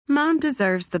Mom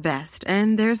deserves the best,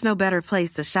 and there's no better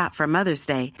place to shop for Mother's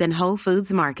Day than Whole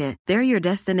Foods Market. They're your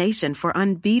destination for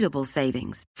unbeatable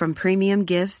savings, from premium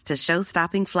gifts to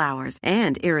show-stopping flowers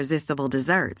and irresistible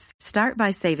desserts. Start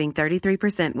by saving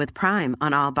 33% with Prime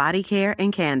on all body care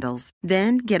and candles.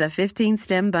 Then get a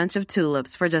 15-stem bunch of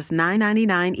tulips for just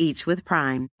 $9.99 each with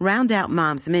Prime. Round out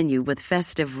Mom's menu with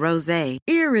festive rosé,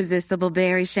 irresistible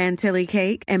berry chantilly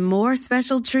cake, and more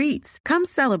special treats. Come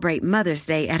celebrate Mother's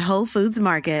Day at Whole Foods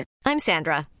Market. I'm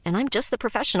Sandra, and I'm just the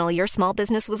professional your small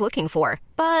business was looking for.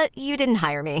 But you didn't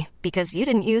hire me because you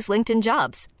didn't use LinkedIn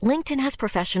Jobs. LinkedIn has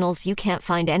professionals you can't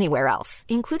find anywhere else,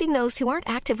 including those who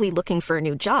aren't actively looking for a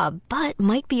new job, but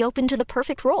might be open to the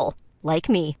perfect role,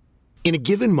 like me. In a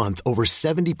given month, over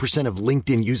 70% of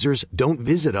LinkedIn users don't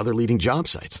visit other leading job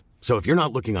sites. So if you're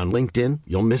not looking on LinkedIn,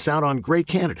 you'll miss out on great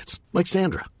candidates, like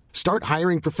Sandra. Start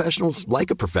hiring professionals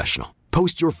like a professional.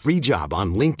 Post your free job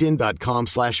on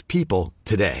linkedin.com/people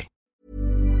today.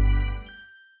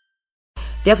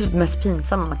 Det absolut mest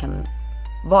pinsamma man kan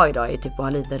vara idag är typ att ha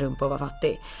lite rumpa och vara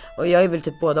fattig. Och jag är väl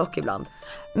typ både och ibland.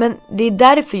 Men det är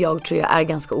därför jag tror jag är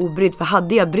ganska obrydd. För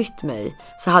hade jag brytt mig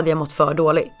så hade jag mått för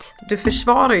dåligt. Du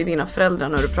försvarar ju dina föräldrar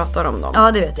när du pratar om dem.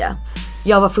 Ja, det vet jag.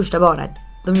 Jag var första barnet.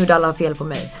 De gjorde alla fel på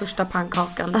mig. Första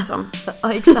pannkakan liksom.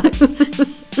 Ja, exakt.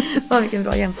 Vilken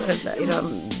bra jämförelse. Är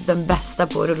den bästa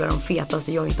på att rulla de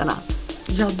fetaste jointarna.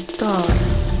 Jag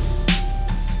dör.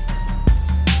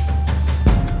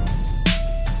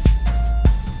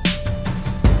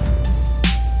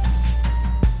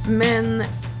 Men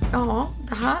ja,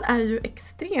 det här är ju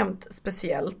extremt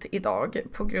speciellt idag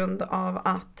på grund av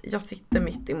att jag sitter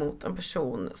mitt emot en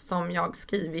person som jag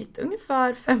skrivit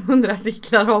ungefär 500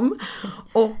 artiklar om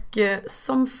och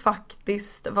som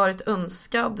faktiskt varit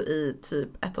önskad i typ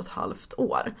 1,5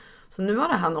 år. Så nu har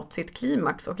det här nått sitt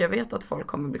klimax och jag vet att folk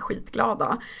kommer bli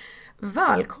skitglada.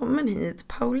 Välkommen hit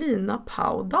Paulina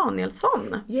Pau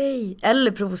Danielsson. Yay!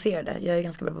 Eller provocerade. Jag är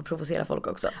ganska bra på att provocera folk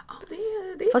också. Ja, det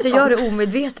är fast jag gör det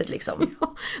omedvetet liksom.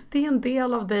 Ja, det är en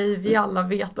del av dig vi alla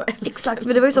vet och älskar. Exakt,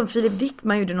 men det var ju som Filip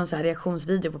Dickman gjorde någon så här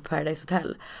reaktionsvideo på Paradise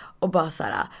Hotel. Och bara så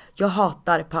här, jag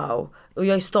hatar Pau. Och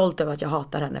jag är stolt över att jag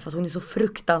hatar henne. Fast hon är så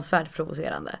fruktansvärt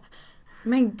provocerande.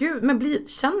 Men gud, men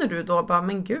känner du då bara,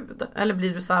 men gud? Eller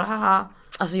blir du så här, haha?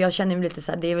 Alltså jag känner mig lite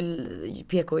så här, det är väl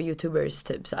PK-youtubers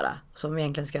typ så här, som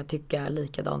egentligen ska tycka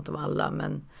likadant om alla.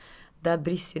 Men där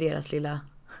brister ju deras lilla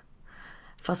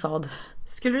fasad.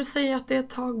 Skulle du säga att det ett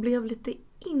tag blev en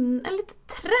lite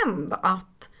trend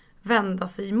att vända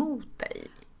sig emot dig?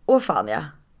 Åh fan ja.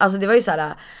 Alltså det var ju så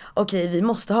här, okej, vi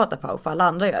måste hata Pau för alla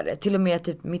andra gör det. Till och med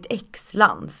typ mitt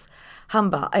ex-Lans. Han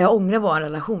bara, jag ångrar vår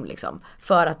relation liksom.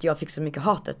 För att jag fick så mycket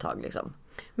hat ett tag liksom.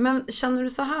 Men känner du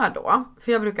så här då?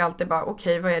 För jag brukar alltid bara,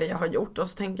 okej, vad är det jag har gjort? Och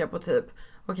så tänker jag på typ,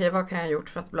 okej, vad kan jag ha gjort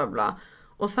för att bla bla.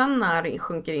 Och sen när det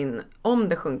sjunker in, om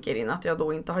det sjunker in att jag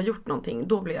då inte har gjort någonting,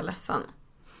 då blir jag ledsen.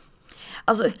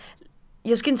 Alltså,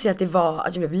 jag skulle inte säga att det var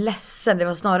att jag blev ledsen. Det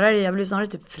var snarare, jag blev snarare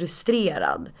typ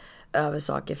frustrerad över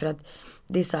saker. För att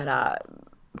det är så här,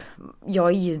 jag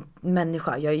är ju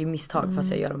människa, jag är ju misstag fast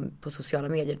jag gör dem på sociala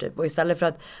medier typ. Och istället för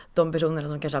att de personerna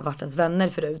som kanske har varit ens vänner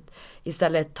förut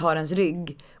istället tar ens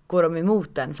rygg, går de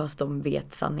emot den fast de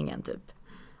vet sanningen typ.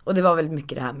 Och det var väl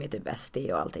mycket det här med typ SD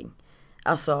och allting.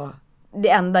 Alltså, det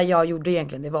enda jag gjorde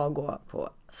egentligen det var att gå på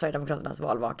Sverigedemokraternas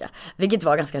valvaka. Vilket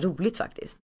var ganska roligt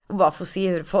faktiskt. Och bara få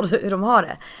se hur de har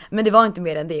det. Men det var inte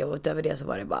mer än det och utöver det så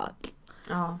var det bara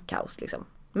kaos liksom.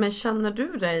 Men känner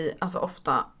du dig alltså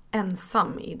ofta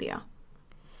ensam i det?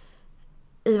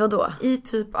 I vad då? I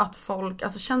typ att folk,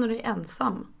 alltså känner du dig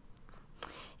ensam?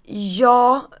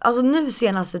 Ja, alltså nu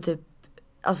senaste typ,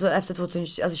 alltså efter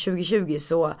 2020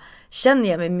 så känner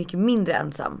jag mig mycket mindre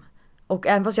ensam. Och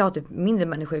även fast jag har typ mindre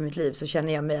människor i mitt liv så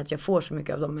känner jag mig att jag får så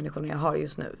mycket av de människorna jag har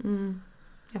just nu.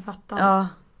 Jag fattar. Ja.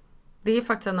 Det är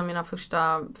faktiskt en av mina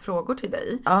första frågor till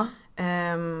dig. Ja.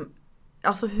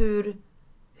 Alltså hur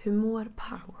mår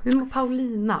Pau? Hur mår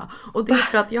Paulina? Och det är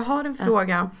för att jag har en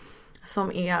fråga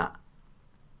som är,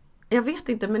 jag vet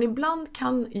inte, men ibland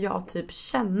kan jag typ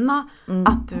känna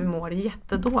att du mår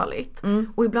jättedåligt.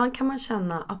 Och ibland kan man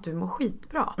känna att du mår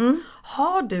skitbra.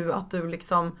 Har du att du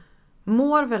liksom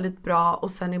mår väldigt bra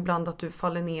och sen ibland att du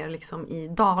faller ner liksom i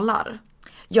dalar?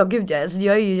 Ja gud, alltså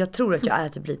jag tror att jag är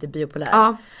typ lite biopolär.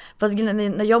 Ja. Fast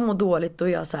när jag mår dåligt då är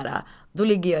jag så här, då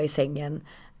ligger jag i sängen,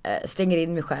 stänger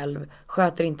in mig själv,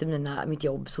 sköter inte mitt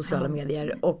jobb, sociala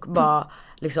medier och bara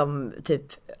liksom typ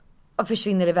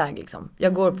försvinner iväg liksom.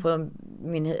 Jag går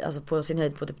på sin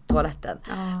höjd på typ toaletten.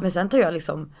 Men sen tar jag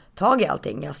liksom tag i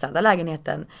allting. Jag städar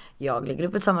lägenheten, jag lägger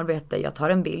upp ett samarbete, jag tar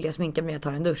en bild, jag sminkar mig, jag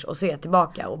tar en dusch och så är jag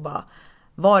tillbaka och bara,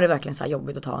 var det verkligen så här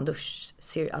jobbigt att ta en dusch?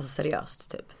 Alltså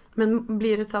seriöst typ. Men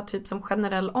blir det så här typ som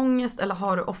generell ångest eller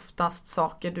har du oftast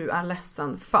saker du är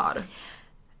ledsen för?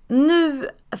 Nu,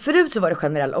 förut så var det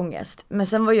generell ångest. Men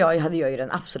sen hade jag ju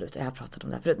den absolut, jag har pratat om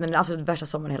det här förut, men den absolut värsta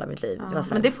sommaren i hela mitt liv. Ja, det var så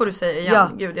här, men det får du säga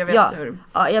igen, gud jag vet hur.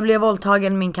 Ja, jag blev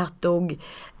våldtagen, min katt dog,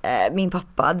 min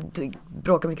pappa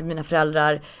bråkade mycket med mina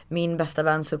föräldrar, min bästa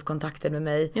vän sa upp kontakten med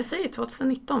mig. Jag säger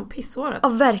 2019, pissåret. Ja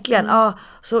verkligen, ja.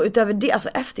 Så utöver det, alltså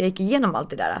efter jag gick igenom allt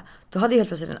det där, då hade jag helt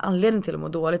plötsligt en anledning till att må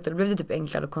dåligt. Och då blev det typ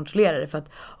enklare att kontrollera det för att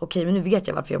okej, men nu vet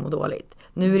jag varför jag mår dåligt.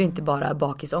 Nu är det inte bara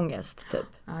bakisångest typ.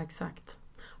 Ja exakt.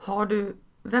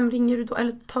 Vem ringer du då?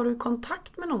 Eller tar du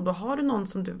kontakt med någon då? Har du någon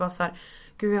som du bara så här,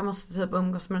 gud jag måste typ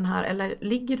umgås med den här. Eller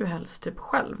ligger du helst typ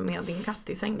själv med din katt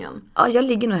i sängen? Ja, jag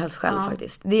ligger nog helst själv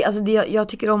faktiskt. Jag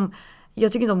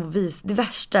tycker inte om att visa.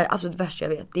 Absolut värsta jag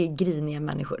vet, det är griniga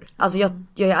människor. Alltså jag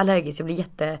är allergisk, jag blir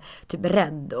typ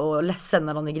rädd och ledsen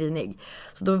när någon är grinig.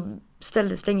 Så då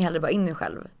slänger jag hellre bara in mig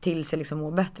själv tills jag liksom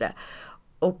mår bättre.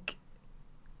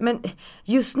 Men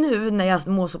just nu när jag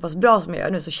mår så pass bra som jag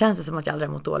gör nu så känns det som att jag aldrig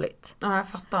har mått dåligt. Ja, jag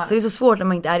fattar. Så det är så svårt när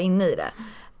man inte är inne i det.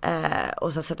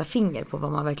 Och så sätta finger på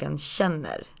vad man verkligen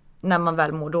känner när man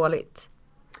väl mår dåligt.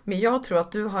 Men jag tror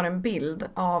att du har en bild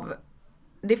av...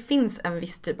 Det finns en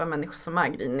viss typ av människa som är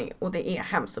grinig. Och det är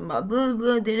hemskt som bara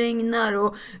det regnar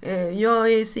och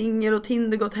jag är singel och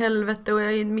Tinder gått helvete och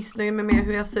jag är missnöjd med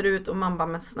hur jag ser ut. Och man bara,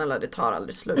 men snälla det tar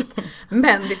aldrig slut.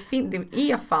 Men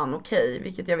det är fan okej,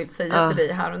 vilket jag vill säga till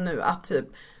dig här och nu. Att typ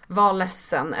vara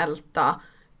ledsen, älta.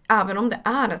 Även om det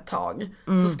är ett tag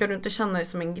så ska du inte känna dig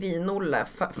som en grinolle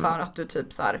för att du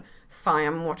typ så här, fan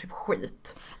jag mår typ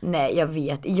skit. Nej jag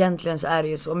vet, egentligen så är det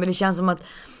ju så. Men det känns som att,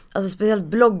 alltså speciellt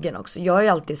bloggen också. Jag har ju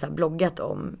alltid så här bloggat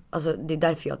om, alltså det är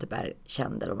därför jag typ är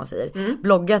känd eller vad man säger.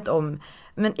 Bloggat om,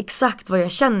 men exakt vad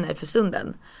jag känner för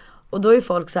stunden. Och då är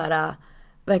folk så här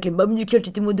verkligen bara, men det är klart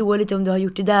att du mår dåligt om du har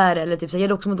gjort det där. Eller typ så här, jag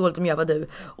är också mår dåligt om jag var du.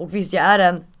 Och visst jag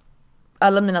är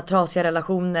alla mina trasiga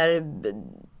relationer,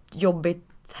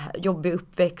 jobbig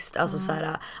uppväxt, alltså så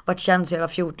här, vart känd så jag var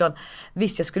 14.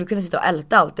 Visst jag skulle kunna sitta och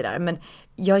älta allt det där, men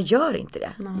jag gör inte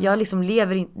det. Jag liksom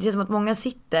lever inte. Det är som att många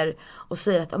sitter och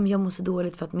säger att jag mår så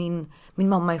dåligt för att min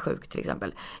mamma är sjuk till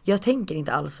exempel. Jag tänker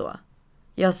inte alls så.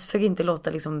 Jag försöker inte låta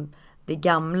liksom det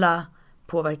gamla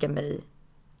påverka mig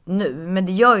nu, men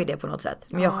det gör ju det på något sätt.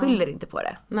 Men jag skyller inte på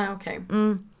det. Nej okej.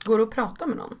 Går du att prata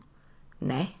med någon?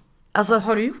 Nej. Alltså,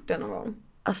 har du gjort det någon gång?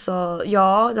 Alltså,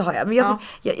 ja det har jag. Men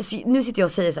nu sitter jag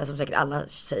och säger så här som säkert alla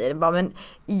säger. Men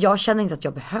jag känner inte att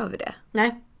jag behöver det.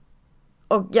 Nej.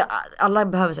 Och alla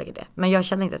behöver säkert det. Men jag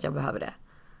känner inte att jag behöver det.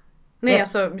 Nej,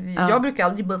 alltså jag brukar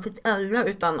aldrig bara för alla.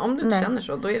 Utan om du inte känner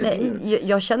så, då är det din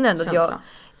jag känner ändå känsla. att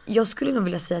jag skulle nog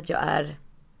vilja säga att jag är...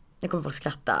 Jag kommer folk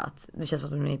skratta att det känns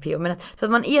som att man är PO. Men så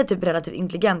att man är typ relativt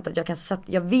intelligent. Att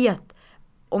jag vet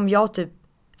om jag typ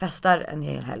festar en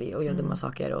hel helg och gör dumma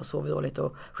saker och sover dåligt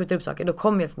och skjuter upp saker, då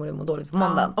kommer jag förmodligen må dåligt på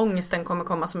måndagen. Ångesten kommer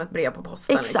komma som ett brev på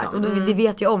posten. Exakt, liksom. och det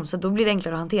vet jag om, så då blir det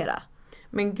enklare att hantera.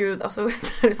 Men gud, alltså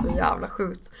det är så jävla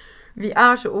sjukt. Vi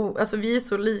är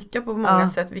så lika på många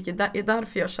sätt, vilket är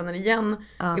därför jag känner igen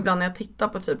ibland när jag tittar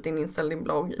på typ din inställning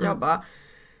blogg. Jag bara,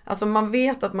 alltså man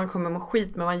vet att man kommer må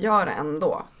skit, men man gör det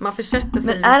ändå. Man försätter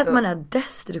sig. Men är att man är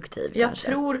destruktiv jag kanske?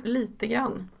 tror lite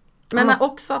grann. Men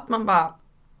också att man bara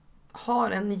har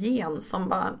en gen som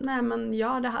bara, nej men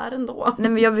gör det här ändå. Nej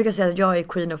men jag brukar säga att jag är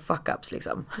queen of fuck-ups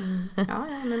liksom. Ja,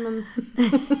 nej men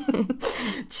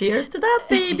cheers to that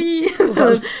baby.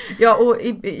 Ja, och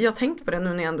jag tänker på det nu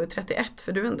när jag ändå är 31,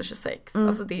 för du är ändå 26.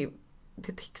 Alltså det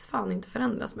tycks fan inte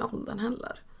förändras med åldern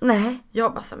heller. Nej.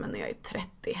 Jag bara så, men när jag är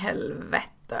 30, helvete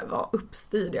vad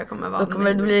uppstyrd jag kommer vara. Då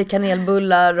kommer det bli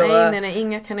kanelbullar och... Nej,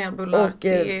 inga kanelbullar. Och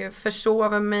det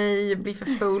försover mig, blir för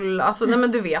full. Alltså nej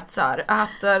men du vet så här,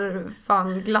 äter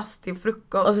fan glass till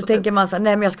frukost. Och så tänker man så här,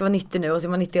 nej men jag ska vara nyttig nu. Och så är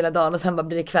man nyttig hela dagen och sen bara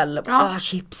blir det kväll och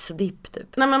chips och dipp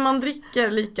typ. Nej men man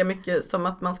dricker lika mycket som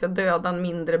att man ska döda en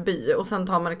mindre by. Och sen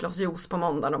tar man ett glas juice på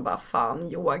måndagen och bara,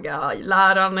 fan yoga,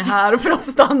 läraren är här för att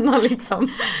stanna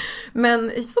liksom.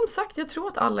 Men som sagt, jag tror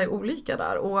att alla är olika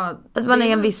där. Och att man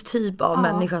är en viss typ av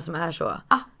människa som är så.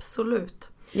 Absolut.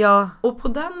 Ja. Och på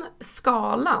den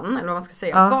skalan, eller vad man ska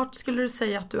säga, vart skulle du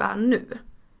säga att du är nu?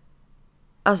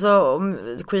 Alltså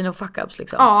queen of fuck-ups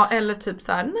liksom. Ja, eller typ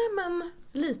så här, nej men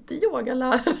lite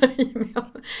yogalärare i mig.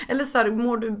 Eller så här,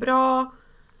 mår du bra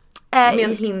med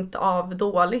en hint av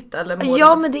dåligt? Eller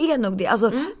men det är nog det.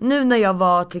 Alltså nu när jag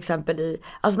var till exempel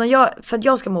för att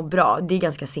jag ska må bra, det är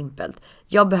ganska simpelt.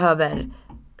 Jag behöver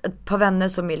ett par vänner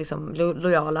som är liksom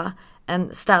lojala.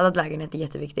 En städad lägenhet är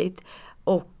jätteviktigt.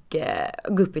 Och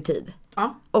gå upp i tid.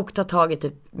 Ja. Och ta tag i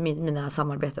typ mina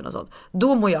samarbeten och sånt.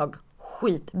 Då mår jag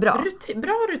skitbra.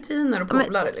 Bra rutiner och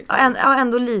polare liksom.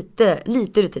 Ändå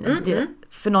lite rutiner.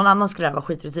 För någon annan skulle det vara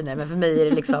skitrutiner, men för mig är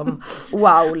det liksom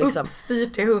wow liksom.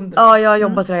 Uppstyrt till 100. Ja, jag har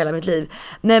jobbat så hela mitt liv.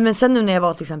 Nej, men sen nu när jag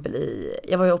var till exempel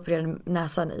jag var ju opererad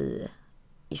näsan i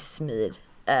Izmir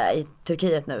i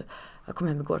Turkiet nu. Jag kom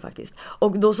hem igår faktiskt.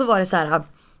 Och då så var det så här,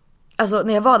 alltså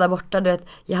när jag var där borta, du vet,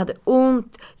 jag hade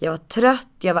ont, jag var trött,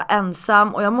 jag var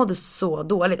ensam och jag mådde så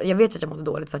dåligt. Jag vet att jag mådde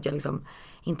dåligt för att jag liksom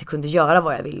inte kunde göra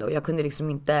vad jag ville och jag kunde liksom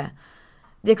inte.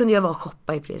 Det jag kunde göra var att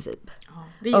shoppa i princip. Ja,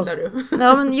 det gillar du.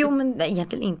 Ja, men nej,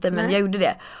 egentligen inte, men jag gjorde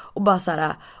det. Och bara så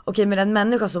här, okej, men en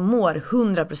människa som mår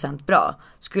 100% bra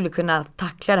skulle kunna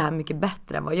tackla det här mycket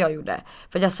bättre än vad jag gjorde.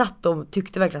 För jag satt och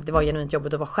tyckte verkligen att det var genuint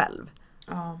jobbigt att vara själv.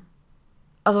 Ja.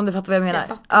 Alltså om du fattar vad jag menar. Jag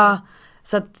fattar. Ja,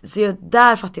 så jag,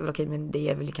 där fattade jag väl, okej, men det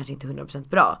är väl kanske inte 100%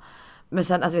 bra. Men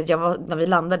sen, alltså, när vi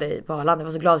landade på Arlanda, jag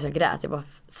var så glad att jag grät. Jag bara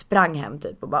sprang hem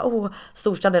typ och bara,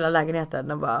 storstad hela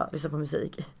lägenheten och bara lyssnade på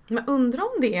musik. Men undrar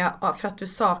om det är för att du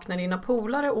saknar dina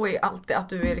polare och är alltid att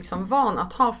du är liksom van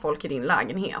att ha folk i din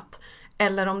lägenhet.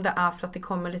 Eller om det är för att det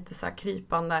kommer lite så här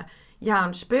krypande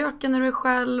hjärnspöken när du är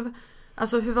själv.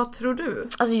 Alltså vad tror du?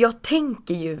 Alltså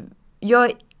jag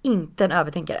är inte en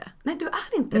övertänkare. Nej, du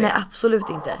är inte det. Nej, absolut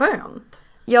inte. Skönt.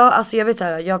 Ja, alltså jag vet så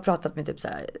här, jag har pratat med typ så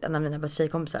här, en av mina bästa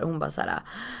tjejkompisar, hon bara så här,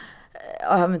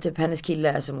 ja men typ hennes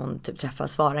kille som hon typ träffar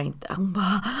svarar inte. Hon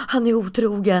bara, han är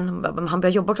otrogen. Hon bara, han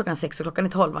börjar jobba 6 och klockan är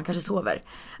 12, han kanske sover.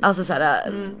 Alltså så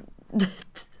här,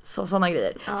 sådana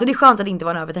grejer. Ja. Så det är skönt att det inte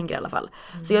var en övertänkare i alla fall.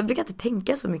 Så jag brukar inte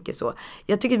tänka så mycket så.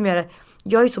 Jag tycker mer,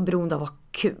 jag är så beroende av att ha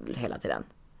kul hela tiden.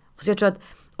 Så jag tror att,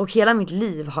 och hela mitt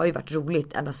liv har ju varit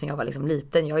roligt ända sedan jag var liksom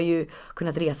liten. Jag har ju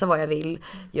kunnat resa vad jag vill.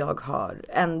 Jag har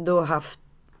ändå haft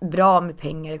bra med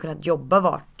pengar. Jag har kunnat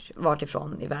jobba vart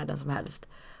ifrån i världen som helst.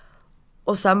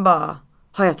 Och sen bara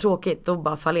har jag tråkigt, då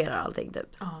bara fallerar allting typ.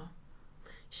 Ja.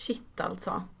 Shit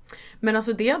alltså. Men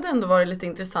alltså det hade ändå varit lite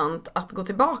intressant att gå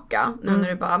tillbaka. Nu när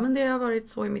du bara, men det har varit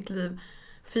så i mitt liv.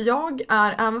 För jag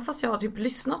är, även fast jag har typ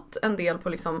lyssnat en del på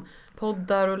liksom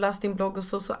poddar och läst din blogg och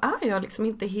så är jag liksom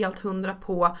inte helt 100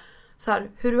 på så här,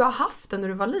 hur du har haft det när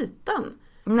du var liten.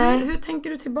 Nej. Hur tänker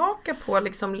du tillbaka på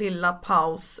liksom lilla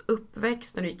paus,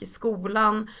 uppväxt när du gick i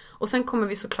skolan? Och sen kommer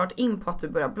vi såklart in på att du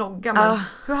började blogga. Men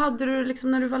hur hade du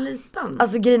liksom när du var liten?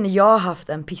 Alltså grejen är, jag har haft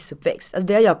en pissuppväxt. Alltså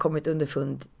det har jag kommit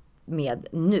underfund med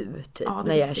nu typ,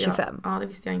 när jag är 25. Ja, det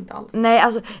visste jag inte alls. Nej,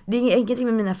 alltså det är ingenting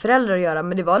med mina föräldrar att göra,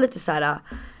 men det var lite så här.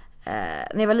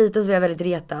 När jag var liten så var jag väldigt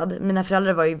retad. Mina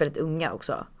föräldrar var ju väldigt unga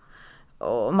också.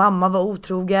 Och mamma var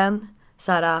otrogen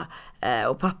så här,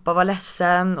 och pappa var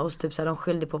ledsen och typ så här, de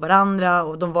skyllde på varandra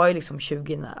och de var ju liksom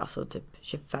 20, alltså typ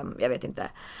 25, jag vet inte.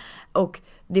 Och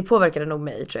det påverkade nog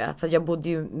mig, tror jag, för jag bodde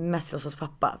ju mest hos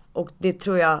pappa. Och det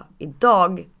tror jag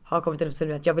idag har kommit ut för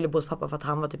mig, att jag ville bo hos pappa för att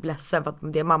han var typ ledsen för att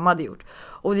det mamma hade gjort.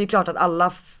 Och det är ju klart att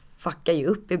alla fuckar ju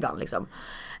upp ibland liksom.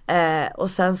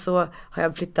 Och sen så har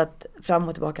jag flyttat fram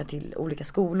och tillbaka till olika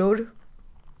skolor.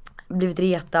 Blivit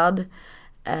retad.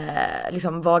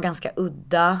 Liksom var ganska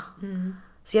udda.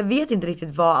 Så jag vet inte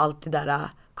riktigt vad allt det där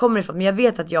kommer ifrån. Men jag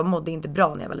vet att jag mådde inte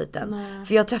bra när jag var liten. Nej.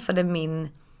 För jag träffade min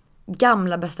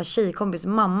gamla bästa tjejkompis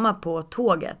mamma på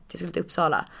tåget. Jag skulle till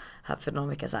Uppsala här för någon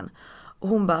vecka sedan. Och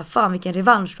hon bara, fan vilken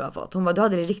revansch du har fått. Hon bara, du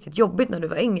hade det riktigt jobbigt när du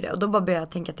var yngre. Och då bara började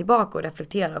jag tänka tillbaka och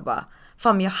reflektera och bara,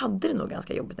 fan men jag hade det nog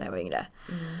ganska jobbigt när jag var yngre.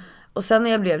 Och sen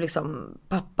när jag blev liksom,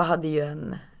 pappa hade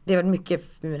ju det var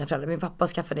mycket med mina föräldrar. Min pappa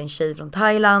skaffade en tjej från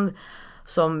Thailand.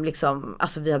 Som liksom,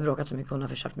 alltså vi har bråkat så mycket, hon har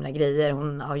förstört mina grejer.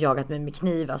 Hon har jagat mig med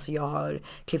kniv, alltså jag har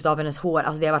klippt av hennes hår.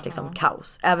 Alltså det har varit liksom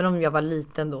kaos. Även om jag var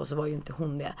liten då så var ju inte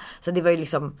hon det. Så det var ju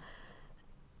liksom,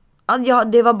 ja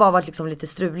det var bara varit liksom lite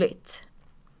struligt.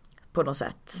 På något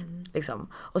sätt. Liksom.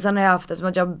 Och sen har jag haft det som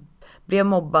att jag blev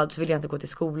mobbad så ville jag inte gå till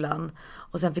skolan.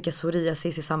 Och sen fick jag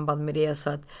psoriasis i samband med det. Så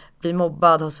att bli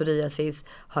mobbad, ha psoriasis,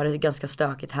 ha det ganska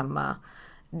stökigt hemma.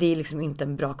 Det är liksom inte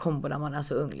en bra kombo när man är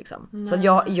så ung liksom. Nej. Så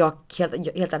jag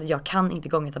helt ärligt, jag kan inte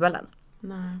gångertabellen.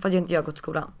 Nej. För att jag inte har gått till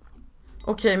skolan.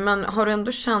 Okej, men har du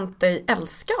ändå känt dig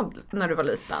älskad när du var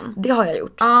liten? Det har jag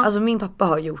gjort. Alltså min pappa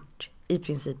har gjort i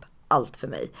princip allt för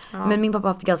mig. Men min pappa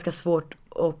har haft ganska svårt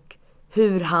och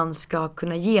hur han ska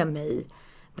kunna ge mig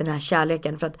den här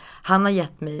kärleken. För att han har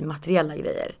gett mig materiella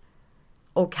grejer.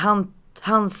 Och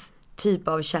hans typ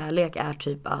av kärlek är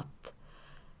typ att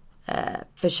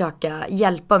försöka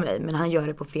hjälpa mig. Men han gör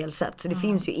det på fel sätt. Så det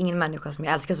finns ju ingen människa som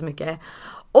jag älskar så mycket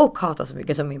och hatar så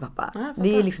mycket som min pappa.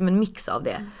 Det är liksom en mix av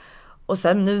det. Och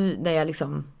sen nu när jag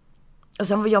liksom, och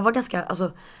sen jag var ganska,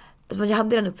 alltså jag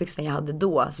hade den uppväxten jag hade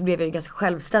då, så blev jag ju ganska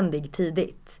självständig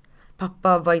tidigt.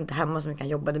 Pappa var inte hemma så mycket, han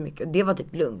jobbade mycket. Och det var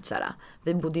typ lugnt såhär.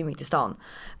 Vi bodde ju mitt i stan.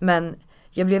 Men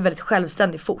jag blev väldigt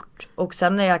självständig fort. Och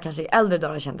sen när jag kanske i äldre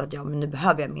dagar har känt att men nu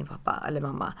behöver jag min pappa eller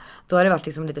mamma. Då har det varit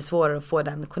liksom lite svårare att få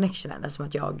den connectionen. Eftersom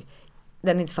att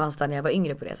den inte fanns där när jag var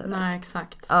yngre på det sättet. Nej,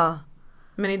 exakt. Ja.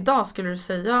 Men idag skulle du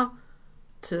säga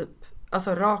typ,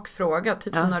 alltså rak fråga,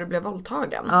 typ som när du blev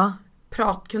våldtagen. Ja.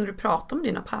 Kunde du prata om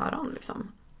dina päron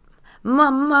liksom?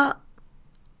 Mamma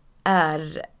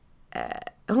är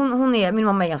min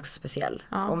mamma är ganska speciell,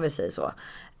 om vi säger så.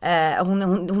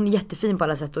 Hon är jättefin på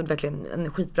alla sätt och är verkligen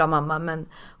en skitbra mamma, men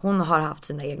hon har haft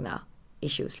sina egna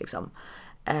issues liksom.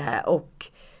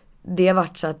 Och det har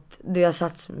varit så att det har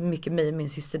satt mycket mig och min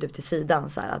syster typ till sidan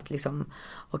så här, att liksom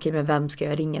okej, men vem ska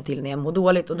jag ringa till när jag mår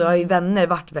dåligt? Och då har ju vänner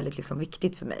varit väldigt liksom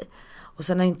viktigt för mig. Och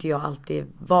sen har inte jag alltid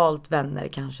valt vänner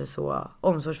kanske så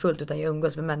omsorgsfullt, utan jag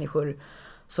umgås med människor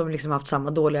som liksom haft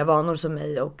samma dåliga vanor som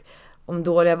mig. Och om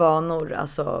dåliga vanor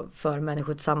alltså för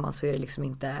människor tillsammans, så är det liksom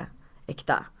inte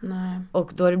äkta. Nej.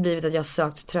 Och då har det blivit att jag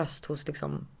sökt tröst hos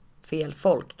liksom fel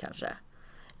folk kanske.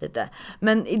 Lite.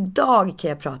 Men idag kan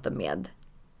jag prata med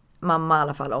mamma i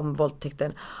alla fall om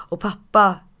våldtäkten. Och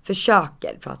pappa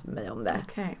försöker prata med mig om det.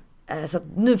 Okay. Så att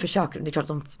nu försöker de. Det är klart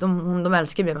de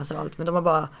älskar mig mest av allt. Men de har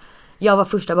bara, jag var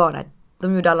första barnet.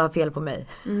 De gjorde alla fel på mig.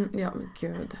 Ja men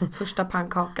gud. Första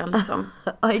pannkakan liksom.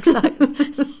 Ja exakt.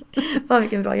 Fan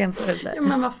vilken bra jämförelse. Ja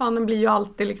men vad fan, den blir ju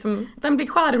alltid liksom, den blir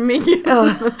charmig.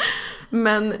 Ja.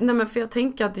 men för jag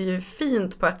tänker att det är ju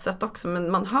fint på ett sätt också.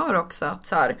 Men man hör också att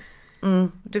så här,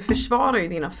 du försvarar ju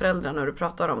dina föräldrar när du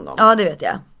pratar om dem. Ja det vet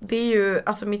jag. Det är ju,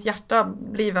 alltså mitt hjärta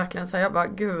blir verkligen så här, jag bara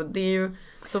gud, det är ju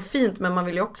så fint, men man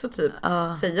vill ju också typ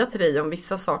säga till dig om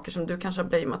vissa saker som du kanske har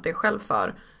blamat dig själv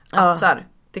för. Att så här,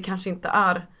 det kanske inte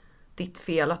är ditt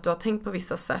fel att du har tänkt på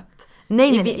vissa sätt.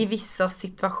 Nej. I vissa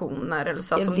situationer eller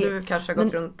så som du kanske har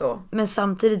gått runt och... Men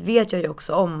samtidigt vet jag ju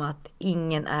också om att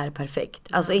ingen är perfekt.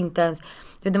 Alltså inte ens, du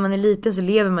vet, när man är liten så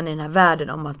lever man i den här världen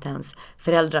om att ens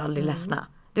föräldrar aldrig är ledsna.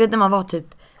 Du vet när man var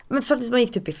typ, men faktiskt man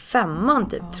gick typ i 5:an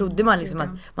typ, trodde man liksom att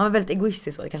man var väldigt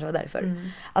egoistisk, och det kanske var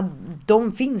därför. Att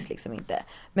de finns liksom inte.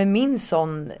 Men min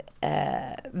sån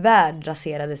värld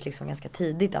raserades liksom ganska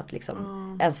tidigt, att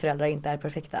liksom ens föräldrar inte är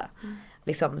perfekta.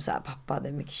 Liksom så här, pappa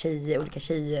hade mycket olika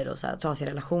tjejer och så här, trasiga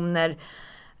relationer.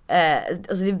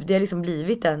 Alltså det har liksom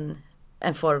blivit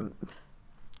en form,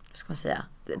 vad ska man säga,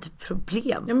 ett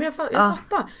problem. Ja men jag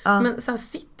fattar. Men så här,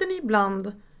 sitter ni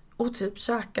ibland och typ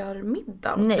käkar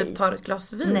middag och typ tar ett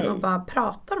glas vin och bara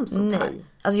pratar om sånt här?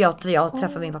 Alltså jag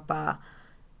träffar min pappa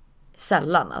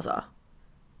sällan alltså.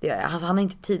 Alltså han har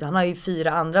inte tid. Han har ju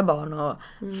 4 andra barn och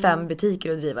 5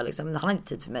 butiker att driva liksom. Men han har inte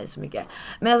tid för mig så mycket.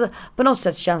 Men alltså på något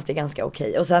sätt känns det ganska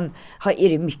okej. Och sen är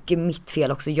det mycket mitt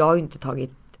fel också. Jag har ju inte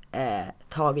tagit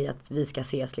tag i att vi ska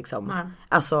ses liksom.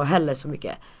 Alltså heller så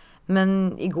mycket.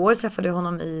 Men igår träffade jag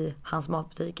honom i hans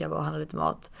matbutik. Jag var och handlade lite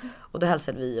mat. Och då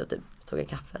hälsade vi och typ tog en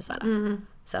kaffe så här.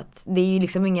 Så att det är ju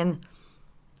liksom ingen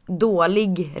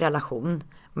dålig relation.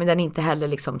 Men den är inte heller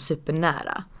liksom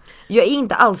supernära. Jag är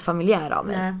inte alls familjär av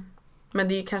mig. Nej. Men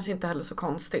det är ju kanske inte heller så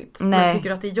konstigt. Nej. Men jag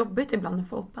tycker att det är jobbigt ibland när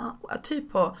folk bara,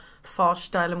 typ på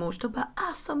farsta eller morsta, bara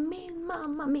alltså min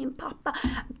mamma, min pappa,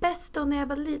 bästa när jag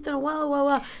var liten,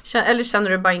 wow. Eller känner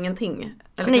du bara ingenting?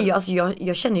 Eller nej, alltså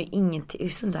jag känner ju ingenting.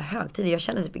 Sånt där högtid, jag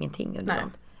känner typ ingenting under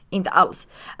sånt. Inte alls.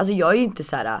 Alltså jag är ju inte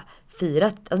så här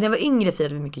firat, alltså när jag var yngre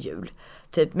firade vi mycket jul.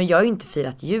 Typ, men jag har ju inte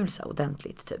firat jul så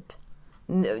ordentligt typ.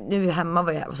 Nu hemma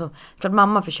var jag, alltså, klart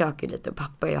mamma försöker lite och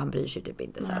pappa han bryr sig typ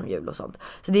inte så här om jul och sånt.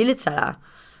 Så det är lite så här,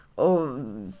 och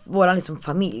våran liksom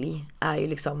familj är ju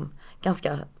liksom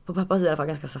ganska, på pappas sida i alla fall,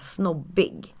 ganska så här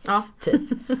snobbig. Ja. Typ.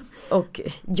 Och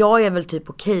jag är väl typ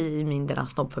okej i min del av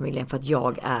snobbfamiljen för att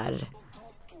jag är,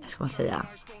 vad ska man säga,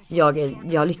 jag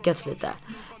har lyckats lite.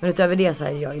 Men utöver det så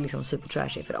är jag liksom super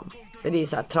trashy för dem. För det är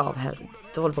så här travhält,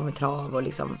 jag håller på med trav och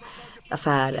liksom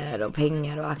affärer och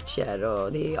pengar och aktier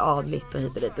och det är adligt och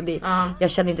hit och dit. Och det,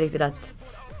 jag känner inte riktigt att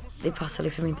det passar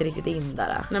liksom inte riktigt in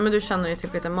där. Nej men du känner dig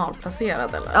typ lite malplacerad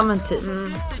eller? Ja men typ.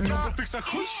 Någon fixar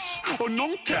skjuts och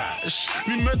någon cash.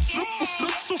 Vi möts upp och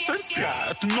struts och sen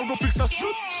skatt. Någon fixar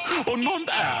sutt och någon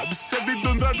abs. Vi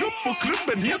dundrar upp på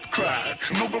klubben helt crack.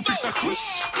 Någon fixar skjuts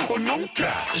och någon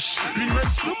cash. Vi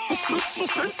möts upp och struts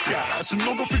och sen skatt.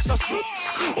 Någon fixar sutt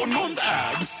och någon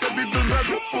abs. Vi dundrar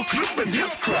upp på klubben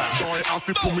helt crack. Jag är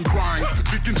alltid på min grind,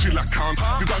 vilken chilla kant.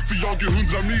 Det är därför jag är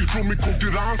 100 mil från min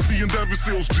konkurrens. Fienden vill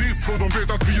se oss drip för de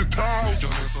vet att vi är taus.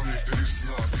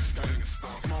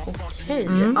 Okej,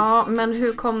 ja men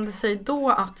hur kom det sig då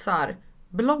att så här,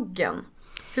 bloggen,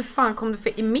 hur fan kom du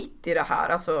för mitt i det här?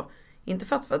 Alltså, inte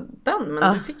för att vara den,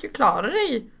 men du fick ju klara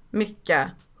dig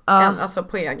mycket alltså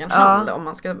på egen hand om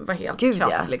man ska vara helt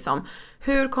krass liksom.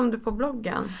 Hur kom du på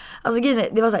bloggen? Alltså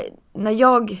grejen, det var så här, när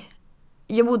jag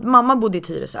mamma bodde i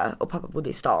Tyresö och pappa bodde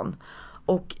i stan.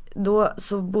 Och då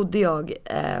så bodde jag,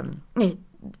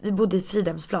 vi bodde i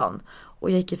Fridhemsplan.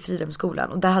 Och jag gick i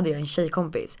Fridhemsskolan och där hade jag en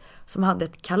tjejkompis som hade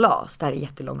ett kalas. Det här är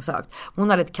jättelångsökt. Hon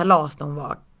hade ett kalas när hon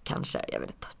var kanske, jag vet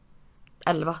inte,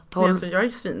 11, 12. Alltså jag är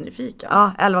svinnyfiken.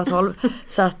 Ja, 11, 12.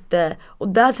 Så att, och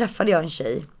där träffade jag en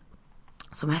tjej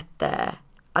som hette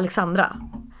Alexandra.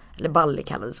 Eller Balli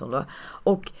kallades hon då.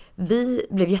 Och vi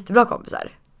blev jättebra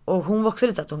kompisar. Och hon var också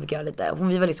lite så att hon fick göra lite.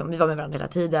 Vi var med varandra hela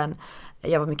tiden.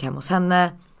 Jag var mycket hemma hos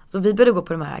henne. Så vi började gå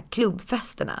på de här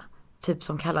klubbfesterna. Typ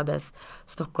som kallades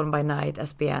Stockholm by Night,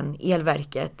 SBN,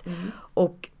 Elverket.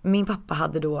 Och min pappa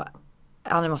hade då,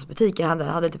 han hade en massa butiker. Han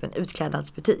hade typ en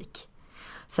utklädnadsbutik.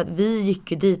 Så att vi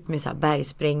gick ju dit med så här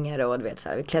bergsprängare och du vet så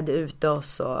här, vi klädde ut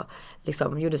oss och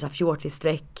liksom gjorde så här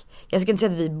fjortissträck. Jag ska inte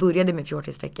säga att vi började med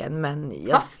fjortissträcken, men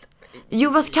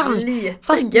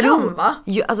fast grann va?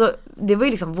 Alltså det var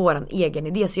ju liksom våran egen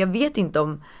idé, så jag vet inte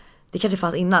om det kanske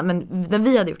fanns innan, men när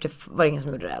vi hade gjort det var det ingen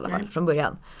som gjorde det i alla fall från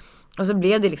början. Och så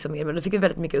blev det liksom mer, men då fick vi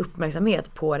väldigt mycket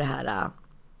uppmärksamhet på det här,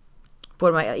 på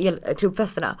de här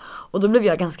klubbfesterna. Och då blev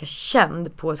jag ganska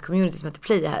känd på ett community som heter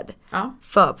Playhead. Ja.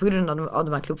 På grund av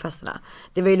de här klubbfesterna.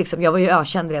 Det var ju liksom, jag var ju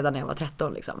ökänd redan när jag var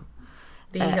 13 liksom.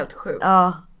 Det är helt sjukt.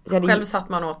 Ja. Själv satt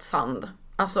man åt sand.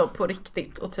 Alltså på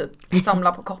riktigt och typ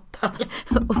samla på kottar.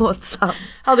 Åt sand.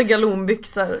 Hade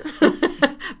galonbyxor.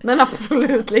 Men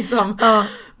absolut liksom. Ja.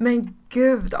 Men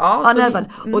gud. Ja, så i alla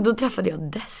fall. Och då träffade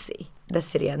jag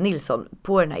Desiree Nilsson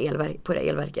på den här på det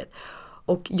elverket.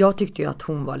 Och jag tyckte ju att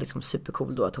hon var liksom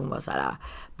supercool då. Att hon var så här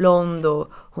blond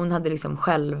och hon hade liksom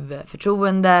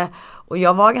självförtroende. Och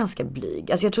jag var ganska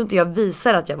blyg. Alltså jag tror inte jag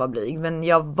visar att jag var blyg, men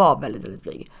jag var väldigt, väldigt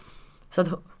blyg. Så att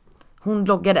hon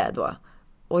bloggade då.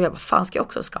 Och jag bara, fan ska jag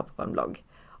också skapa en blogg?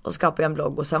 Och skapade jag en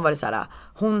blogg och sen var det så här,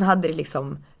 hon hade det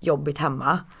liksom jobbigt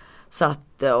hemma. Så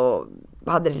att, och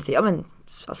hade det lite, ja men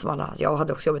som alla, jag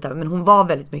hade också jobbigt hemma. Men hon var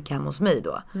väldigt mycket hemma hos mig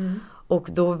då. Och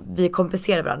då vi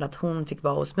kompenserade varandra, att hon fick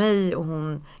vara hos mig och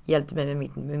hon hjälpte mig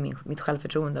med mitt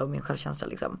självförtroende och min självkänsla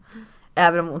liksom.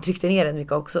 Även om hon tryckte ner den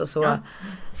mycket också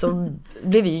så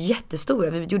blev vi ju jättestora.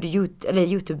 Vi gjorde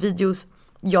YouTube-videos.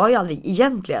 Jag är aldrig,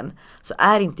 egentligen så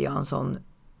är inte jag en sån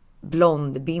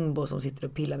blond bimbo som sitter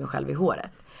och pillar mig själv i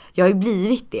håret. Jag har ju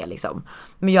blivit det liksom.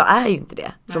 Men jag är ju inte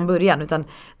det från början, utan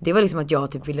det var liksom att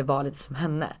jag typ ville vara lite som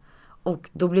henne. Och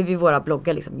då blev ju våra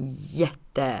bloggar liksom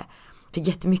fick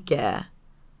jättemycket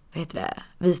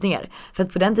visningar. För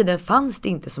att på den tiden fanns det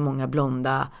inte så många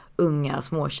blonda unga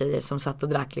småtjejer som satt och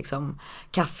drack liksom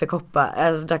kaffekoppar,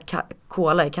 alltså drack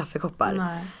cola i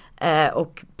kaffekoppar.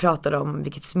 Och pratade om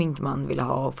vilket smink man ville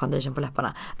ha och foundation på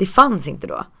läpparna. Det fanns inte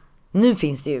då. Nu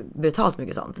finns det ju brutalt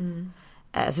mycket sånt.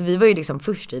 Så vi var ju liksom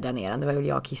först i den eran. Det var väl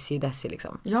jag, Kissy, Desi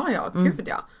liksom. Ja, gud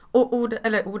ja. Och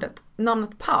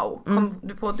namnet Pau, kom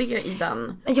du på det i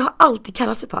den? Jag har alltid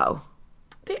kallats för Pau.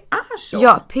 Det är så?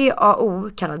 Ja, P-A-O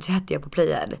kallades, så hette jag på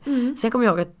Playhead. Sen kommer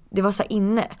jag ihåg att det var så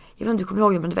inne. Jag vet inte om du kommer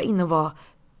ihåg det, men det var inne och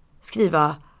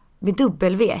skriva med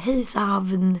W. Hej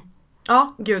Savn.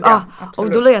 Ja, gud ja, absolut.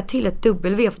 Och då la jag till ett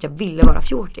W för att jag ville vara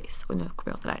fjortis. Och nu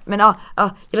kommer jag åt det här. Men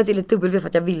jag la till ett W för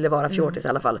att jag ville vara fjortis i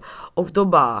alla fall. Och då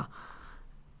bara...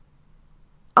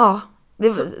 Ja.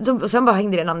 Och sen bara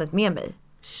hängde det namnet med mig.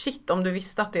 Shit, om du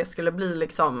visste att det skulle bli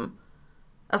liksom...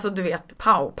 Alltså du vet,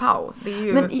 Pau. Det är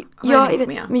ju...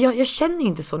 Men jag känner ju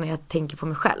inte så när jag tänker på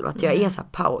mig själv. Att jag är så här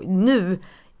Pau. Nu,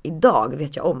 idag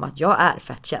vet jag om att jag är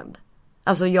fett känd.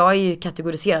 Alltså jag är ju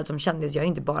kategoriserad som kändis. Jag är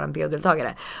inte bara en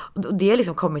PO-deltagare. Och det har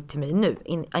liksom kommit till mig nu.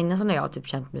 Innan så när jag har typ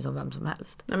känt mig som vem som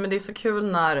helst. Nej men det är så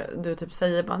kul när du typ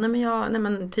säger bara, nej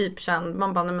men typ känd.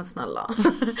 Man bara, nej men snälla.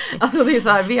 Alltså det är så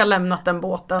här, vi har lämnat den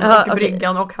båten och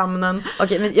bryggan och hamnen.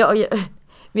 Okej, men jag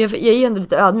är ju ändå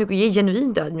lite ödmjuk och jag är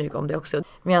genuint ödmjuk om det också.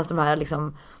 Medan de här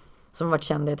liksom som har varit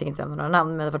kända, jag tänker inte nämna några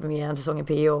namn, men har varit med i en säsong i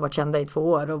PO och varit kända i 2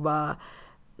 år och bara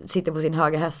sitter på sin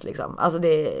höga häst liksom. Alltså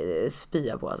det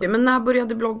spyr på alltså. Ja, men när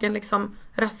började bloggen liksom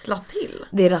rassla till?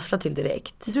 Det rasslade till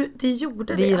direkt. Det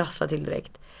gjorde det? Det rasslade till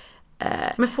direkt.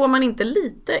 Men får man inte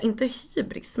inte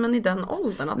hybris, men i den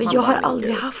åldern att men man jag har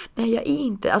aldrig haft, nej jag är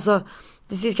inte, alltså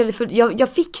jag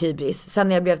fick hybris sen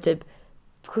när jag blev typ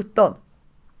 17.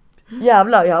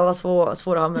 Jävlar, jag var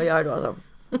svår att ha med att göra då alltså.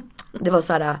 Det var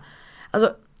så här,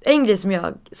 alltså en grej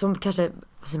som kanske,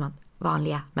 vad säger man,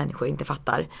 vanliga människor inte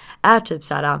fattar är typ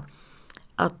så här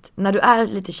att när du är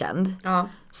lite känd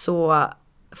så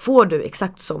får du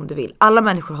exakt som du vill. Alla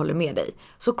människor håller med dig.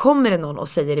 Så kommer det någon och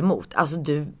säger emot. Alltså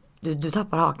du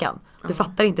tappar hakan. Du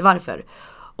fattar inte varför.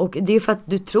 Och det är för att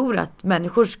du tror att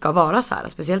människor ska vara så här,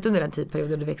 speciellt under den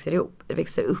tidperioden du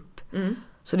växer upp.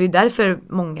 Så det är därför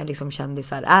många liksom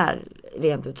kändisar är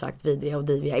rent ut sagt vidriga och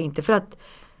diviga. Inte för att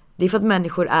det är för att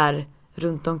människor är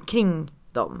runt omkring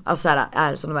dem. Alltså såhär,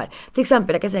 är som de är. Till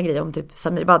exempel, jag kan säga en grej om typ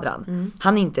Samir Badran.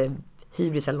 Han är inte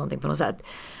hybris eller någonting på något sätt.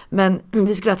 Men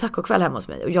vi skulle ha tacokväll hemma hos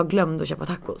mig. Och jag glömde att köpa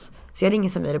tacos. Så jag ringer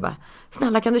Samir och bara,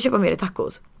 snälla kan du köpa med dig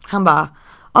tacos? Han bara,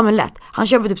 ja men lätt. Han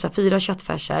köper typ så här 4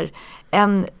 köttfärser,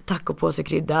 en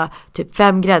tacopåsekrydda, typ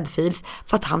 5 gräddfils.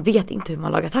 För att han vet inte hur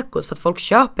man lagar tacos. För att folk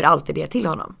köper alltid det till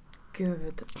honom.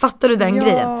 Gud. Fattar du den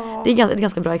grejen? Det är ett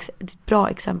ganska bra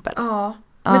exempel. Ja,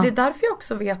 men det är därför jag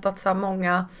också vet att så här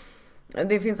många,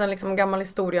 det finns en liksom gammal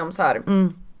historia om så här,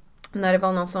 när det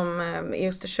var någon som i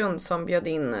Östersund som bjöd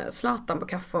in Zlatan på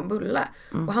kaffe och en bulle.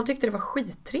 Och han tyckte det var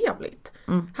skittrevligt.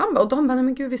 Han bara, och de bara, nej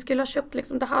men gud vi skulle ha köpt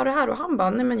liksom det här och det här. Och han bara,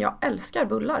 nej men jag älskar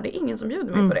bullar, det är ingen som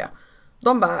bjuder mig på det.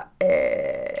 De bara,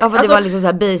 ja för alltså, det var liksom så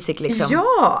här basic liksom.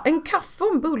 Ja, en kaffe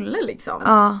och en bulle liksom.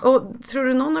 Och tror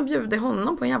du någon har bjudit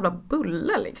honom på en jävla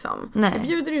bulle liksom? Nej. Det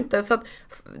bjuder ju inte. Så att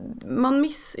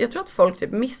jag tror att folk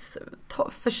typ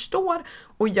förstår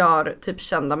och gör typ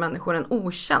kända människor en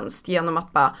otjänst genom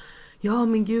att bara, ja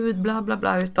men gud bla bla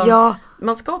bla. Utan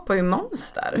man skapar ju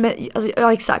monster. Men, alltså,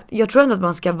 ja exakt, jag tror inte att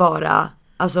man ska vara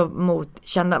alltså mot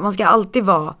kända, man ska alltid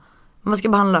vara, man ska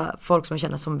behandla folk som är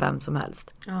kända som vem som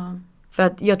helst. Ja. För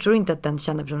att jag tror inte att den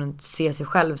kända personen ser sig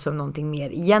själv som någonting mer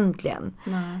egentligen.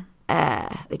 Nej.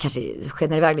 Det kanske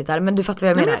skenar iväg lite här, men du fattar vad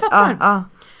jag menar. Jag fattar. Ja.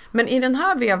 Men i den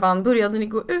här vevan började ni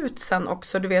gå ut sen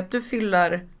också. Du vet, du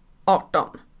fyller 18.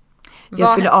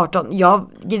 Jag fyller 18. Jag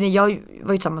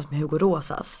var ju tillsammans med Hugo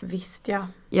Rosas. Visst ja.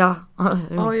 Ja.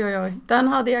 Oj. Den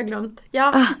hade jag glömt.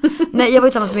 Ja. Nej, jag var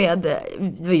ju tillsammans med,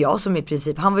 det var jag som i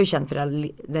princip, han var ju känd för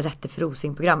det rätte för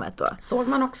Rosing-programmet då. Såg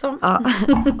man också. Ja.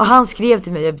 Och han skrev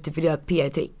till mig att jag typ ville göra ett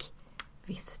PR-trick.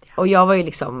 Visst ja. Och jag var ju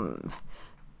liksom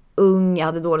ung, jag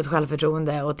hade dåligt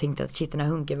självförtroende och tänkte att shit, den här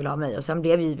hunken vill ha mig. Och sen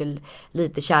blev vi väl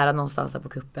lite kära någonstans där på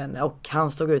kuppen och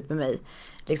han stod ut med mig.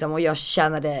 Liksom, och jag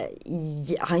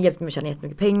han hjälpte mig att tjäna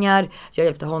jättemycket pengar, jag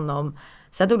hjälpte honom.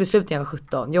 Sen tog det slut när jag var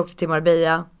 17. Jag åkte till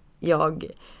Marbella, jag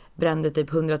brände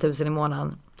typ 100 000 i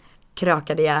månaden.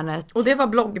 Krökade järnet. Och det var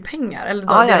bloggpengar? Eller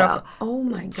då ja. Oh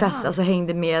my god. Fest, alltså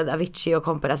hängde med Avicii och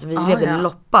kompar. Alltså vi levde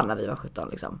loppan när vi var 17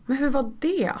 liksom. Men hur var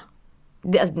det?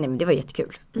 Nej men det var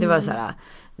jättekul. Det var så här,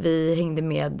 vi hängde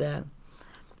med,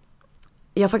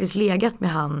 jag har faktiskt legat med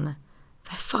han,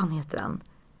 vad fan heter han?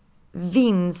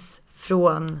 Vince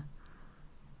från,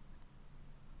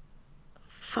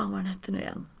 fan vad han hette nu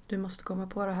igen? Du måste komma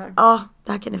på det här. Ja,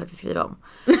 det här kan ni faktiskt skriva om.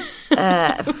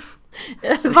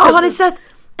 Vad har ni sett?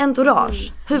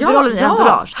 Entourage. Huvudrollen i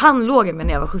Entourage. Han låg med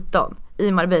när jag var 17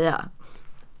 i Marbella.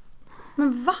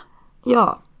 Men va?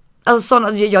 Ja. Alltså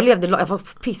sån, jag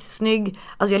var pissnygg.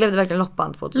 Alltså jag levde verkligen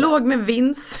loppan 2000. Låg med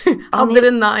Vince. Hade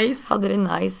det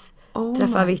nice.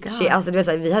 Träffa Avicii. Alltså du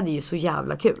vet, vi hade ju så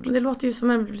jävla kul. Det låter ju som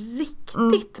en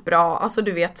riktigt bra, alltså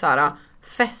du vet så här,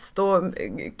 fest och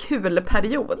kul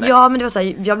period. Ja men det var så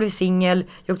här, jag blev singel,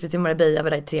 jag åkte till Marbella, var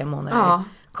där i 3 månader. Ja.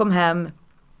 Kom hem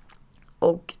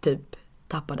och typ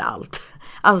tappade allt.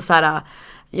 Alltså så här,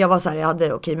 jag var så här, jag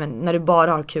hade okej, men när du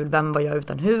bara har kul, vem var jag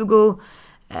utan Hugo?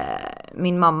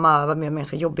 Min mamma var med om en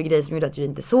ganska jobbig grej som gjorde att vi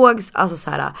inte sågs. Alltså så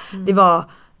här, det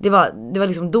var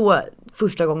liksom då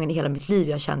första gången i hela mitt liv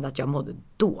jag kände att jag mådde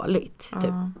dåligt.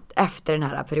 Typ. Efter den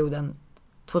här perioden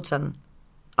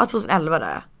 2011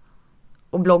 där.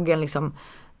 Och bloggen liksom,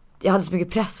 jag hade så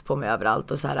mycket press på mig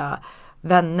överallt. Och så här,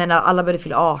 vännerna, alla började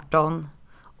fylla 18.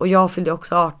 Och jag fyllde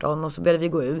också 18. Och så började vi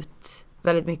gå ut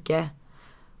väldigt mycket.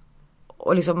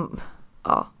 Och liksom,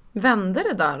 ja. Vände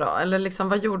det där då? Eller liksom,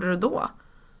 vad gjorde du då?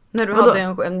 När du hade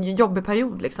en jobbig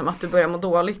period liksom, att du började må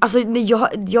dåligt. Alltså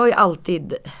jag är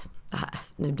alltid,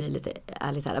 nu blir det lite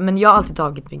ärligt här, men jag har alltid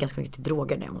tagit mig ganska mycket till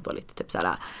droger när jag mår dåligt. Typ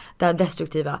såhär, det här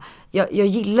destruktiva. Jag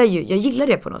gillar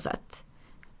det på något sätt.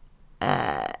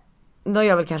 Då har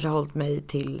jag väl kanske hållit mig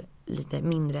till lite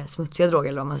mindre smutsiga droger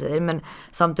eller vad man säger. Men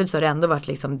samtidigt så har det ändå varit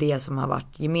liksom det som har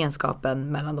varit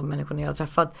gemenskapen mellan de människorna jag har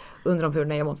träffat under de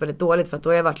perioderna jag mått väldigt dåligt. För att då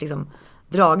har jag varit liksom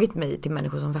dragit mig till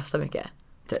människor som festar mycket.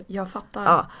 Typ. Jag fattar.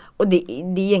 Ja, och det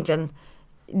är egentligen,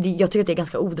 jag tycker att det är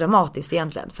ganska odramatiskt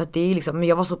egentligen. För att det är liksom, men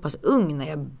jag var så pass ung när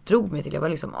jag drog mig till, jag var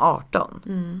liksom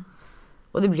 18.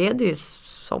 Och det blev det ju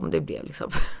som det blev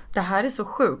liksom. Det här är så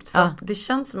sjukt för att det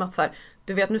känns som att så här,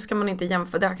 du vet, nu ska man inte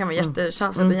jämföra, det här kan vara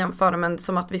jättekänsligt att jämföra, men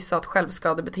som att vissa har ett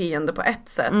självskadebeteende på ett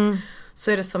sätt,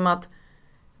 så är det som att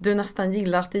du nästan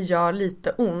gillar att det gör lite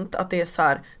ont, att det är så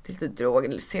här, det är lite droger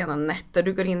eller sena nätter,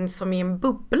 du går in som i en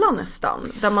bubbla nästan,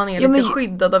 där man är lite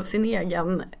skyddad av sin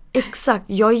egen. Exakt,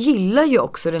 jag gillar ju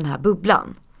också den här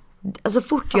bubblan. Alltså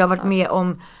fort jag har varit med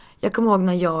om, jag kommer ihåg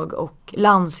när jag och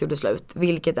Lans gjorde slut,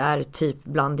 vilket är typ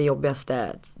bland den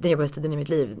jobbigaste tiden i mitt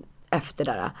liv efter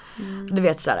där. Du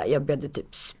vet såhär, jag började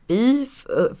typ spy,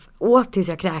 åt tills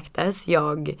jag kräktes.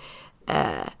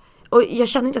 Och jag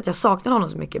kände inte att jag saknade honom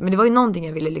så mycket. Men det var ju någonting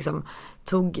jag ville liksom,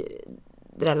 tog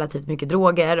relativt mycket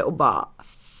droger och bara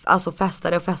alltså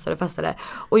festade.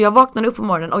 Och jag vaknade upp på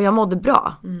morgonen och jag mådde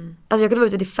bra. Alltså jag kunde vara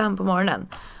ute till 5 på morgonen.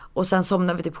 Och sen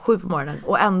somnade vi typ 7 på morgonen.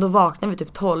 Och ändå vaknade vi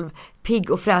typ 12,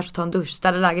 pigg och fräsch och ta en dusch,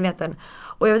 städa lägenheten.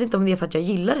 Och jag vet inte om det är för att jag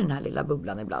gillar den här lilla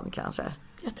bubblan ibland kanske.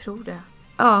 Jag tror det.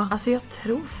 Ja. Alltså jag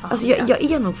tror fan alltså jag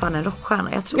är nog fan en rockstjärna,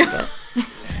 jag tror det.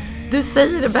 Du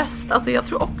säger det bäst, alltså jag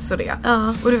tror också det.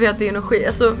 Ja. Och du vet, det är energi.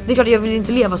 Alltså, det är klart jag vill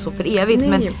inte leva så för evigt. Nej.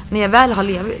 Men när jag väl har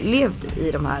levt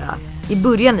i de här, i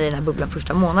början i den här bubblan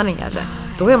första månaden kanske,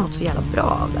 då har jag mått så jävla bra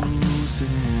av det.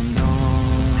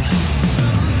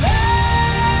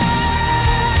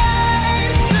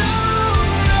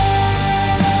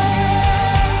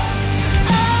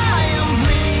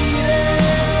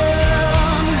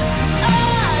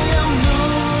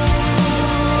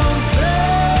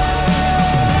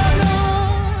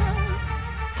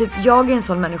 Typ, jag är en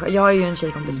sån människa. Jag är ju en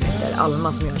tjejkompis som heter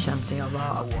Alma som jag har känt sedan jag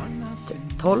var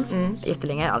typ 12.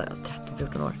 Jättelänge,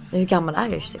 13-14 år. Hur gammal är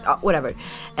jag? 26? Ja, whatever.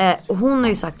 Och hon har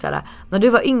ju sagt så här: när du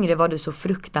var yngre var du så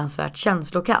fruktansvärt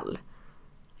känslokall.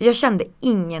 Jag kände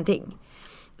ingenting.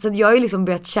 Så att jag har ju liksom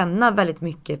börjat känna väldigt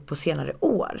mycket på senare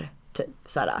år. Typ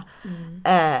så här.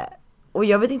 Och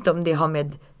jag vet inte om det har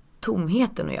med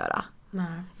tomheten att göra.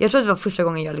 nej. Jag tror att det var första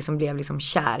gången jag liksom blev liksom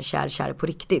kär på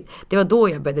riktigt. Det var då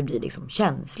jag började bli liksom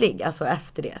känslig. Alltså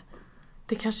efter det.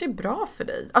 Det kanske är bra för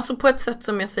dig. Alltså på ett sätt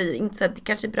som jag säger, inte så att det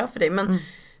kanske är bra för dig, men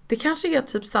det kanske är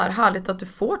typ så här härligt att du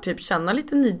får typ känna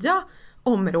lite nya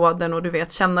områden och du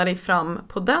vet känna dig fram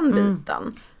på den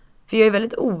biten. För jag är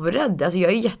väldigt orädd. Alltså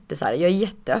jag är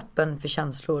jätteöppen för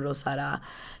känslor och så här,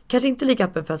 kanske inte lika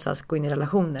öppen för att så här, gå in i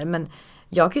relationer, men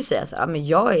jag kan ju säga så här, men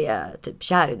jag är typ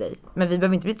kär i dig. Men vi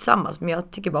behöver inte bli tillsammans, men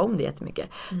jag tycker bara om det jättemycket.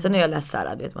 Sen har jag läst så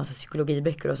här, du vet, massa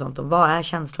psykologiböcker och sånt om vad är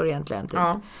känslor egentligen typ.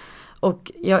 Ja.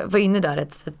 Och jag var inne där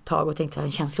ett tag och tänkte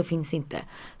att känslor finns inte.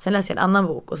 Sen läste jag en annan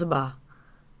bok och så bara,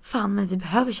 fan, men vi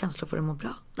behöver känslor för att må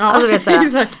bra. Ja, alltså, vet, så här.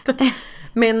 exakt.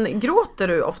 Men gråter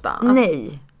du ofta? Alltså,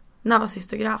 nej. När var sist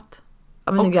du grät?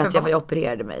 Ja, men nu grät jag för jag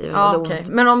opererade mig. Ja, okej.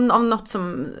 Men om något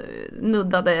som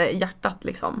nuddade hjärtat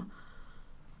liksom?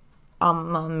 Ja,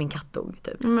 min katt dog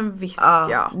typ. Men visst,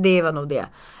 ja. Det var nog det.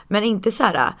 Men inte så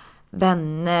här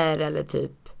vänner eller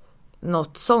typ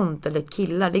något sånt eller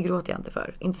killar, det gråter jag inte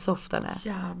för. Inte så ofta, nej.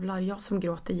 Jävlar, jag som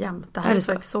gråter jämt. Det här är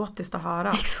så exotiskt att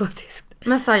höra. Exotiskt.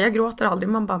 Men så här, jag gråter aldrig.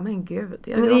 Man bara, men gud.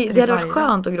 Men det hade varit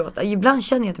skönt att gråta. Ibland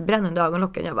känner jag att det bränner under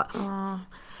ögonlocken. Jag bara...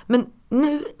 Men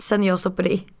nu, sen jag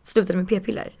slutade med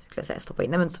p-piller, skulle jag säga,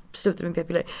 slutade med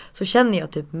p-piller, så känner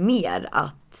jag typ mer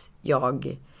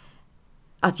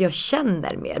att jag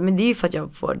känner mer. Men det är ju för att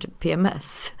jag får typ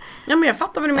PMS. Ja, men jag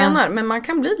fattar vad du menar. Men man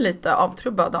kan bli lite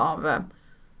avtrubbad av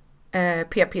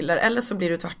p-piller. Eller så blir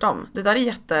det tvärtom. Det där är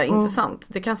jätteintressant.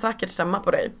 Det kan säkert stämma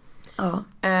på dig. Ja.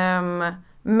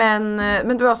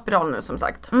 Men du har spiral nu, som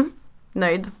sagt.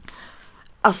 Nöjd?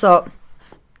 Alltså,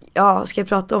 ja, ska jag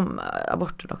prata om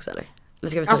aborten också eller? Eller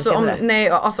ska vi ta det senare? Om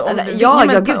eller,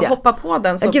 du vill ja, hoppa på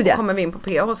den så kommer vi in på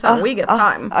PH sen. We get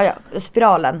time. Ja,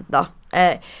 spiralen då.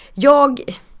 Jag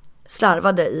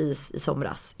slarvade i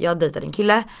somras. Jag dejtade en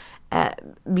kille,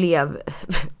 blev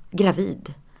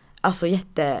gravid. Alltså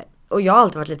och jag har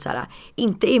alltid varit lite så här,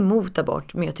 inte emot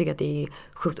abort, men jag tycker att det är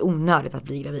sjukt onödigt att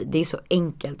bli gravid. Det är så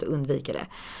enkelt att undvika det.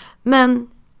 Men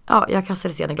ja, jag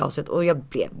kastade sedan i glaset och jag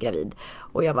blev gravid.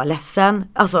 Och jag var ledsen.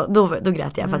 Alltså då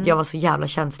grät jag för att jag var så jävla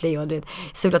känslig. Och du vet,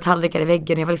 sula tallrikar i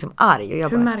väggen. Jag var liksom arg. Och jag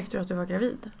Hur märkte du att du var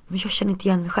gravid? Men jag känner inte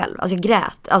igen mig själv. Alltså jag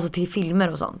grät. Alltså till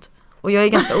filmer och sånt. Och jag är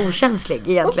ganska okänslig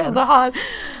egentligen. Och så det här.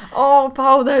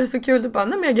 Pau, det här är så kul. Du bara,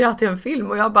 nej men jag grät i en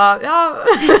film. Och jag bara, ja.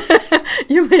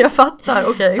 Jo men jag fattar,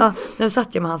 okej. Ja, då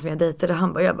satt jag med han som jag dejtade. Och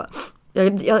han bara,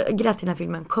 jag grät i den här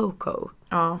filmen Coco.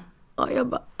 Ja. Och jag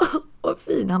bara, vad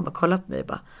fin. Han bara kollade på mig och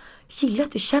bara, gillar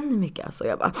att du känner mycket. Alltså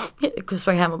jag bara, jag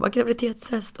sprang hem och bara,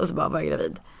 graviditetstest. Och så bara var jag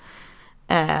gravid.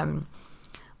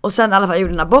 Och sen i alla fall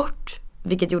gjorde en abort.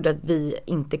 Vilket gjorde att vi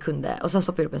inte kunde. Och sen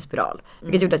stoppade jag upp en spiral.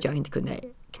 Vilket gjorde att jag inte kunde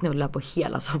knulla på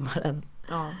hela sommaren.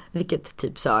 Ja. Vilket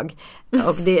typ sög.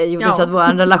 Och det gjorde så att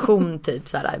vår relation typ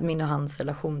såhär, min och hans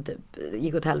relation typ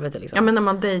gick åt helvete liksom. Ja, men när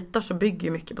man dejtar så bygger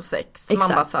ju mycket på sex. Exakt.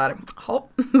 Man bara såhär,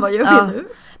 vad gör vi nu?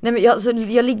 Nej,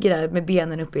 men jag ligger där med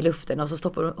benen uppe i luften. Och så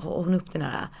stoppar hon upp den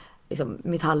här liksom,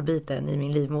 metallbiten i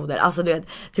min livmoder. Alltså du vet,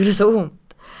 det gjorde så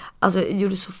ont. Alltså det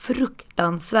gjorde så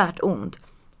fruktansvärt ont.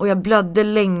 Och jag blödde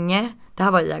länge. Det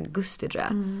här var i augusti tror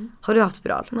jag. Har du haft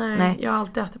spiral? Nej. Jag har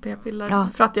alltid ätit p-piller.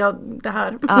 För att det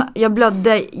här. Ja, jag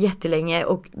blödde jättelänge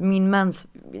och min mens,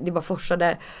 det bara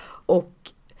forsade. Och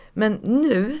Men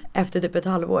nu, efter typ ett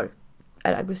halvår,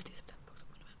 är det augusti, september?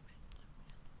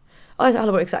 Ja, ett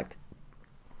halvår exakt.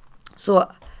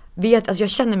 Så jag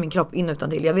känner min kropp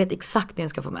inutantill. Jag vet exakt när jag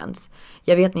ska få mens.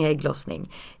 Jag vet när jag är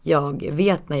ägglossning. Jag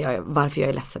vet varför jag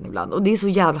är ledsen ibland. Och det är så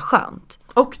jävla skönt.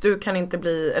 Och du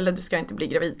ska inte bli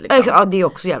gravid liksom. Ja, det är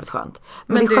också jävligt skönt.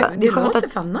 Men det är skönt låter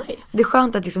fan nice. Det är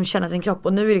skönt att liksom känna sin kropp.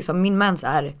 Och nu är liksom, min mens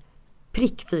är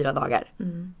prick 4 dagar.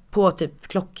 På typ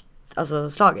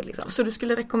slaget liksom. Så du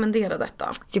skulle rekommendera detta?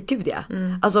 Ja, gud ja.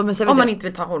 Alltså, men om man inte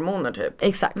vill ta hormoner typ.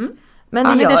 Exakt.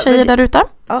 Men det tjejer där ute.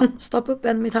 Ja, stoppa upp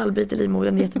en metallbit i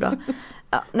livmodern, det är jättebra.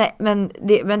 Ja, nej, men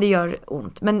det gör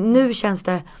ont. Men nu känns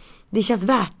det känns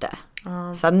värt det.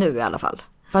 Så nu i alla fall.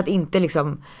 För att inte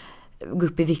liksom gå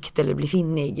upp i vikt eller bli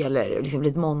finnig eller liksom bli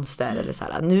ett monster eller så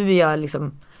här.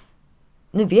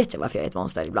 Nu vet jag varför jag är ett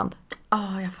monster ibland.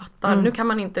 Jag fattar. Nu kan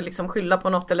man inte liksom skylla på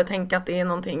något eller tänka att det är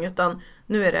någonting, utan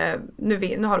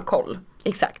nu har du koll.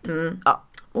 Exakt. Ja.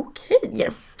 Okej.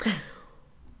 Yes.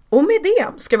 Och med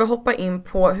det ska vi hoppa in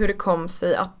på hur det kom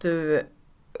sig att du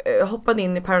hoppade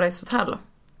in i Paradise Hotel.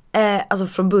 Alltså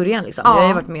från början liksom. Jag har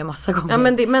ju varit med massa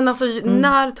gånger. Ja, men alltså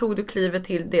när tog du klivet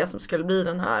till det som skulle bli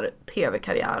den här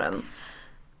tv-karriären?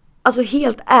 Alltså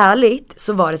helt ärligt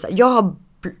så var det så här,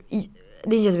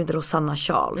 det är en tjej som heter Rosanna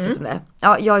Charles som det.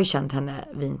 Ja, jag har ju känt henne,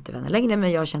 vi är inte vänner längre,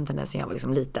 men jag har känt henne sedan jag var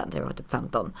liksom liten, så jag var typ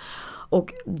 15.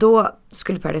 Och då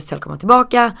skulle Paradise Hotel komma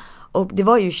tillbaka, och det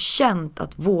var ju känt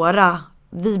att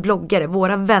vi bloggare,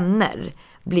 våra vänner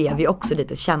blev ju också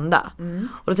lite kända.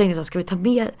 Och då tänkte jag så, ska vi ta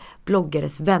med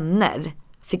bloggares vänner?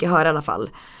 Fick jag höra i alla fall.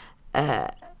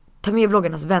 Ta med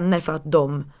bloggarnas vänner för att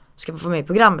de ska få med i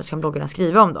programmet, så kan bloggarna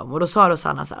skriva om dem. Och då sa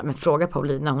Rosanna så här, men fråga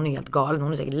Paulina, hon är helt galen,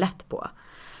 hon är säkert lätt på.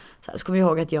 Så kommer jag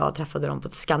ihåg att jag träffade dem på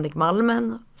ett Scandic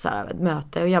Malmen, så här, ett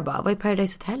möte, och jag bara, vad är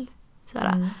Paradise Hotel? Så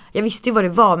här, jag visste ju vad det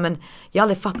var, men jag har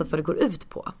aldrig fattat vad det går ut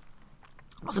på.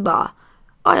 Och så bara,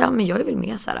 ja men jag är väl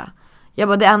med så här. Jag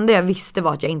bara, det enda jag visste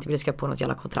var att jag inte ville skriva på något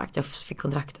jävla kontrakt. Jag fick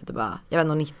kontraktet och bara, jag var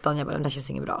nog 19, jag bara, det där känns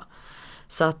inget bra.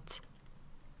 Så att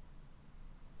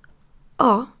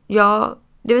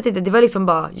det vet inte, det var liksom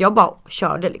bara, jag bara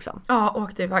körde liksom. Ja,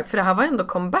 åkte iväg, för det här var ändå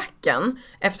comebacken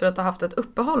efter att ha haft ett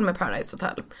uppehåll med Paradise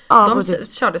Hotel. De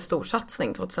körde stor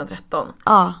satsning 2013.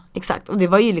 Ja, exakt, och det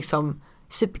var ju liksom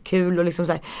superkul och liksom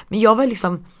så här. Men jag var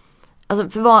liksom, alltså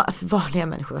för vanliga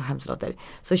människor, hemskt låter,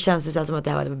 så känns det så här som att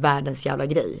det här var världens jävla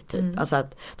grej typ. Alltså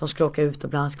att de skulle åka ut och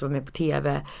bland skulle vara med på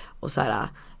tv och så här.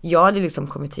 Jag hade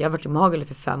liksom jag har varit i Magaluf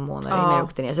för 5 månader innan jag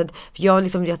åkte ner. Så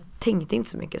att jag tänkte inte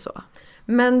så mycket så.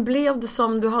 Men blev det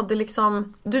som du hade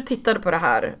liksom, du tittade på det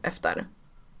här efter?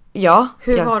 Ja.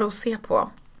 Hur var det att se på?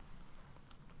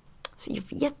 Så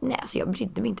jag vet, nej, alltså jag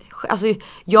brydde mig inte. Alltså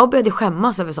jag började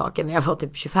skämmas över saker när jag var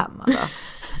typ 25 alltså.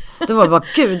 Det var bara,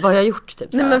 gud vad jag har gjort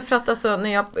typ så. Nej, men för att alltså, när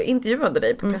jag intervjuade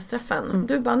dig på pressträffen,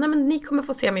 du bara, nej men ni kommer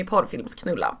få se mig i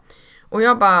porrfilmsknulla. Och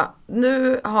jag bara,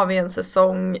 nu har vi en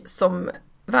säsong som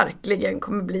verkligen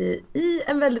kommer bli i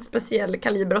en väldigt speciell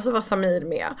kaliber, och så var Samir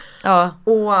med. Ja.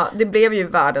 Och det blev ju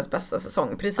världens bästa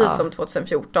säsong, precis som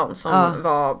 2014 som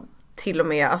var till och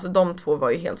med, alltså de två var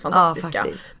ju helt fantastiska.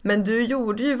 Men du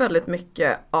gjorde ju väldigt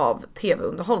mycket av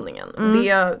tv-underhållningen.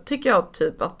 Det tycker jag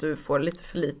typ att du får lite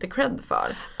för lite cred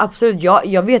för. Absolut,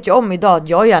 jag vet ju om idag att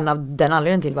jag är en av den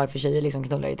anledningen till varför tjejer liksom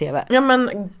knullar i tv. Ja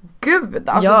men gud,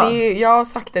 alltså jag har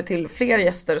sagt det till fler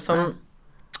gäster som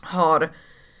har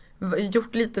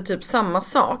gjort lite typ samma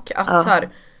sak. Att så här,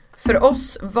 för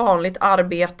oss vanligt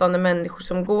arbetande människor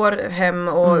som går hem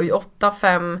och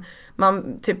 8-5,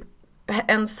 man typ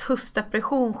ens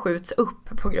höstdepression skjuts upp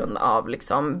på grund av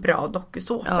liksom bra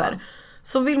dokusåpor.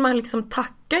 Så vill man liksom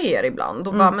tacka er ibland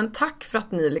och bara, men tack för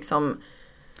att ni liksom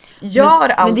gör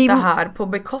allt det här på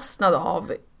bekostnad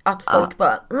av att folk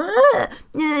bara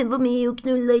var med och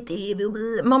knulla i tv och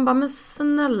man bara, men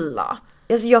snälla.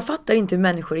 Alltså jag fattar inte hur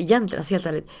människor egentligen, alltså helt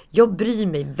ärligt, jag bryr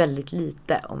mig väldigt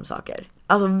lite om saker.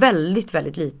 Alltså väldigt,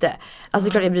 väldigt lite. Alltså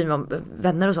klart jag bryr mig om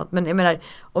vänner och sånt, men jag menar,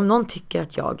 om någon tycker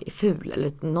att jag är ful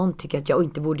eller någon tycker att jag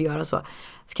inte borde göra så,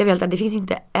 ska vi helt ärligt, det finns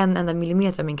inte en enda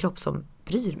millimeter av min kropp som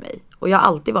bryr mig. Och jag har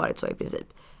alltid varit så i princip.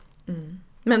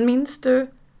 Men minns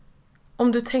du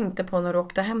om du tänkte på när du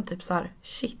åkte hem typ så här,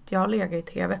 shit, jag har legat i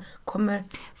tv, kommer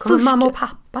mamma och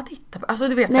pappa titta på? Alltså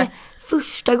du vet så här.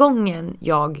 Första gången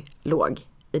jag låg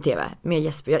i tv med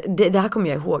Jesper, det här kommer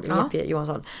jag ihåg, Jesper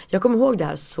Johansson. Jag kommer ihåg det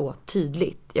här så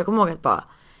tydligt. Jag kommer ihåg att bara,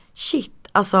 shit,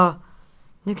 alltså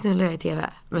nu knullar jag i tv.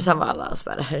 Men sen var alla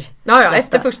spärrar. Ja,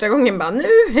 efter första gången bara, nu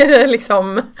är det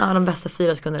liksom. Ja, de bästa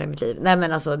 4 sekunderna i mitt liv. Nej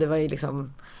men alltså det var ju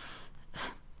liksom,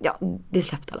 ja, det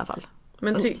släppte i alla fall.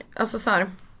 Men alltså så här,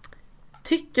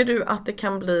 tycker du att det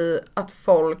kan bli att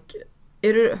folk,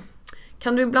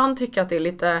 kan du ibland tycka att det är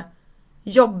lite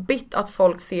jobbigt att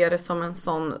folk ser det som en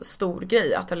sån stor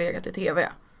grej att ha legat i tv.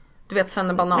 Du vet,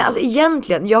 Svennebanan. Nej, alltså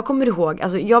egentligen, jag kommer ihåg,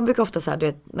 alltså jag brukar ofta så här, du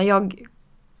vet, när jag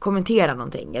kommenterar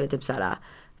någonting eller typ så här,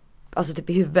 alltså typ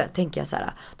i huvudet tänker jag så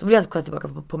här, då vill jag kolla tillbaka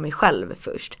på mig själv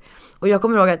först. Och jag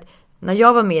kommer ihåg att när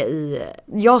jag var med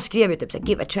jag skrev ju typ så här,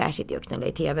 gud vad trashigt jag knullade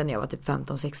i tv när jag var typ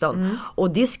 15-16.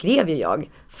 Och det skrev ju jag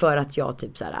för att jag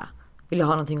typ så här ville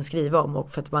ha någonting att skriva om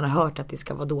och för att man har hört att det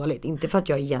ska vara dåligt. Inte för att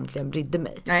jag egentligen brydde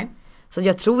mig. Nej. Så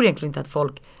jag tror egentligen inte att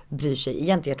folk bryr sig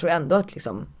egentligen. Jag tror ändå att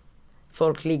liksom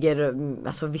folk ligger,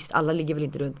 alltså visst alla ligger väl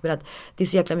inte runt, men att det är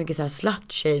så jäkla mycket så här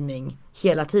slut-shaming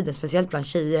hela tiden, speciellt bland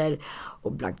tjejer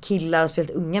och bland killar,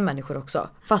 speciellt unga människor också.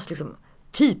 Fast liksom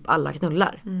typ alla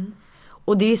knullar.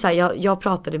 Och det är så här, jag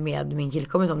pratade med min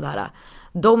killkompis om det här.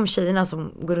 De tjejerna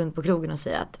som går runt på krogen och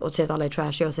säger att alla är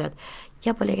trashiga och säger att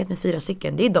jag har bara legat med 4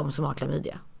 stycken, det är de som har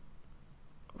klamydia.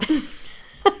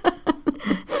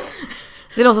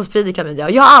 Det är de som sprider klamydia.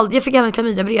 Jag fick även ett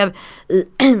klamydiabrev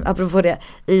apropå det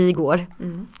igår.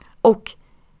 Och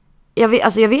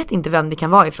jag vet inte vem det kan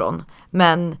vara ifrån,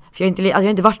 men för jag har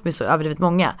inte varit med så överdrivet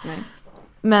många. Nej.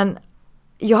 Men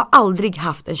jag har aldrig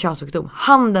haft en könssjukdom.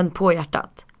 Handen på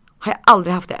hjärtat. Har jag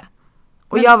aldrig haft det.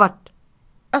 Och jag har varit,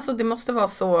 alltså det måste vara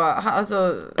så,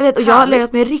 alltså, jag vet, och jag har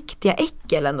legat med riktiga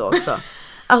äckel ändå också.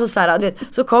 Alltså såhär, du vet,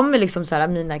 så kommer liksom såhär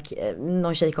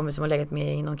någon tjej kommer som har legat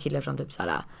med någon kille från typ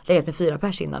såhär, legat med 4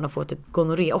 pers innan och får typ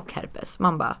gonorré och herpes.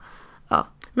 Man bara, ja.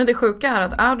 Men det sjuka är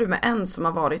att är du med en som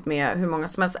har varit med hur många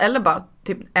som helst, eller bara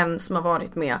typ en som har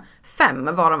varit med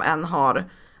 5, varav en har,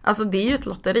 alltså det är ju ett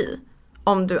lotteri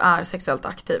om du är sexuellt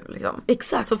aktiv liksom.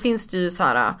 Exakt. Så finns det ju så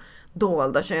här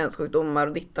dolda könssjukdomar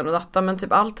och dittan och dattan, men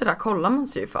typ allt det där kollar man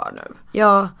sig ju för nu.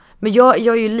 Ja, men jag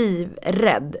är ju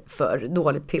livrädd för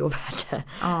dåligt pH-värde.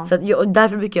 Så att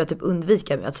därför brukar jag typ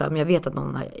undvika att så här, men jag vet att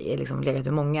någon har liksom legat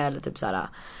med många eller typ så här,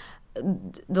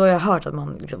 då har jag hört att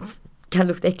man liksom kan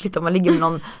lukta äckligt om man ligger med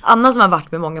någon annan som har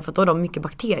varit med många, för att då har de mycket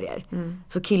bakterier.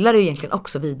 Så killar är ju egentligen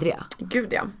också vidriga.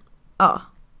 Gud ja. Ja.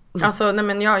 Alltså nej,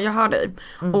 men jag hör dig.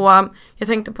 Och jag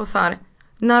tänkte på så här,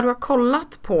 när du har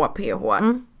kollat på pH,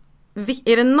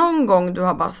 är det någon gång du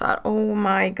har bara så här, oh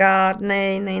my god,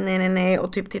 nej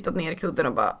och typ tittat ner i kudden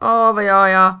och bara, vad gör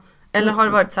jag? Eller har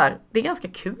det varit så här, det är ganska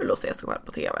kul att se sig själv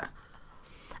på tv?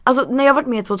 Alltså när jag varit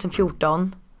med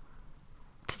 2014,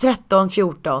 13,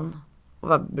 14, och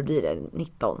vad blir det?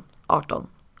 19, 18,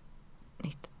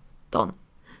 19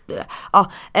 blir det.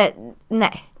 Ja,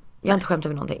 nej, jag har inte skämt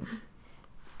över någonting.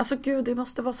 Alltså gud, det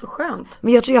måste vara så skönt.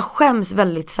 Men jag tror jag skäms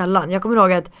väldigt sällan. Jag kommer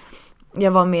ihåg att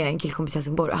jag var med en killkompis i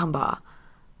Helsingborg och han bara,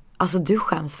 alltså du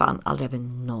skäms fan aldrig över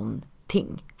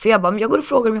någonting. För jag bara, men jag går och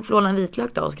frågar om jag får låna en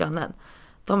vitlök då hos grannen.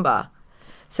 De bara,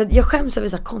 så jag skäms över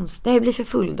så här konst. När jag blir för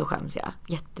full då skäms jag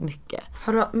jättemycket.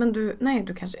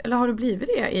 Du kanske, eller har du blivit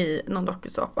det i någon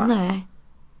dokusåpa? Nej.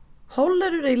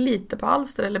 Håller du dig lite på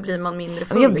halster eller blir man mindre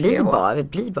full? Jag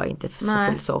blir bara inte så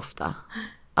full så ofta.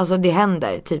 Alltså det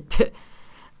händer typ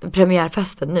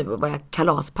premiärfesten nu och var jag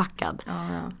kalaspackad. Ja.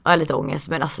 Jag har lite ångest,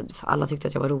 men alltså alla tyckte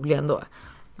att jag var rolig ändå.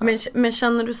 Men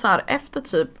känner du så här, efter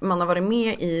typ man har varit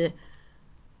med i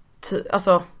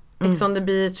alltså Ex on the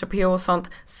Beach och PH och sånt,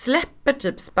 släpper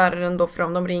typ spärren då för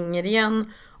om de ringer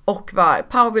igen och bara,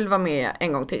 Pau vill vara med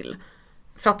en gång till?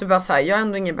 För att du bara säger, jag är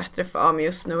ändå inget bättre för mig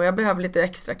just nu och jag behöver lite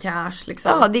extra cash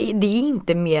liksom. Ja, det är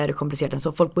inte mer komplicerat än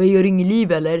så. Folk bara, jag ringer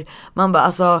liv eller? Man bara,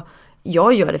 alltså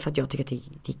jag gör det för att jag tycker att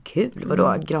det är kul.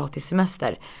 Vadå? Gratis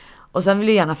semester. Och sen vill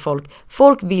ju gärna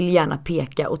folk vill gärna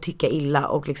peka och tycka illa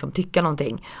och liksom tycka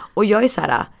någonting. Och jag är så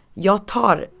här,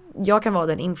 jag kan vara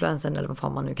den influensen eller vad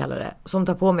fan man nu kallar det, som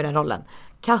tar på mig den rollen.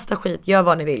 Kasta skit, gör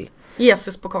vad ni vill.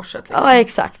 Jesus på korset liksom. Ja,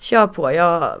 exakt. Kör på.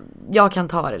 Jag kan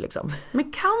ta det liksom.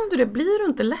 Men kan du det? Blir du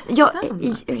inte ledsen?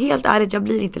 Helt ärligt, jag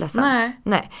blir inte ledsen.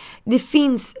 Nej. Det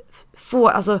finns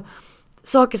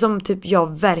saker som typ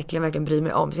jag verkligen bryr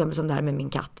mig om. Till exempel som det här med min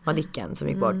katt, Madicken, som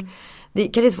gick bort. Det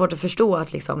kanske är svårt att förstå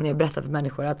att liksom, när jag berättar för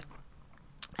människor att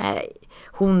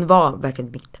hon var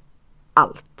verkligen mitt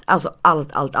allt. Alltså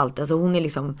allt. Alltså hon är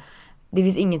liksom, det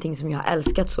finns ingenting som jag har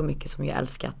älskat så mycket som jag har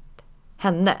älskat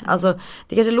henne. Alltså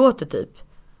det kanske låter typ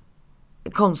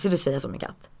konstigt att säga som en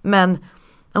katt. Men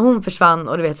när hon försvann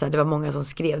och du vet så här, det var många som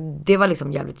skrev, det var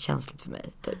liksom jävligt känsligt för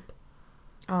mig typ.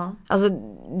 Ja. Alltså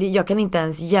jag kan inte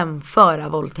ens jämföra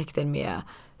våldtäkten med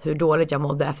hur dåligt jag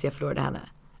mådde efter jag förlorade henne.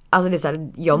 Alltså det är så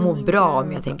här, jag mår bra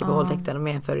om jag tänker på våldtäkten och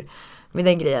med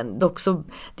den grejen. Dock så,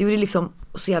 det gjorde liksom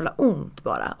så jävla ont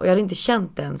bara. Och jag hade inte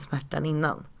känt den smärtan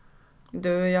innan.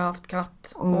 Jag har haft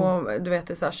katt och du vet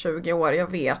det är så här 20 år,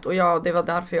 jag vet. Och det var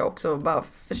därför jag också bara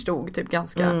förstod typ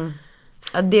ganska.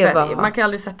 Ja, det var... Man kan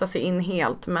aldrig sätta sig in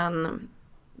helt, men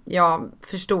jag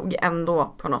förstod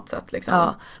ändå på något sätt liksom.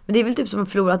 Ja, men det är väl typ som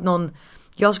att förlora att någon,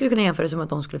 jag skulle kunna jämföra det som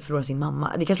att någon skulle förlora sin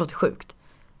mamma. Det kanske låter sjukt,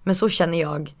 men så känner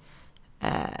jag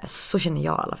i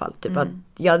alla fall typ att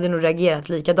jag hade nog reagerat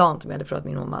likadant om jag hade förlorat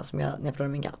min mamma som när jag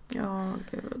förlorade min katt. Ja,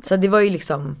 gud. Så det var ju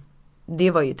liksom,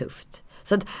 det var ju tufft.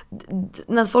 Så att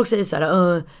när folk säger så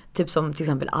här, typ som till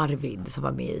exempel Arvid som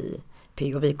var med i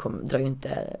Pigg och vi drar ju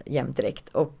inte jämt direkt,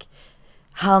 och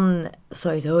han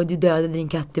sa ju så, du dödade din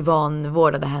katt, du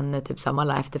vanvårdade henne typ som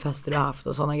alla efterfester du har haft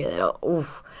och sådana grejer.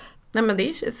 Nej, men det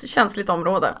är känsligt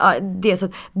område. Ja,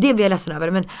 det blir jag ledsen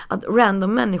över. Men att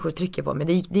random människor trycker på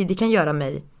mig, det kan göra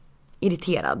mig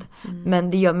irriterad.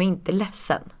 Men det gör mig inte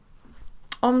ledsen.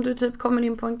 Om du typ kommer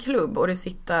in på en klubb och det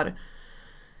sitter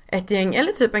ett gäng,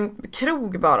 eller typ en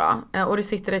krog bara, och det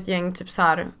sitter ett gäng typ så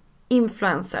här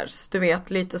influencers, du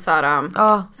vet, lite så här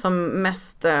som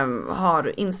mest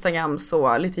har Instagram,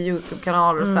 så lite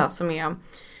YouTube-kanaler och så här, som är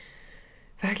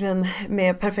verkligen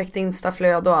med perfekt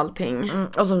instaflöd och allting.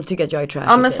 Och som tycker att jag är trash.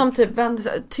 Ja, men som typ vänder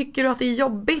sig. Tycker du att det är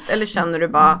jobbigt eller känner du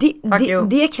bara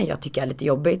det kan jag tycka är lite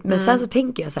jobbigt. Men sen så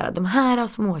tänker jag så här, de här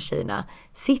små tjejerna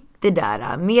sitter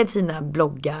där med sina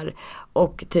bloggar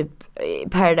och typ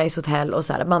Paradise Hotel och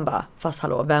så här, man bara, fast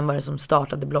hallå, vem var det som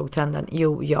startade bloggtrenden?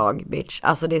 Jo, jag, bitch.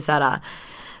 Alltså det är så här,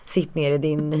 sitt ner i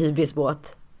din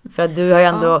hybrisbåt. För att du har ju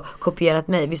ändå kopierat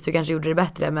mig. Visst, du kanske gjorde det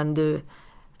bättre, men du,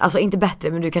 alltså inte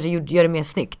bättre, men du kanske gör det mer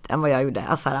snyggt än vad jag gjorde.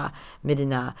 Alltså här, med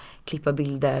dina klippa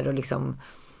bilder och liksom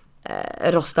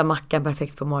rosta mackan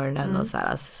perfekt på morgonen och så här.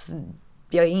 Alltså,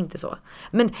 jag är inte så.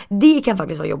 Men det kan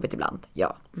faktiskt vara jobbigt ibland,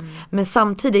 ja. Men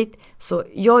samtidigt så,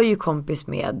 jag är ju kompis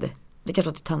med, det kanske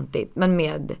låter töntigt, men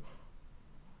med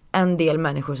en del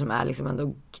människor som är liksom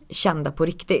ändå kända på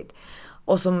riktigt.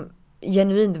 Och som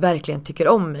genuint verkligen tycker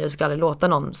om mig och ska aldrig låta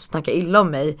någon snacka illa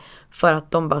om mig för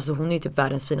att de bara, så hon är ju typ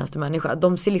världens finaste människa.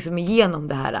 De ser liksom igenom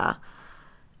det här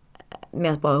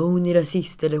med att bara, hon är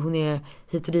rasist eller hon är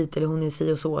hit och dit eller hon är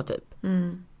si och så typ.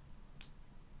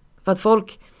 För att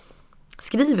folk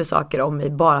skriver saker om mig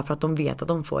bara för att de vet att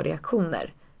de får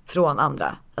reaktioner från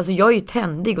andra. Alltså jag är ju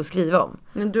trendig att skriva om.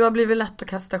 Men du har blivit lätt att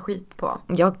kasta skit på.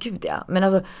 Ja, gud ja. Men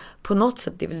alltså på något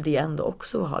sätt är väl det ändå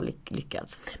också har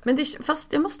lyckats. Men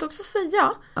fast jag måste också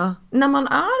säga, när man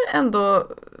är ändå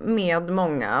med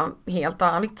många, helt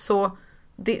ärligt, så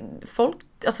folk,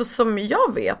 alltså som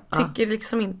jag vet, tycker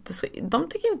liksom inte så, de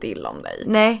tycker inte illa om dig.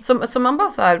 Nej. Så man bara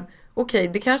så här, okej,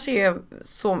 det kanske är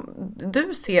så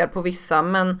du ser på vissa,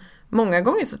 men många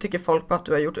gånger så tycker folk på att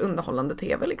du har gjort underhållande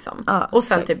tv liksom. Och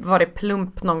sen typ var det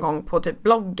plump någon gång på typ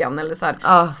bloggen eller så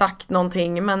här, sagt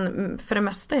någonting, men för det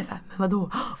mesta är så här, men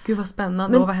vadå? Gud vad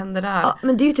spännande, och vad händer där? Ja,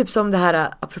 men det är ju typ som det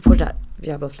här, apropå det här,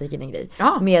 jag har bara flika in en grej,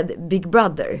 med Big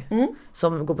Brother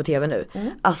som går på tv nu.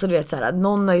 Alltså du vet så här,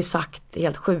 någon har ju sagt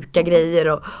helt sjuka grejer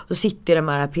och så sitter de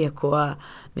här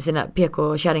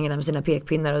PK-kärringarna med sina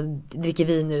pekpinnar och dricker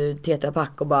vin ur Tetra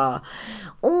Pak och bara,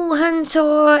 han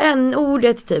sa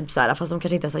ordet typ så här, fast de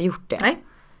kanske inte ens har gjort det. Nej.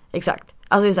 Exakt.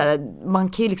 Alltså det är så här, man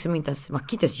kan ju liksom inte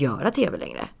ens göra tv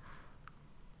längre.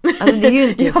 Alltså det är ju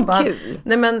inte så kul.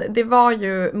 Nej, men det var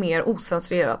ju mer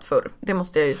osensurerat förr. Det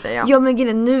måste jag ju säga. Ja, men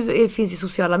nu finns ju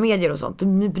sociala medier och sånt. Och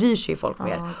nu bryr sig ju folk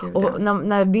mer. Gud, och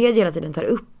när media hela tiden tar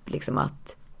upp liksom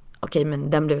att okej, men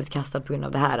den blev utkastad på grund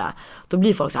av det här. Då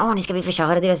blir folk så, nu ska vi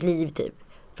förstöra deras liv typ.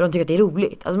 För de tycker att det är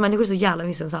roligt. Alltså människor är så jävla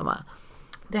missunnsamma.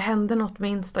 Det hände något med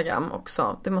Instagram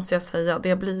också. Det måste jag säga. Det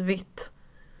har blivit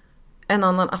en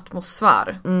annan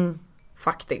atmosfär.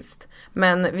 Faktiskt.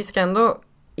 Men vi ska ändå,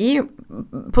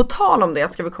 på tal om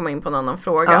det ska vi komma in på en annan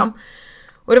fråga.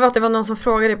 Och det var någon som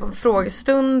frågade på en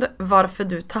frågestund varför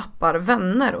du tappar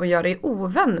vänner och gör dig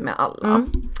ovän med alla.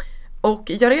 Och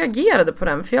jag reagerade på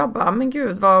den, för jag bara, men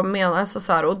gud, vad menar jag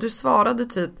så här? Och du svarade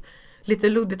typ lite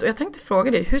luddigt, och jag tänkte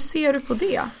fråga dig, hur ser du på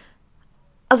det?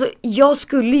 Alltså jag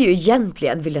skulle ju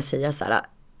egentligen vilja säga så här,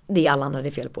 det är alla andra det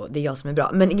är fel på, det är jag som är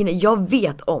bra. Men jag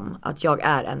vet om att jag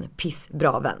är en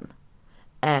pissbra vän.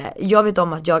 Jag vet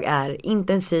om att jag är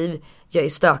intensiv, jag är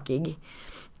stökig,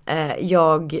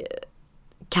 jag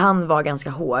kan vara ganska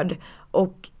hård,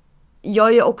 och jag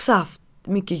har ju också haft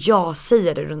mycket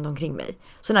jag-sägare runt omkring mig.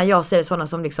 Så när jag säger sådana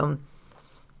som liksom,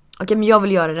 okej, men jag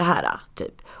vill göra det här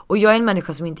typ. Och jag är en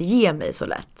människa som inte ger mig så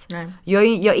lätt. Nej. Jag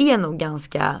är nog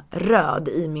ganska röd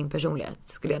i min personlighet,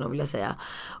 skulle jag nog vilja säga.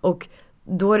 Och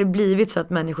då har det blivit så att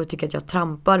människor tycker att jag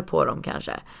trampar på dem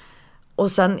kanske.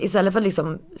 Och sen istället för att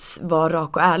liksom vara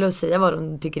rak och ärlig och säga vad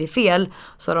de tycker är fel,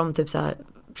 så har de typ så här,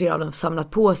 flera av dem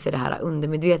samlat på sig det här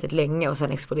undermedvetet länge, och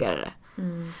sen exploderar det.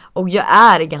 Och jag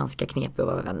är ganska knepig att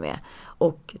vara vän med.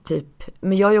 Och typ,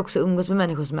 men jag har ju också umgåtts med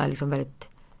människor som är liksom väldigt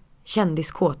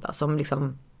kändiskåta, som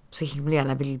liksom så himla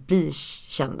gärna vill bli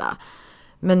kända.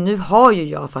 Men nu har ju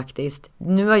jag faktiskt,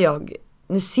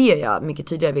 nu ser jag mycket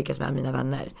tydligare vilka som är mina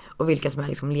vänner. Och vilka som är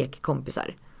liksom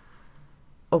lekkompisar.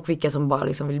 Och vilka som bara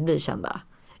liksom vill bli kända.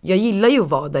 Jag gillar ju att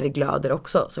vara där det glöder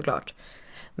också, såklart.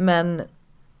 Men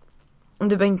om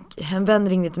det var en vän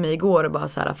ringde till mig igår och bara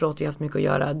så här: förlåt, vi har haft mycket att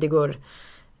göra. Det går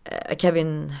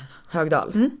Kevin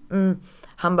Högdahl.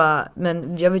 Han bara,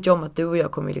 men jag vet ju om att du och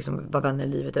jag kommer liksom vara vänner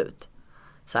livet ut.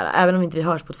 Så här, även om inte vi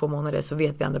hörs på 2 månader så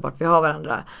vet vi ändå vart vi har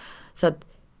varandra. Så att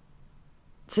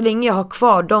så länge jag har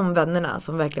kvar de vännerna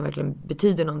som verkligen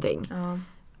betyder någonting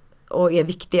och är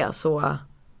viktiga,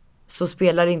 så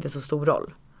spelar det inte så stor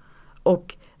roll.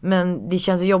 Men det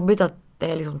känns jobbigt att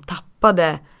jag liksom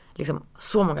tappade liksom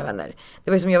så många vänner.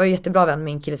 Det var som, jag var jättebra vän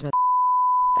med en kille som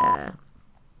heter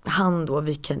han då,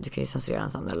 du kan ju censurera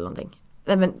hans namn eller någonting.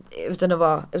 Nej, men utan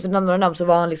att nämna namn så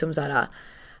var han liksom så här.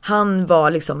 Han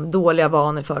var liksom dåliga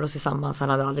vanor för oss tillsammans. Han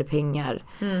hade aldrig pengar.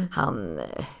 Han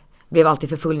blev alltid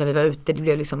för full när vi var ute. Det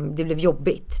blev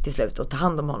jobbigt till slut att ta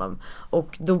hand om honom.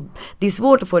 Och då, det är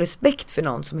svårt att få respekt för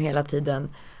någon som hela tiden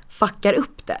fuckar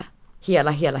upp det.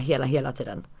 Hela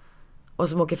tiden. Och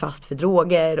som åker fast för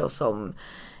droger och som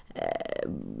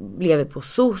lever på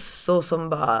SOS och som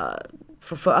bara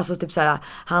alltså typ så här,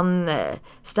 han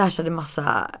stashade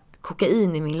massa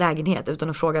kokain i min lägenhet utan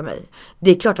att fråga mig.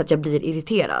 Det är klart att jag blir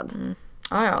irriterad.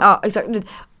 Ja, exakt.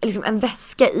 Liksom en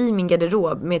väska i min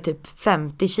garderob med typ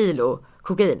 50 kilo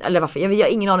kokain. Eller varför? Jag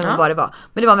har ingen aning om vad det var.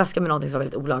 Men det var en väska med någonting som var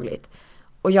väldigt olagligt.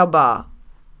 Och jag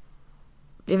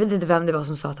vet inte vem det var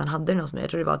som sa att han hade det något med. Jag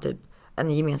tror det var typ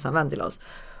en gemensam vän till oss.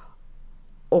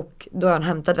 Och då har han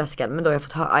hämtat väskan. Men då har jag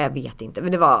fått höra, jag vet inte.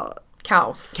 Men det var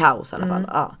kaos i alla fall.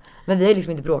 Ja. Men vi har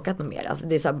liksom inte bråkat något mer. Alltså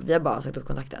det är så här, vi har bara sagt upp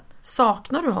kontakten.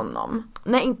 Saknar du honom?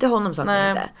 Nej, inte honom saknar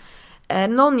jag inte.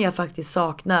 Någon jag faktiskt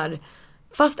saknar,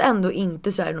 fast ändå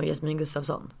inte, så är det nog Jasmin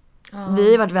Gustafsson.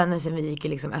 Vi har varit vänner sedan vi gick i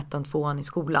liksom 1:an, 2:an i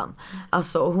skolan.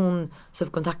 Alltså, och hon sa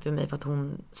upp kontakt med mig för att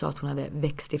hon sa att hon hade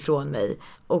växt ifrån mig.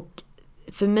 Och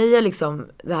för mig är liksom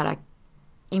det här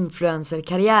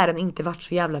influencerkarriären inte varit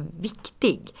så jävla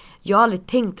viktig. Jag har aldrig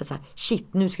tänkt att så här,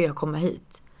 shit, nu ska jag komma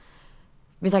hit.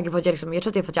 Med tanke på att jag tror att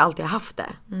det är för att jag alltid har haft det.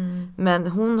 Men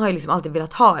hon har ju liksom alltid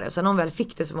velat ha det. Så när hon väl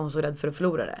fick det så var hon så rädd för att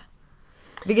förlora det.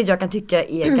 Vilket jag kan tycka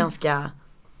är ganska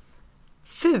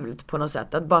fult på något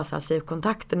sätt. Att bara så här, säga upp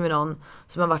kontakten med någon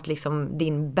som har varit liksom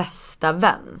din bästa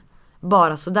vän.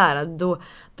 Bara sådär. Då är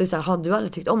det så här, har du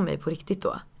aldrig tyckt om mig på riktigt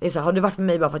då? Det är så här, har du varit med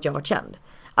mig bara för att jag har varit känd?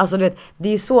 Alltså du vet, det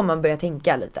är så man börjar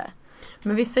tänka lite.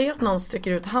 Men vi säger att någon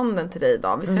sträcker ut handen till dig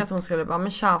idag. Vi säger att hon skulle bara,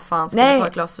 men tja fan, ska vi ta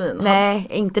ett glas vin? Nej,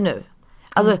 inte nu.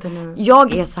 Alltså,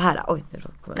 jag är så här. Oj,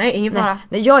 nej, ingen fara.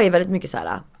 Nej, jag är väldigt mycket så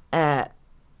här.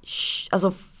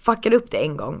 Alltså, fuckar upp det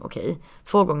en gång, okej.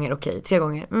 2 gånger, okej. 3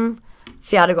 gånger,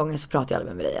 4:e gången så pratar jag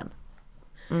aldrig med dig igen.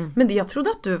 Men jag trodde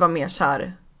att du var mer så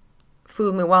här: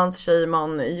 fool me once, shame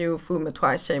on you, fool me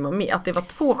twice, shame on me. Att det var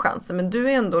 2 chanser, men du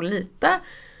är ändå lite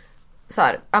så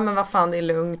här, men vad fan, det är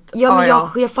lugnt. Ja, men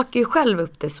jag fuckar ju själv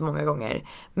upp det så många gånger.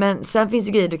 Men sen finns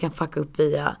ju grejer du kan fucka upp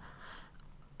via.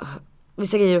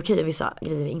 Vissa grejer är okej och vissa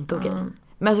grejer är inte okej.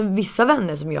 Men alltså, vissa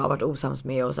vänner som jag har varit osams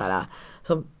med och så här,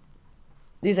 som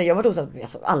det är så här, jag har varit osams med,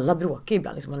 alltså, alla bråkar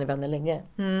ibland liksom, man är vänner länge.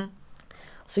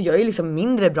 Så jag är liksom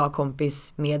mindre bra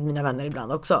kompis med mina vänner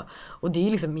ibland också. Och det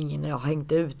är liksom ingen jag har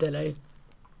hängt ut eller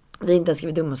vi har inte ens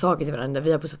skrivit dumma saker till varandra.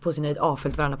 Vi har på sin höjd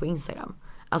avföljt varandra på Instagram.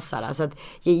 Alltså att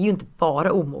jag är ju inte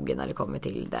bara omogen när det kommer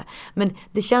till det. Men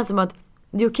det känns som att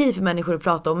det är okej för människor att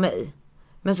prata om mig.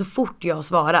 Men så fort jag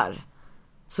svarar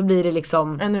så blir det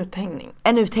liksom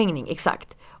en uthängning,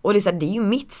 exakt. Och det är, så här, det är ju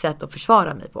mitt sätt att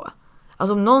försvara mig på.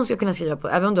 Alltså om någon ska kunna skriva på,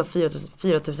 även om du har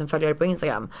 4000 följare på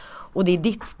Instagram och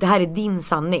det här är din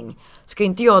sanning, ska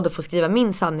inte jag då få skriva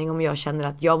min sanning om jag känner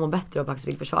att jag mår bättre och faktiskt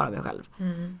vill försvara mig själv.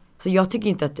 Så jag tycker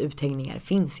inte att uthängningar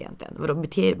finns egentligen. Och då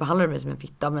behandlar du mig som en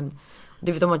fitta, men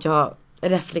du vet om att jag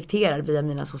reflekterar via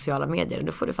mina sociala medier,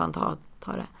 då får du fan ta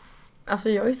det. Alltså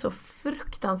jag är så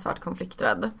fruktansvärt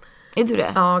konflikträdd. Är du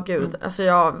det? Ja, gud. Alltså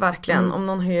jag verkligen, om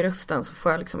någon höjer rösten så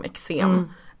får jag liksom eksem.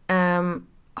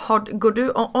 Går du,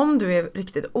 om du är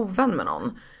riktigt ovän med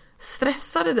någon,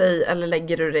 stressar det dig eller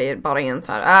lägger du dig bara in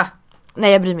så här?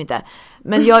 Nej, jag bryr mig inte.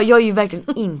 Men jag är ju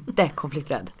verkligen inte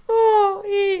konflikträdd.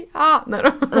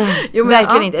 Jo, men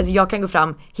verkligen inte. Alltså, jag kan gå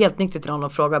fram helt nyktert till någon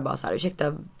och fråga bara så här: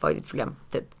 ursäkta, vad är ditt problem?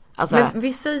 Typ. Alltså, men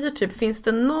vi säger typ, finns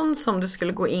det någon som du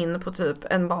skulle gå in på typ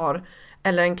en bar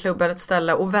eller en klubb eller ett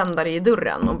ställe och vända dig i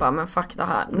dörren och bara, men fuck det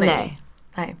här? Nej.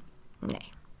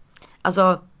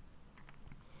 Alltså,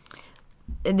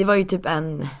 det var ju typ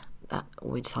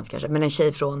ointressant kanske, men en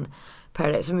tjej från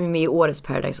Paradise, som är med i årets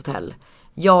Paradise Hotel.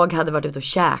 Jag hade varit ute och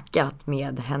käkat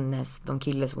med de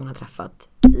killar som hon har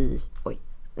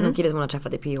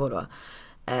träffat i PH då.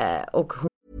 Och hon...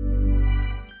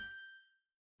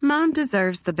 Mom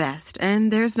deserves the best,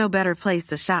 and there's no better place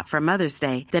to shop for Mother's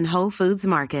Day than Whole Foods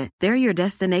Market. They're your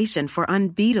destination for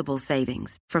unbeatable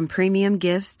savings, from premium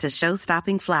gifts to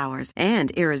show-stopping flowers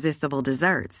and irresistible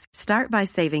desserts. Start by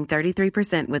saving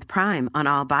 33% with Prime on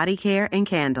all body care and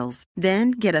candles.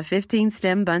 Then get a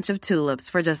 15-stem bunch of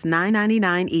tulips for just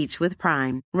 $9.99 each with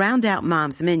Prime. Round out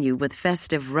Mom's menu with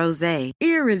festive rosé,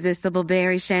 irresistible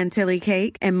berry chantilly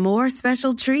cake, and more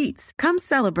special treats. Come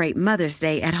celebrate Mother's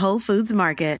Day at Whole Foods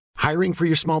Market. Hiring for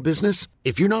your small business?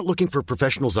 If you're not looking for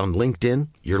professionals on LinkedIn,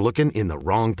 you're looking in the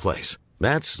wrong place.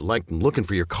 That's like looking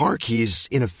for your car keys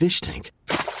in a fish tank.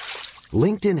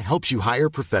 LinkedIn helps you hire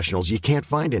professionals you can't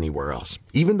find anywhere else,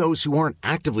 even those who aren't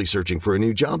actively searching for a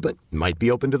new job but might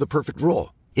be open to the perfect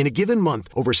role. In a given month,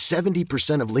 over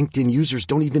 70% of LinkedIn users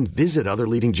don't even visit other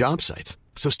leading job sites.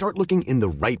 So start looking in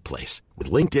the right place.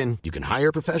 With LinkedIn, you can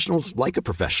hire professionals like a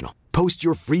professional. Post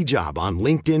your free job on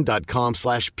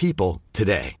linkedin.com/people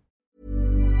today.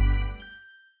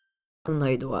 Hon har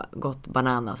ju då gått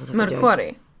bananas.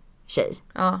 Mörkhårig? Tjej.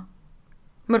 Ja.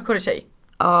 Mörkhårig tjej?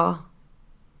 Ja.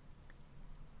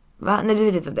 Va? Nej, du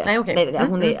vet inte vad det är. Nej, okej.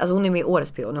 Nej, hon är med i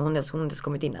årets PO. Hon har inte ens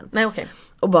kommit in än. Nej, okej.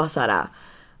 Och bara så här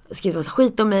skrivit massa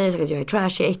skit om mig, sagt att jag är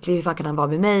trashy, äcklig, hur fan kan han vara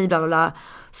med mig, bla bla bla.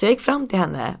 Så jag gick fram till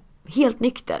henne helt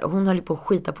nykter och hon höll på att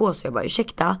skita på sig. Jag bara,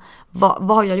 ursäkta,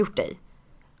 vad har jag gjort dig?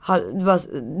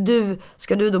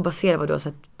 Ska du då basera vad du har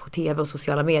sett på tv och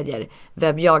sociala medier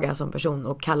webbjaga som person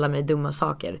och kalla mig dumma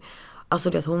saker? Alltså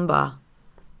det att hon bara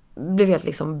blev helt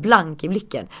liksom blank i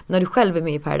blicken. När du själv är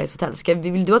med i Paradise Hotel,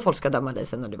 vill du att folk ska döma dig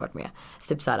sen när du varit med? Så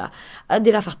typ såhär,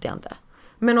 det där fattar jag inte.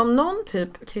 Men om någon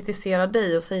typ kritiserar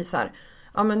dig och säger så här: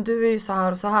 ja men du är ju så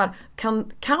här och så här,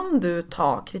 kan du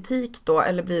ta kritik då,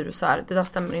 eller blir du så här, det där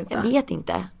stämmer inte? Jag vet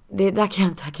inte. Det där kan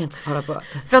jag inte svara på.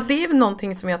 För att det är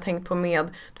någonting som jag har tänkt på med,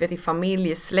 du vet, i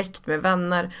familj, släkt, med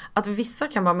vänner. Att vissa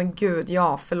kan bara, men gud,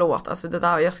 ja, förlåt. Alltså det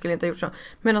där, jag skulle inte ha gjort så.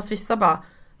 Medan vissa bara,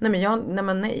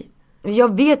 nej.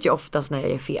 Jag vet ju oftast när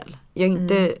jag är fel. Jag är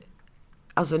inte,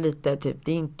 alltså lite typ,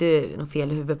 det är inte något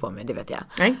fel i huvudet på mig, det vet jag.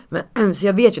 Nej. Men, så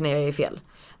jag vet ju när jag är fel.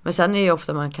 Men sen är det ju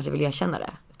ofta man kanske vill erkänna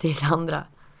det till andra.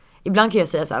 Ibland kan jag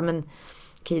säga så här, men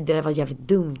okej, det var jävligt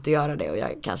dumt att göra det. Och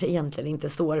jag kanske egentligen inte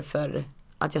står för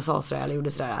att jag sa sådär eller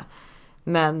gjorde sådär.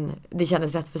 Men det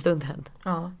kändes rätt för stunden.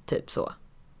 Ja. Typ så.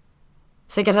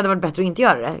 Sen kanske det hade varit bättre att inte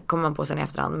göra det, kommer man på sen i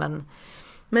efterhand.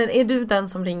 Men är du den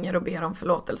som ringer och ber om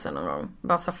förlåtelse någon gång?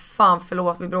 Bara så här, fan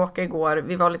förlåt, vi bråkade igår,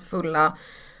 vi var lite fulla.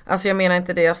 Alltså jag menar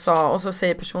inte det jag sa. Och så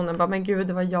säger personen bara, men gud,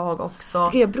 det var jag också.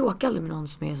 Jag bråkar aldrig med någon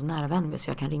som är så nära vän med så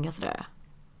jag kan ringa sådär.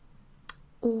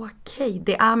 Okej,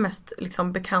 det är mest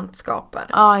liksom bekantskaper.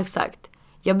 Ja, exakt.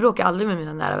 Jag bråkar aldrig med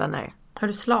mina nära vänner. Har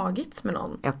du slagits med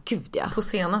någon? Ja, gud ja. På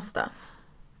senaste?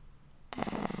 Ja.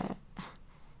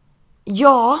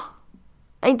 Jag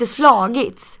har inte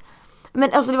slagits.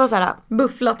 Men alltså det var så här.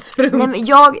 Bufflats runt. Nej men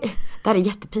det här är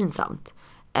jättepinsamt.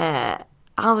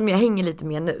 Han som jag hänger lite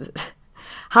med nu.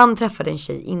 Han träffade en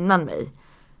tjej innan mig.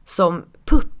 Som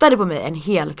puttade på mig en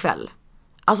hel kväll.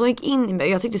 Alltså hon gick in i mig.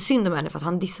 Jag tyckte synd om henne för att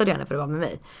han dissade henne för att vara med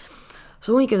mig.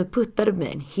 Så hon gick ut och puttade på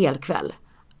mig en hel kväll.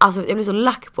 Alltså jag blev så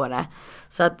lack på det.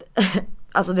 Så att,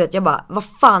 alltså du vet, jag bara, vad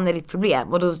fan är ditt problem?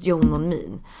 Och då gör hon någon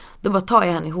min. Då bara tar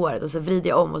jag henne i håret och så vrider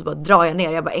jag om och så bara drar jag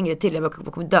ner. Jag bara, en grej till, jag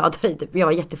kommer döda dig typ. Jag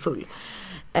var jättefull.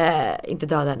 Inte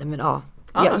döda henne, men ja.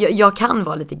 Jag kan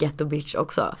vara lite ghetto bitch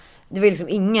också. Det var liksom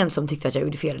ingen som tyckte att jag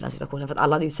gjorde fel i den här situationen. För att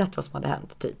alla hade ju sett vad som hade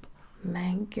hänt typ.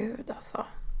 Men gud alltså.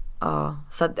 Ja,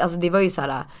 så att, alltså det var ju så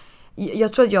här.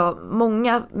 Jag tror att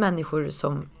många människor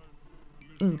som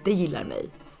inte gillar mig,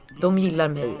 de gillar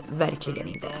mig verkligen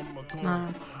inte. Nej.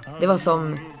 Det var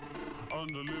som,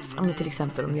 ja, men till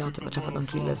exempel om jag typ har träffat någon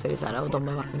kille så är det så här, och de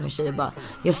har varit med någon tjej och bara,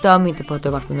 jag stör mig inte på att du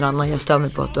har varit med någon annan, jag stör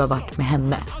mig på att du har varit med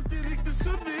henne.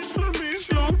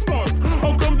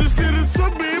 Och om du ser det så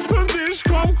blir pundish,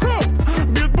 kom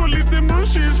bjud på lite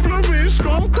mushis, flummish,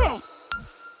 kom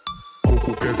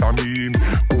Ketamin,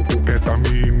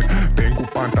 ketamin. Tengo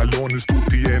pantalones, tú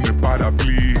tienes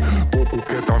paraply.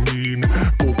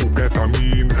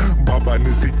 Ketamin, baba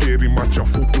ni si quiere macha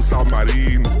fuku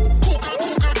samarin.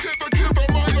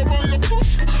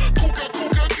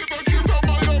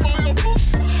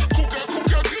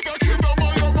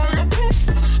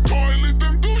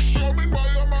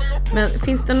 Men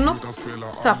finns det något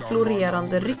så här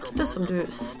florerande rykte som du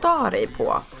stör dig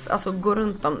på? Alltså går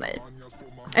runt om dig?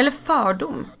 Eller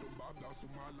fördom?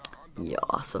 Ja,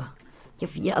 alltså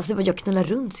jag knullar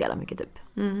runt så jävla mycket typ.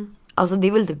 Alltså det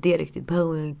är väl typ det riktigt.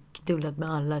 Jag knullat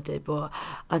med alla typ. Och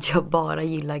att jag bara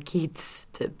gillar kids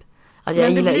typ. Att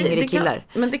jag gillar yngre killar.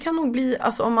 Men det kan nog bli,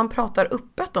 alltså om man pratar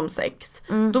öppet om sex,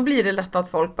 då blir det lätt att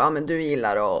folk bara, men du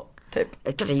gillar och typ.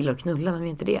 Jag klart jag gillar att knulla, men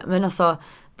inte det. Men alltså,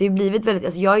 det har blivit väldigt,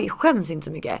 alltså jag skäms inte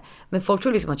så mycket. Men folk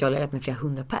tror liksom att jag har legat med flera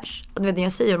 100 pers. Och du vet när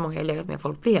jag säger hur många jag har legat med,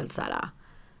 folk blir helt så här: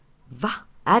 va?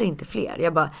 Är det inte fler?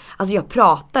 Jag bara, alltså jag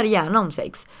pratar gärna om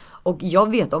sex. Och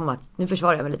jag vet om att, nu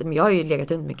försvarar jag mig lite, men jag har ju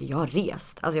legat runt mycket. Jag har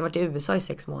rest. Alltså jag har varit i USA i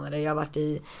 6 månader. Jag har varit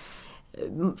i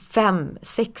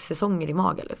 5-6 säsonger i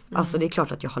Magaluf. Alltså det är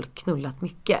klart att jag har knullat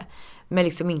mycket. Men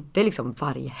liksom inte liksom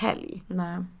varje helg.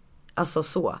 Nej. Alltså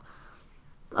så.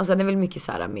 Alltså det är väl mycket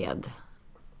så här med,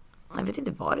 jag vet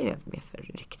inte vad det är med för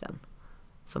rykten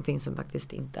som finns som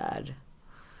faktiskt inte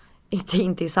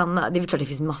är sanna. Det är väl klart det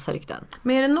finns massa rykten.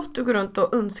 Men är det något du går runt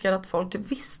och önskar att folk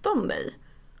typ visste om dig?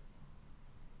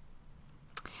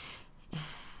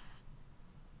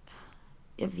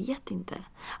 Jag vet inte.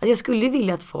 Alltså jag skulle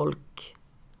vilja att folk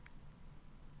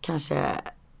kanske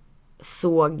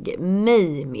såg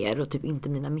mig mer och typ inte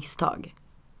mina misstag.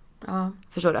 Ja.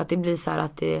 Förstår du? Att det blir så här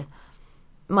att det,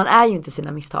 man är ju inte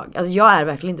sina misstag. Alltså jag är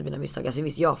verkligen inte mina misstag. Alltså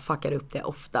visst, jag fuckar upp det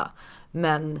ofta.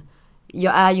 Men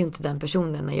jag är ju inte den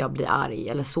personen när jag blir arg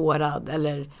eller sårad.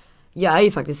 Eller jag är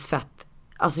ju faktiskt fett.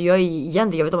 Alltså jag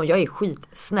vet om att jag är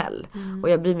skitsnäll. Och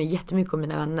jag bryr mig jättemycket om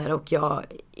mina vänner. Och jag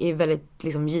är väldigt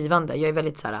liksom givande. Jag är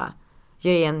väldigt så här,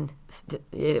 jag är en,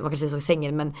 man kan säga så i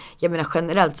sängen, men jag menar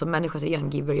generellt som människa så är jag en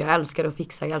giver. Jag älskar att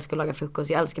fixa, jag älskar att laga frukost.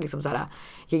 Jag älskar liksom så här,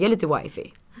 jag är lite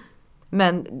wifey.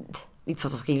 Men inte för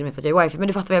att de ska gilla mig för att jag är wifi, men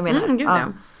du fattar vad jag menar. Gud, ja.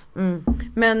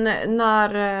 Men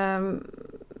när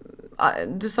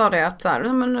du sa det att så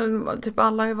här, men typ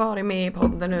alla har ju varit med i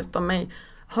podden utom mig.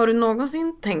 Har du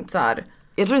någonsin tänkt så här,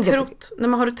 jag tror inte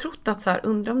har du trott att så här,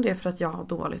 undrar om det är för att jag har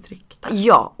dåligt rykte?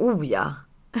 Ja, ja.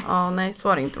 Ja, nej, så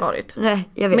har det inte varit. Nej,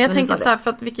 jag vet. Men jag tänker så här, för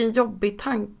att vilken jobbig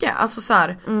tanke. Alltså så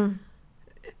här,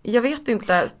 jag vet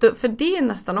inte, för det är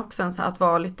nästan också en så här, att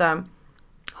vara lite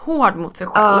hård mot sig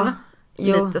själv.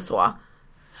 Lite så.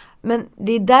 Men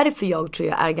det är därför jag tror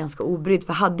jag är ganska obrydd.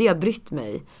 För hade jag brytt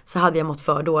mig så hade jag mått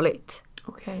för dåligt.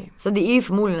 Okej. Så det är ju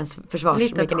förmodligen en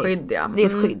försvarsmekanism. Lite ett skydd, ja. Det är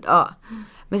ett skydd, ja.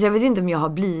 Men så jag vet inte om jag har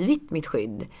blivit mitt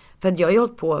skydd. För att jag har ju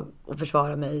hållit på att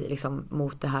försvara mig liksom,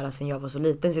 mot det här sen jag var så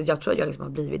liten. Så jag tror att jag liksom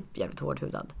har blivit jävligt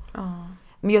hårdhudad.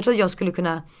 Men jag tror att jag skulle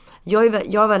kunna, jag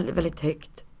är väldigt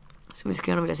högt, skulle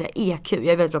jag vilja säga EQ. Jag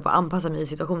är väldigt bra på att anpassa mig i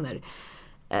situationer.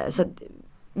 Så att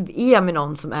är jag med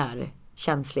någon som är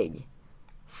känslig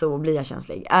så blir jag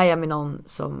känslig. Är jag med någon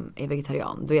som är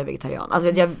vegetarian, då är jag vegetarian. Alltså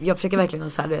jag försöker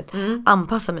verkligen så här, du vet,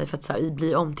 anpassa mig för att så här,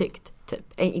 bli omtyckt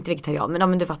typ. Inte vegetarian,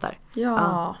 men du fattar.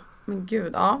 Ja, men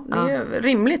gud, ja, det är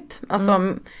rimligt.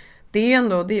 Alltså det är ju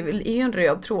ändå, det är en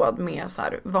röd tråd med så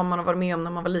här, vad man har varit med om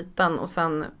när man var liten och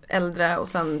sen äldre och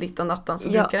sen dittan dattan, så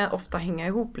brukar det ofta hänga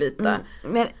ihop lite.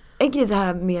 Men är det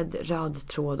här med röd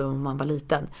tråd om man var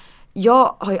liten?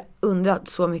 Jag har ju undrat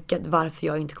så mycket varför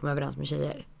jag inte kommer överens med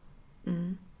tjejer.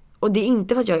 Och det är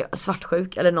inte för att jag är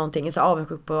svartsjuk eller någonting, är så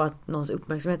avundsjuk på att någons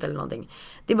uppmärksamhet eller någonting.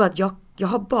 Det är bara att jag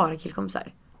har bara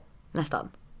killkompisar. Nästan.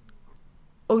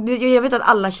 Och jag vet att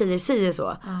alla tjejer säger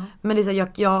så. Men det är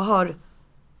så jag har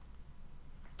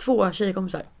 2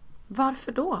 tjejkompisar.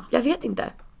 Varför då? Jag vet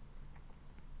inte.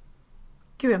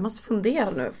 Gud, jag måste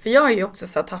fundera nu. För jag är ju också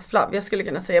så här taffla. Jag skulle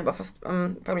kunna säga bara, fast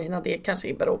Paulina, det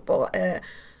kanske beror på.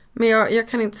 Men jag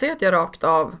kan inte säga att jag rakt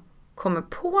av kommer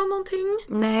på någonting.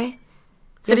 Nej.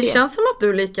 För det känns som att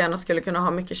du lika gärna skulle kunna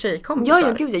ha mycket tjejkompisar.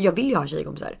 Ja, gud, jag vill ju ha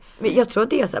tjejkompisar. Men jag tror att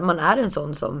det är så här, man är en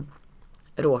sån som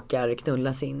råkar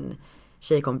knulla sin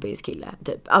tjejkompis kille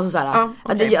typ. Alltså så här,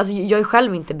 okay. Alltså, jag är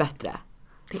själv inte bättre.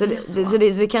 Så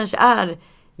det kanske är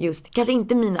just, kanske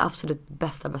inte mina absolut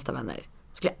bästa vänner.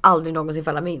 Skulle jag aldrig någonsin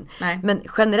falla mig in. Nej. Men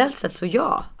generellt sett så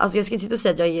ja. Alltså jag ska inte sitta och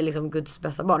säga att jag är liksom Guds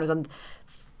bästa barn, utan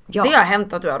ja. Det har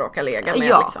hänt att du har råkat lägga med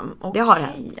liksom. Okay, det har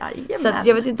hänt. Så att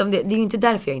jag vet inte om det är ju inte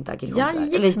därför jag inte har killkompisar.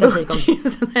 Eller inte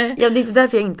tjejkompisar. Ja, det är inte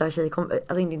därför jag inte har tjejkompisar,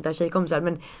 alltså inte har tjejkompisar,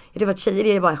 men jag tror att tjejer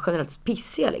är bara generellt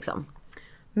pissiga liksom.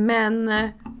 Men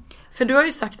för du har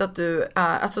ju sagt att du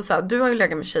är, alltså så här, du har ju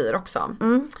legat med tjejer också.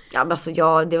 Ja, men alltså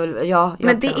det är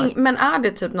väl men är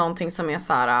det typ någonting som är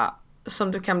så här,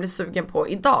 som du kan bli sugen på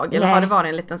idag? Eller har det varit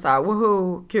en liten så här,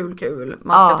 woho, kul,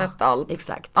 man ska testa allt?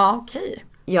 Exakt. Ja, okej.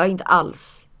 Jag är inte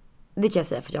alls, det kan jag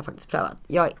säga för jag har faktiskt prövat.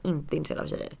 Jag är inte intresserad av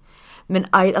tjejer. Men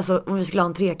alltså om vi skulle ha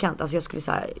en trekant, alltså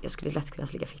jag skulle lätt kunna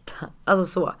slicka fitta. Alltså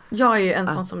så. Jag är ju en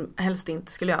sån som helst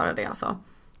inte skulle göra det alltså.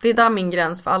 Det är där min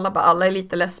gräns, för alla är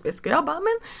lite lesbiska. Och jag bara,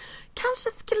 men kanske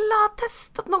skulle ha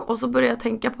testat någon. Och så börjar jag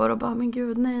tänka på det och bara, men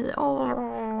gud, nej.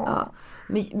 Ja.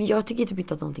 Men jag tycker typ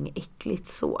inte att någonting är äckligt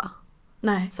så.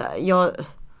 Nej. Så här,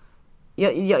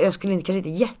 jag skulle inte, kanske inte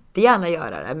jättegärna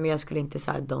göra det, men jag skulle inte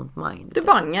säga don't mind. Du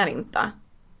bangar inte?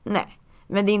 Nej,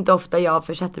 men det är inte ofta jag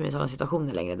försätter mig i sådana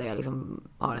situationer längre där jag liksom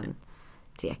har en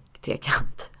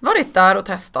trekant. Varit där och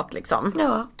testat liksom.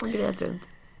 Ja, och grejat runt.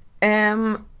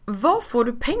 Vad får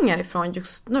du pengar ifrån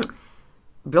just nu?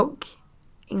 Blogg,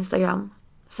 Instagram,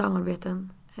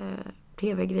 samarbeten,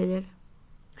 tv-grejer.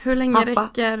 Hur länge Pappa.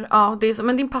 räcker... Ja, det är så,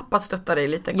 men din pappa stöttar dig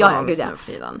lite ekonomiskt nu för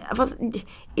tiden. Fast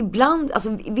ibland,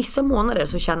 alltså vissa månader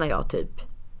så tjänar jag typ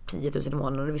 10 000 i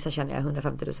månaden och vissa tjänar jag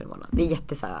 150 000 i månaden. Det är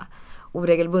jättesåhär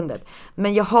oregelbundet.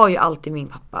 Men jag har ju alltid min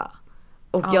pappa.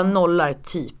 Och jag nollar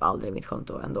typ aldrig mitt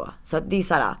konto ändå. Så att det är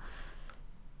såhär.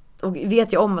 Och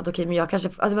vet jag om att okej, men jag kanske,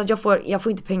 alltså jag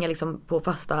får inte pengar liksom på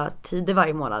fasta tider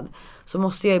varje månad. Så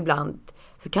måste jag ibland,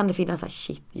 så kan det finnas såhär,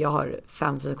 shit, jag har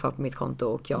 5 000 kvar på mitt konto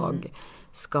och jag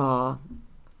ska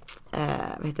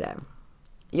vad heter det?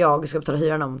 Jag ska betala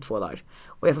hyran om 2 dagar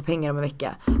och jag får pengar om en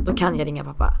vecka. Då kan jag ringa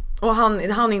pappa. Och han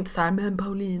är inte så här, men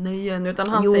Paulina igen, utan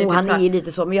han jo, säger typ han så här, är ju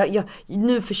lite så. Men jag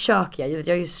nu försöker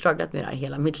jag har ju strugglat med det här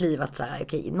hela mitt liv. Att så här,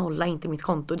 okej, nolla inte mitt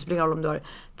konto. Det spelar ingen roll om du har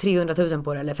 300 000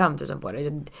 på det eller 5 000 på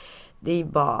det. Det är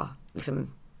bara liksom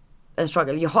en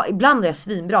struggle. Ibland är jag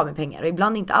svinbra med pengar och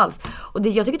ibland inte alls. Och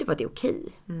jag tycker typ att det är okej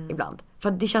ibland. För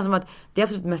att det känns som att det är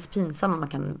absolut mest pinsamma man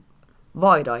kan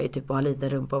vara idag är typ att ha liten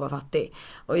rumpa och vara fattig.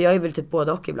 Och jag är väl typ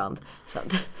både och ibland. Så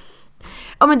att,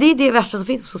 ja, men det är det värsta som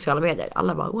finns på sociala medier.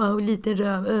 Alla bara, wow, liten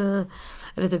röv.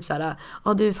 Eller typ såhär,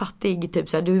 ja, du är fattig. Typ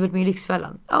såhär, du har varit med i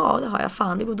Lyxfällan. Ja, det har jag.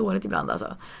 Fan, det går dåligt ibland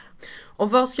alltså.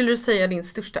 Och vad skulle du säga är din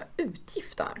största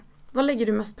utgift där? Vad lägger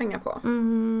du mest pengar på?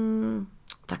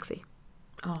 Taxi.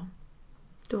 Ja,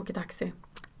 du åker taxi.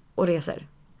 Och reser.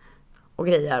 Och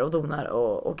grejer och donar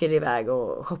och åker iväg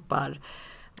och shoppar.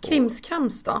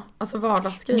 Krimskrams då? Alltså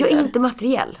vardagsgrejer. Jag är inte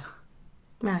materiell.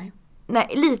 Nej.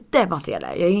 Nej, lite materiell.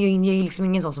 Jag är liksom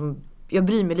ingen sån som... Jag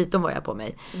bryr mig lite om vad jag har på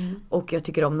mig. Och jag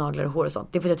tycker om naglar och hår och sånt.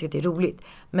 Det är för att jag tycker att det är roligt.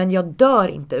 Men jag dör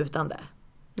inte utan det.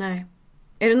 Nej.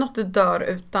 Är det något du dör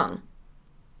utan?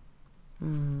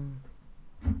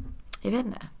 Jag vet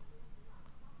inte.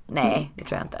 Nej, det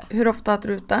tror jag inte. Hur ofta äter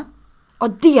du ute? Ja,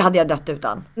 det hade jag dött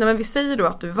utan. Nej, men vi säger då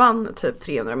att du vann typ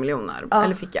 300 miljoner.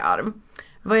 Eller fick i arv.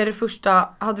 Vad är det första...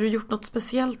 Hade du gjort något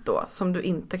speciellt då som du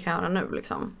inte kan göra nu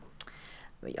liksom?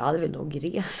 Jag hade väl nog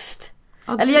rest.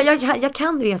 Ja, eller jag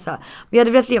kan resa. Men jag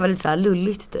hade velat leva lite så här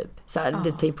lulligt typ. Så här,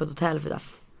 du tar in på ett hotell för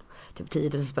typ 10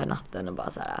 000 spänn natten och bara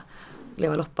så här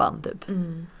leva loppan typ.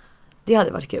 Det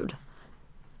hade varit kul.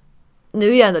 Nu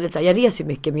är jag ändå lite så här, jag reser ju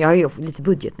mycket men jag har ju lite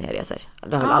budget när jag reser.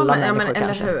 Det har alla människor eller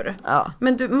kanske. hur? Ja.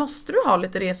 Men måste du ha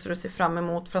lite resor att se fram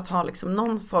emot för att ha liksom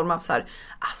någon form av så här,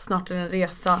 snart är det en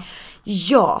resa?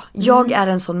 Ja, jag är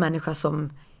en sån människa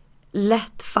som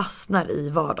lätt fastnar i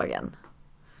vardagen.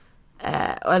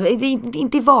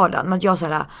 Inte i vardagen, men att jag så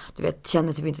här, du vet,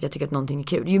 känner typ inte att jag tycker att någonting är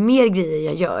kul. Ju mer grejer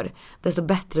jag gör, desto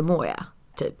bättre mår jag.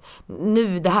 Typ.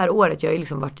 Nu det här året, jag har ju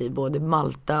liksom varit i både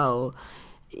Malta och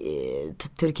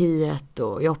Turkiet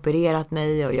och jag har opererat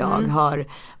mig och jag har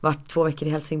varit 2 veckor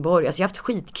i Helsingborg. Alltså jag har haft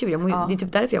skitkul. Det är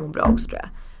typ därför jag mår bra också tror jag.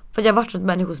 För jag har varit sån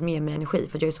människor som ger mig energi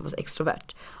för att jag är så pass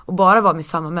extrovert. Och bara vara med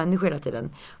samma människor hela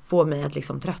tiden får mig att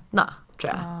liksom tröttna,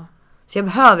 tror jag. Så jag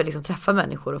behöver liksom träffa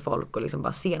människor och folk och liksom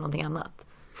bara se någonting annat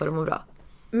för att må bra.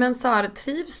 Men så här,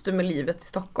 trivs du med livet i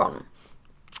Stockholm?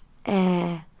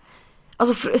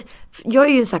 Alltså jag är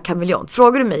ju en sån här kameleont.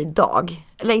 Frågar du mig idag,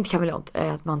 eller inte kameleont,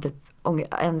 att man typ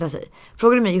ändrar sig.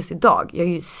 Frågar du mig just idag, jag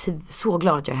är ju så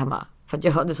glad att jag är hemma. För att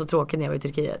jag hade så tråkigt när jag var i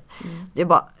Turkiet. Jag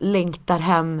bara längtar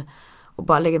hem och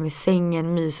bara lägga mig i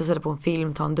sängen, mysa, sätta på en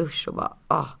film, ta en dusch och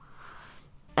bara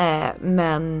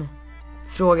men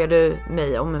frågar du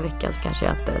mig om en vecka så kanske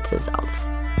jag inte trivs alls.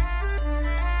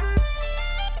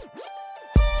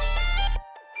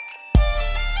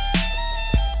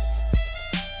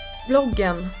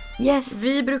 Bloggen. Yes.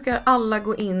 Vi brukar alla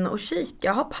gå in och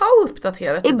kika. Har Pau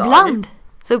uppdaterat idag? Ibland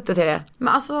så uppdaterar jag. Men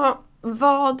alltså,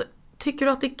 vad tycker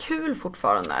du att det är kul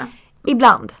fortfarande?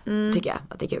 Ibland tycker jag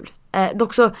att det är kul.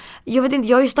 Dock så, jag vet inte,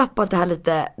 jag har ju stappat det här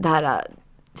lite, det här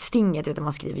stinget, vet, att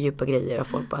man skriver djupa grejer och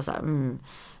folk bara så här,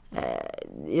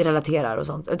 relaterar och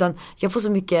sånt. Utan jag får så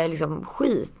mycket liksom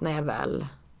skit när jag väl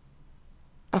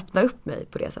öppnar upp mig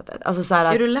på det sättet. Alltså så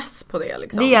här, är du less på det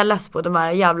liksom? Det är jag less på, de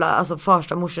här jävla alltså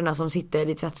farsta morsorna som sitter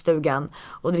i tvättstugan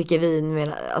och dricker vin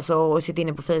med, alltså, och sitter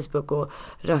inne på Facebook och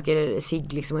röker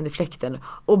cigg liksom under fläkten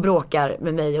och bråkar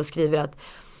med mig och skriver att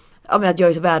att jag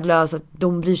är så värdelös, att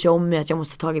de bryr sig om mig, att jag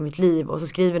måste ta tag i mitt liv. Och så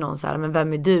skriver någon så här, men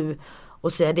vem är du?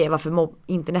 Och säger det, varför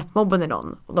internetmobben är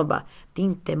någon? Och de bara, det är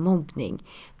inte mobbning,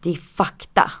 det är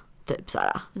fakta. Typ så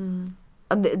här.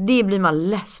 Det blir man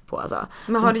less på alltså.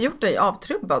 Men har det gjort dig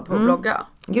avtrubbad på att blogga?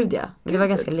 Gud ja, men det var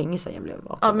ganska länge sedan jag blev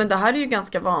avtrubbad. Ja, men det här är ju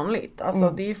ganska vanligt.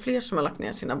 Alltså det är ju fler som har lagt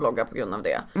ner sina bloggar på grund av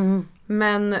det.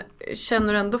 Men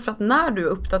känner du ändå, för att när du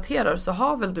uppdaterar så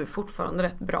har väl du fortfarande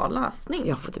rätt bra läsning?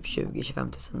 Jag får typ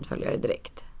 20-25 000 följare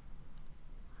direkt.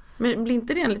 Men blir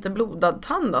inte det en lite blodad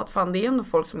tand då? Att fan, det är ändå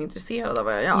folk som är intresserade av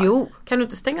vad jag gör. Jo. Kan du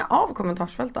inte stänga av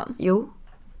kommentarsfälten? Jo.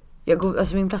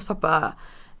 Alltså min plastpappa,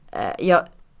 jag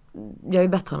har ju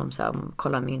bett honom så här, om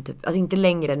kolla min typ, alltså inte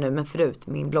längre nu men förut,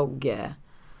 min blogg,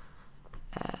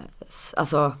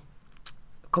 alltså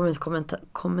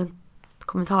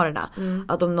kommentarerna.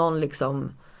 Att om någon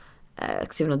liksom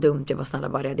skriver något dumt, jag bara snälla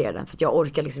bara reagera den. För att jag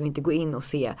orkar liksom inte gå in och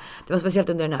se. Det var speciellt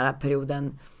under den här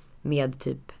perioden med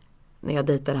typ när jag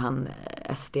dejtade han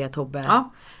SD Tobbe.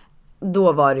 Ja.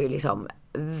 Då var det ju liksom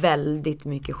väldigt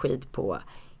mycket skit på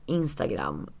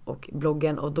Instagram och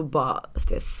bloggen. Och då bara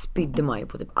spydde man ju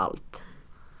på typ allt.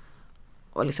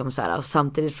 Och liksom så här, och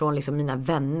samtidigt från liksom mina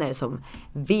vänner som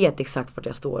vet exakt vart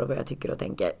jag står och vad jag tycker och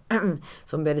tänker,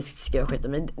 som började skriva skit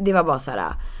om mig. Det var bara så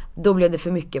här, då blev det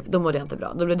för mycket, då mådde jag inte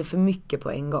bra. Då blev det för mycket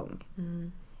på en gång.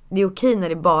 Det är okej när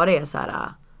det bara är så här,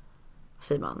 vad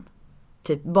säger man,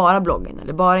 typ bara bloggen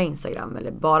eller bara Instagram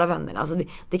eller bara vännerna. Alltså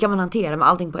det kan man hantera, men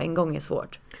allting på en gång är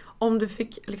svårt. Om du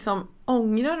fick liksom,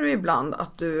 ångrar du ibland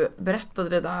att du berättade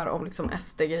det där om liksom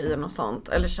SD-grejen och sånt?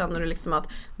 Eller känner du liksom att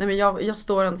nej men jag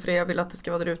står ändå för det, jag vill att det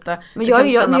ska vara där ute? Men jag har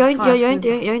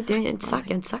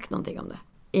inte sagt någonting om det.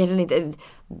 Egentligen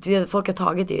inte. Folk har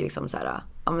tagit det liksom så här,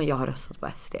 ja men jag har röstat på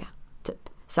SD typ.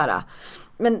 Så här,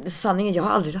 men sanningen, jag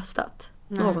har aldrig röstat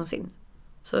någonsin.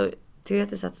 Så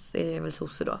teoretiskt sett är jag väl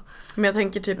sosse då. Men jag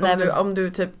tänker typ om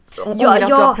du typ ångrar att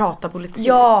du har pratat politik.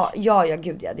 Ja,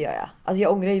 gud ja, det gör jag. Alltså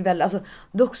jag ångrar ju väl, alltså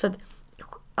dock så att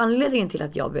anledningen till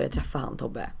att jag började träffa han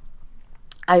Tobbe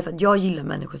är för att jag gillar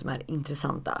människor som är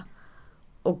intressanta.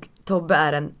 Och Tobbe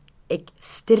är en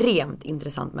extremt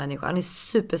intressant människa. Han är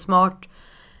supersmart,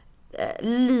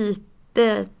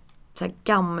 lite så här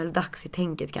gammeldags i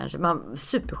tänket kanske, men han är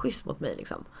superschysst mot mig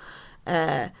liksom.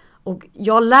 Och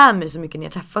jag lär mig så mycket när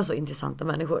jag träffar så intressanta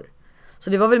människor. Så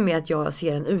det var väl med att jag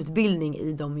ser en utbildning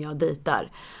i dem jag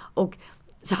dejtar. Och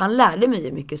så han lärde mig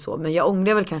ju mycket så. Men jag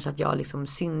ångrar väl kanske att jag liksom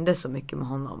synde så mycket med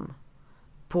honom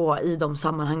i de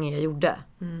sammanhangen jag gjorde.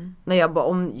 När jag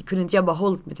kunde inte jag bara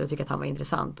hållit mig till att tycka att han var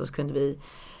intressant. Och så kunde vi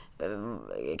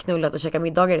knullat och käka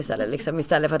middagar istället. Liksom,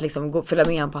 istället för att liksom följa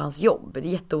med han på hans jobb. Det är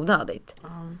jätteonödigt.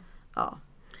 Ja.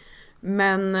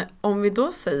 Men om vi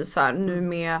då säger så här, nu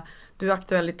med du är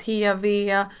aktuell i tv,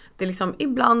 det är liksom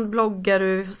ibland bloggar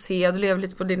du, vi får se, du lever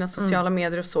lite på dina sociala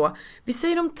medier och så. Vi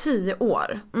säger om 10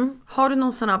 år. Har du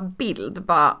någon sån här bild,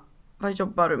 bara, vad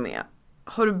jobbar du med?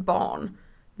 Har du barn?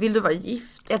 Vill du vara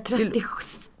gift? Jag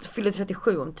fyller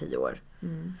 37 om 10 år.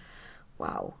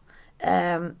 Wow.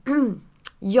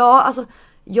 Ja, alltså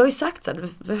jag har ju sagt så här,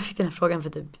 jag fick den här frågan för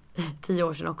typ 10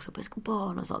 år sedan också, på jag ska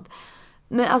barn och sånt.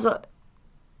 Men alltså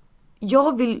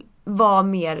jag vill vara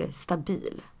mer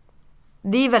stabil.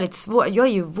 Det är väldigt svårt. Jag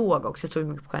är ju våg också, jag tror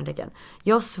mycket på stjärntecken.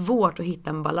 Jag har svårt att hitta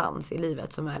en balans i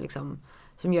livet som är liksom,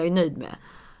 som jag är nöjd med.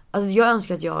 Alltså jag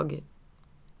önskar att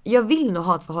jag vill nog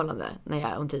ha ett förhållande när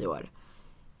jag är om 10 år.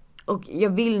 Och jag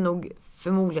vill nog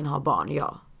förmodligen ha barn,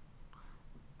 ja.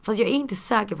 Fast jag är inte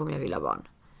säker på om jag vill ha barn.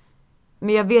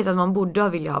 Men jag vet att man borde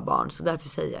vilja ha barn, så därför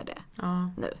säger jag det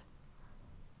nu.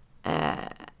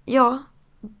 Ja,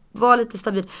 var lite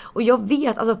stabil. Och jag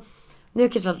vet, alltså nu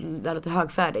kanske det låter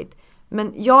högfärdigt,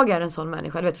 men jag är en sån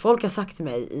människa. Du vet, folk har sagt till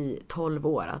mig i 12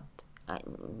 år att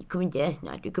du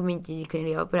kommer inte kunna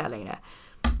leva på det här längre.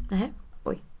 Nej,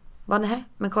 oj. Nej,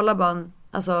 men kolla bara,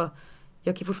 alltså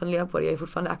jag kan fortfarande leva på det. Jag är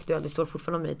fortfarande aktuell, det står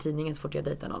fortfarande om mig i tidningen så fort jag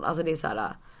dejtar någon. Alltså det är så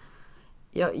här,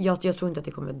 jag tror inte att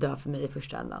det kommer dö för mig i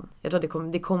första ändan. Jag tror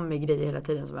att det kommer grejer hela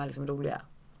tiden som är liksom roliga.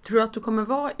 Tror du att du kommer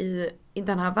vara i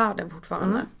den här världen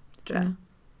fortfarande?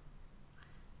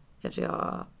 Det tror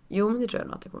jag. Jo, men det tror jag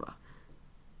nog att det kommer vara.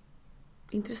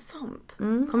 Intressant.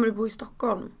 Kommer du bo i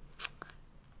Stockholm?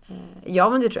 Ja,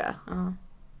 men det tror jag.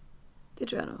 Det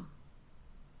tror jag nog.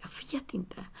 Jag vet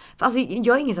inte. För alltså,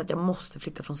 jag är ingen så att jag måste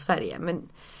flytta från Sverige. Men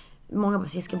många bara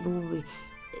säger jag ska bo i...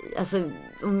 Alltså,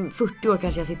 om 40 år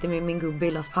kanske jag sitter med min gubbe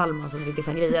i Las Palmas och dricker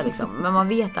sangria liksom. Men man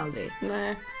vet aldrig.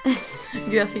 Nej.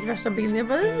 Gud, jag fick värsta bilden. Jag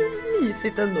bara, det är så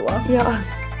mysigt ändå. Ja.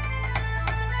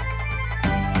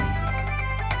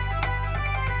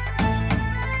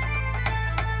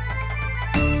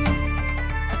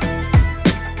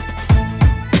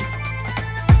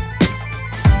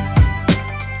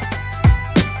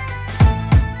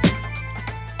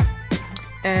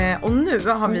 Och nu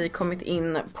har vi kommit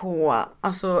in på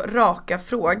alltså raka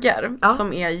frågor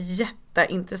som är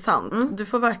jätteintressant. Du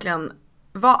får verkligen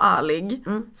var ärlig.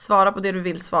 Svara på det du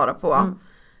vill svara på.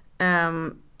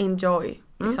 Enjoy.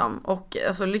 Liksom. Och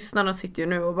alltså, lyssnarna sitter ju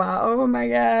nu och bara oh my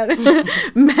god.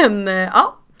 Men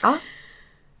ja.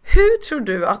 Hur tror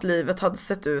du att livet hade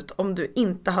sett ut om du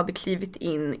inte hade klivit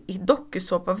in i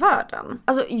dokusåpa-världen?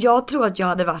 Alltså jag tror att jag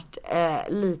hade varit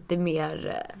lite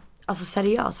mer alltså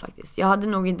seriös faktiskt. Jag hade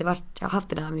nog inte haft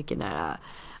den här mycket nära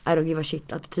I don't give a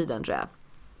shit-attityden, tror jag.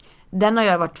 Den har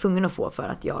jag varit tvungen att få för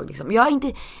att jag liksom, jag har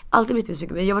inte alltid blivit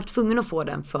misslyckad, men jag har varit tvungen att få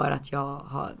den för att jag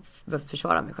har behövt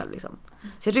försvara mig själv liksom.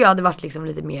 Så jag tror jag hade varit liksom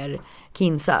lite mer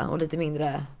kinsa och lite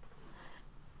mindre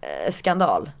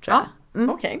skandal, tror jag.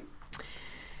 Okej.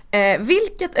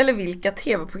 Vilket eller vilka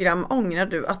tv-program ångrar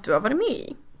du att du har varit med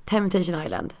i? Temptation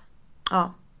Island.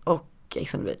 Ja. Och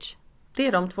Ex on the Beach. Det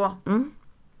är de två.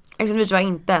 Ex on the Beach var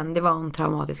inte det var en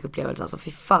traumatisk upplevelse, alltså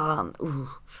fy fan.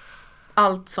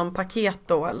 Allt som paket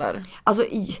då, eller? Alltså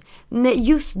nej,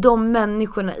 just de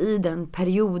människorna i den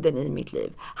perioden i mitt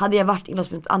liv. Hade jag varit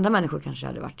inlåst med andra människor kanske det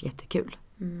hade varit jättekul.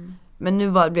 Men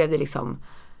nu blev det liksom.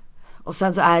 Och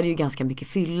sen så är det ju ganska mycket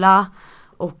fylla.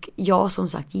 Och jag som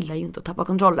sagt gillar ju inte att tappa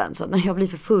kontrollen. Så när jag blir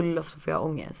för full så får jag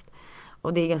ångest.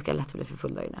 Och det är ganska lätt att bli för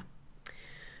full där inne.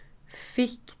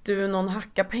 Fick du någon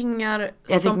hacka pengar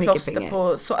jag som plåster pengar.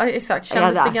 På så, exakt,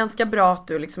 kändes det ganska bra att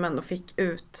du liksom ändå fick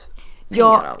ut pengar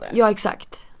av det? Ja,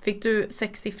 exakt. Fick du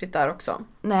 6-siffrigt där också?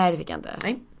 Nej, det fick jag inte.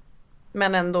 Nej.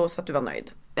 Men ändå så att du var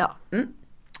nöjd? Ja.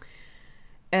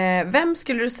 Vem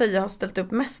skulle du säga har ställt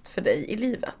upp mest för dig i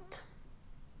livet?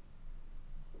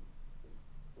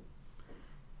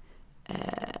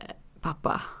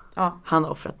 Pappa. Ja. Han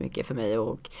har offrat mycket för mig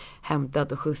och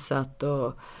hämtat och skjutsat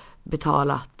och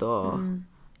betalat och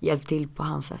hjälpt till på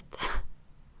hans sätt.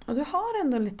 Och du har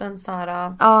ändå en liten så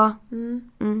här. Ja.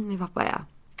 Min pappa, ja.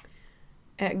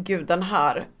 Gud, den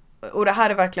här. Och det här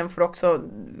är verkligen för också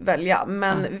välja.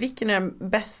 Men vilken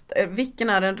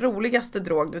är den roligaste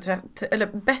drog du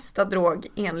eller bästa drog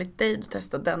enligt dig du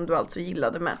testade, den du alltså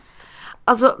gillade mest?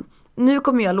 Alltså, nu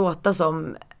kommer jag låta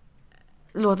så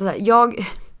här. Jag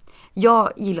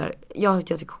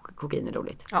tycker kokain är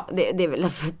roligt. Ja. Det är väl,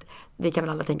 det kan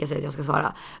väl alla tänka sig att jag ska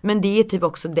svara. Men det är typ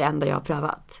också det enda jag har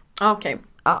prövat. Okej.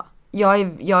 Ja, jag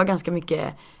är ganska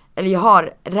mycket, eller jag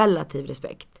har relativ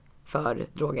respekt för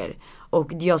droger.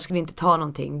 Och jag skulle inte ta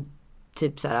någonting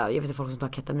typ så här, jag vet inte, folk som tar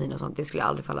ketamin och sånt, det skulle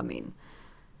aldrig falla mig in.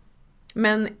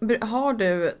 Men har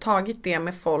du tagit det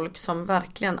med folk som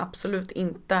verkligen absolut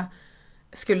inte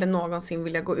skulle någonsin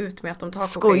vilja gå ut med att de tar kokain?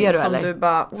 Skojar du som eller? Du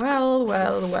bara, well.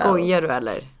 Skojar du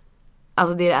eller?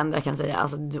 Alltså det är det enda jag kan säga.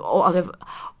 Alltså,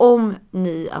 om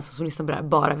ni alltså, som lyssnar på det här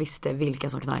bara visste vilka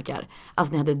som knarkar.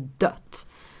 Alltså ni hade dött.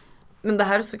 Men det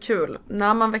här är så kul.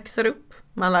 När man växer upp,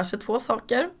 man lär sig 2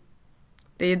 saker.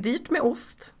 Det är dyrt med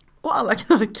ost och alla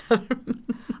knarkar.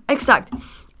 Exakt.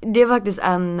 Det är faktiskt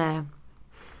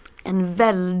en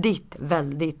väldigt,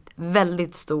 väldigt,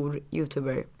 väldigt stor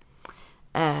YouTuber.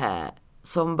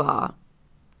 Som bara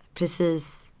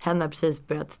henne har precis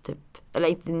börjat typ, eller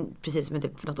inte precis men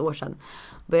typ för något år sedan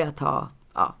börjat ta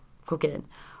kokain.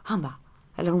 Hon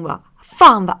bara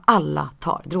fan vad alla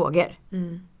tar droger.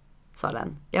 Sa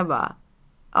den. Jag bara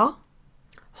ja.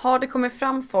 Har det kommit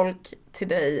fram folk till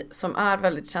dig som är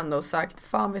väldigt kända och sagt,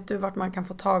 fan vet du vart man kan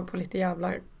få tag på lite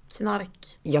jävla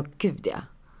knark? Ja, gud ja.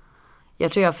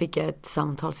 Jag tror jag fick ett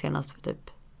samtal senast för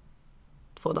typ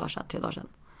 3 dagar sedan.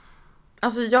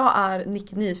 Alltså jag är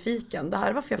nyfiken. Det här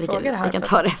är varför jag frågar det här. Vi kan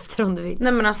ta det efter om du vill.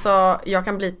 Nej men alltså, jag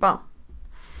kan blipa.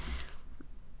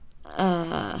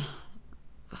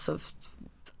 Alltså,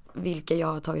 vilka jag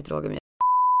har tagit droger med.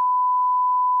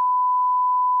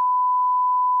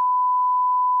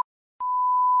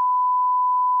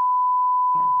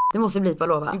 Du måste blipa,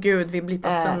 lova. Gud, vi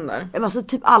blipar sönder. Alltså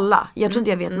typ alla. Jag tror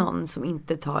inte jag vet någon som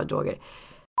inte tar droger.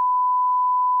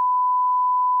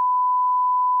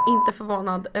 Inte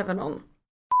förvånad över någon.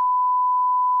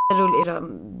 Är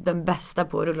den bästa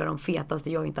på att rulla de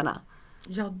fetaste jointarna.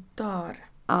 Jag dör.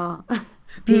 Ja.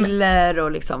 Piller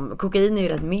och liksom kokain är ju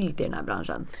rätt milt i den här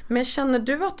branschen. Men känner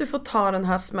du att du får ta den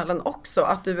här smällen också?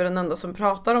 Att du är den enda som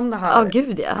pratar om det här? Ja,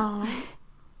 gud ja.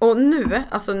 Och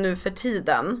nu för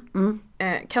tiden,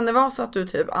 kan det vara så att du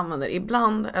typ använder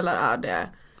ibland, eller är det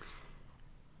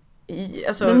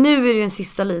alltså... Men nu är det ju en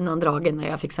sista linan dragen när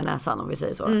jag fixar näsan, om vi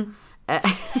säger så.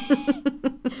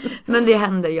 Men det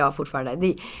händer jag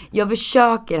fortfarande. Jag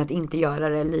försöker att inte göra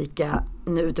det lika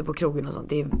nu ute på krogen och sånt.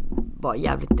 Det är bara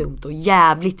jävligt dumt och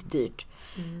jävligt dyrt.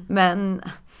 Men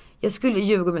jag skulle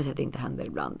ljuga om jag säger att det inte händer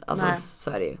ibland. Alltså så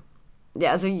är det ju.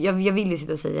 Alltså, jag vill ju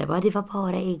sitta och säga att det var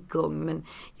bara en gång, men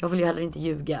jag vill ju heller inte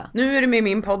ljuga. Nu är du med i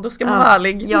min podd, då ska man vara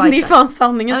ärlig. Ja, det är fan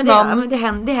sanningens namn.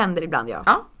 Men det händer ibland,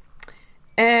 ja.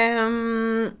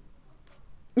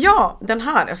 Ja, den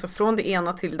här, alltså från det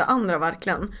ena till det andra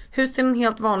verkligen. Hur ser en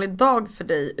helt vanlig dag för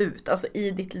dig ut? Alltså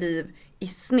i ditt liv i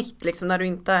snitt, liksom när du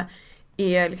inte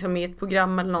är liksom i ett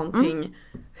program eller någonting.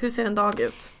 Hur ser en dag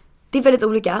ut? Det är väldigt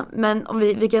olika, men om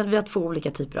vi har 2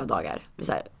 olika typer av dagar.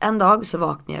 Så här, en dag så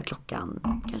vaknar jag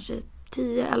klockan kanske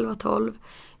 10, 11, 12.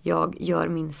 Jag gör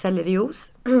min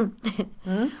sellerijuice.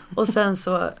 Och sen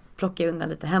så plockar jag undan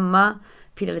lite hemma.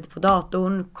 Pillar lite på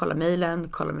datorn, kollar mejlen,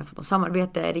 kollar om jag fått något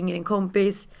samarbete, ringer en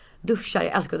kompis. Duschar,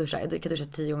 jag älskar att duscha. Jag kan duscha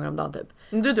 10 gånger om dagen typ.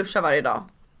 Du duschar varje dag?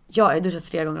 Ja, jag duschar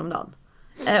flera gånger om dagen.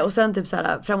 Och sen typ så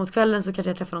här, framåt kvällen så kanske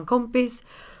jag träffar någon kompis.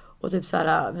 Och typ så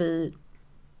här, vi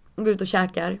går ut och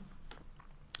käkar.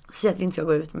 Säger att vi inte ska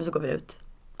gå ut, men så går vi ut.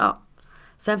 Ja.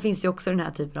 Sen finns det också den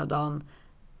här typen av dagen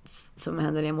som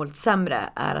händer när jag mår lite sämre.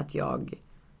 Är att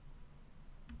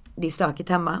det är stökigt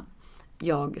hemma.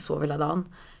 Jag sover hela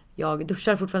dagen. Jag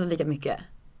duschar fortfarande lika mycket.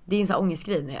 Det är en sån här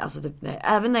ångestgrej. Alltså typ,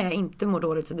 även när jag inte mår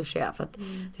dåligt så duschar jag. För att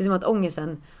det är som att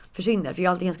ångesten försvinner. För jag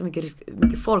har alltid ganska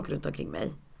mycket folk runt omkring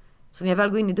mig. Så när jag väl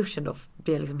går in i duschen då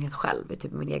blir jag liksom helt själv i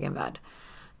typ min egen värld.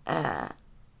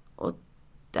 Och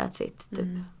that's it typ.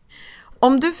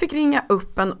 Om du fick ringa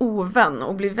upp en ovän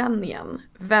och bli vän igen,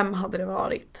 vem hade det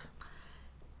varit?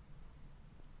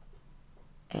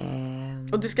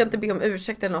 Och du ska inte be om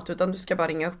ursäkt eller något, utan du ska bara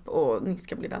ringa upp och ni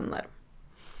ska bli vänner.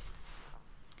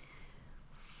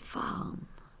 Fan.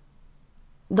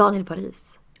 Daniel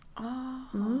Paris.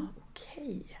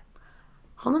 Okej.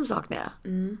 Honom saknar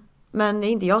jag. Men det är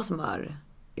inte jag som har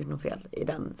gjort något fel i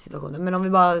den situationen. Men om vi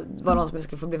bara var någon som jag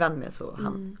skulle få bli vän med så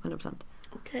han 100%.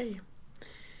 Okej.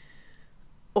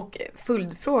 Och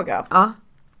följdfråga. Ja.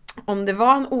 Om det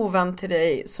var en ovän till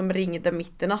dig som ringde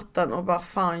mitt i natten och bara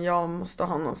fan jag måste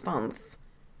ha någonstans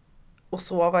och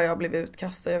sova, jag blev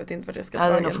utkastad, jag vet inte vart jag ska ta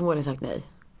vägen. Jag hade nog förmodligen sagt nej.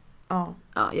 Ja.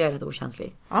 Ja, jag är rätt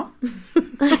okänslig. Ja.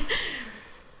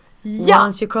 Ja.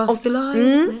 Once you cross the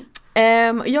line.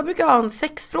 Jag brukar ha en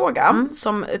sexfråga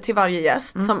som, till varje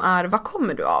gäst som är, vad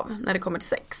kommer du av när det kommer till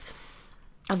sex?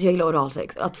 Alltså jag gillar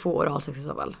oralsex. Att få oralsex i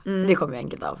så fall. Det kommer jag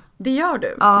enkelt av. Det gör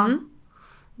du? Ja,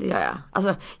 det gör jag.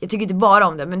 Alltså jag tycker inte bara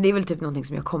om det, men det är väl typ någonting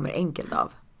som jag kommer enkelt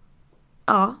av.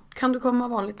 Ja. Kan du komma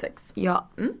av vanligt sex? Ja.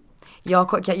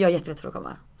 Jag är jätterätt för att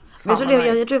komma. Men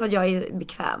jag tror att jag är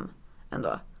bekväm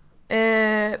ändå.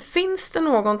 Finns det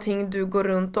någonting du går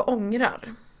runt och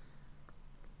ångrar?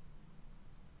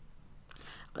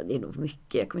 Ja, det är nog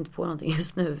mycket. Jag kommer inte på någonting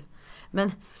just nu.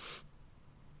 Men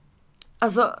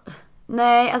alltså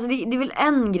nej, alltså det är väl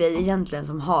en grej egentligen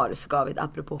som har skavit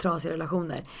apropå trasiga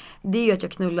relationer. Det är ju att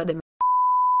jag knullade med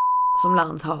som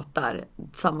Lans hatar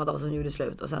samma dag som gjorde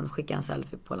slut och sen skickade en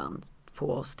selfie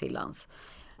på oss till Lans.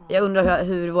 Jag undrar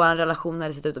hur vår relation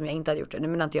hade sett ut om jag inte hade gjort det. Nu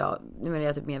menar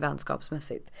jag typ mer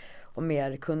vänskapsmässigt och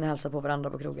mer kunna hälsa på varandra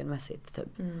på krogen mässigt typ.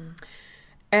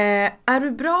 Är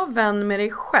du bra vän med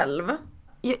dig själv?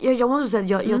 Jag måste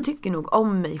säga att jag tycker nog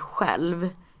om mig själv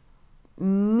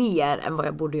mer än vad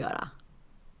jag borde göra.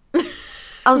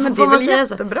 Alltså, men det är väl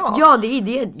jättebra? Ja, det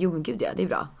är jo men gud ja, det är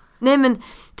bra. Nej men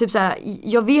typ så här,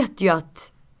 jag vet ju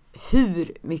att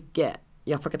hur mycket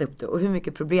jag har fuckat upp det och hur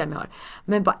mycket problem jag har.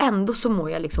 Men bara ändå så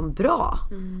mår jag liksom bra.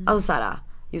 Alltså så här,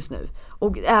 just nu.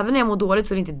 Och även när jag mår dåligt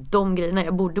så är det inte de grejerna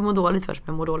jag borde må dåligt för som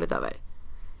jag mår dåligt över.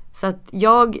 Så att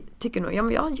jag tycker nog,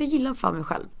 jag gillar fan mig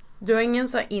själv. Du har ingen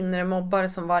så här inre mobbare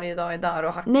som varje dag är där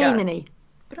och hackar? Nej.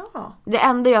 Bra. Det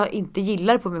enda jag inte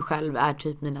gillar på mig själv är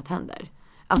typ mina tänder.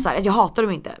 Alltså jag hatar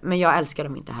dem inte, men jag älskar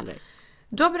dem inte heller.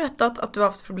 Du har berättat att du har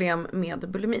haft problem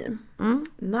med bulimi.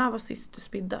 När var sist du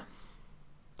spydde?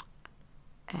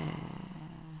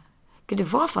 Gud, det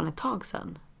var fan ett tag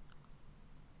sedan.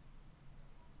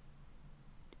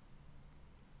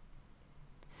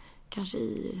 Kanske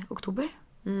i oktober.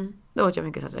 Då åt jag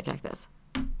mycket så att jag kräktes.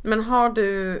 Men har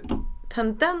du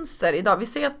tendenser idag? Vi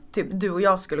säger att typ du och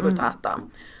jag skulle gå ut och äta.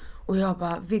 Och jag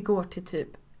bara, vi går till typ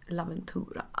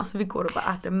L'Aventura. Alltså vi går och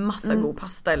bara äter massa god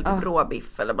pasta eller typ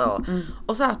råbiff eller bara.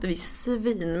 Och så äter vi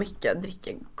svin mycket,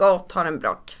 dricker gott, har en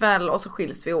bra kväll och så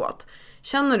skiljs vi åt.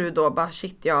 Känner du då bara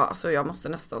shit, jag måste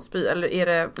nästan spy? Eller är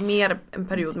det mer en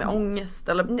period med ångest?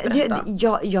 Eller berätta.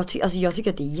 Jag tycker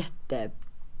att det är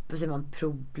vad säger man,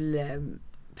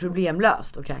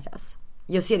 problemlöst att kräkas.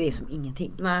 Jag ser det som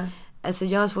ingenting. Nej. Alltså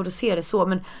jag har svårt att se det så.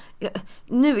 Men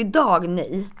nu idag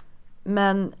nej.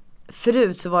 Men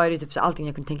förut så var det typ så allting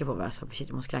jag kunde tänka på var så shit,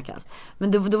 jag måste kräkas.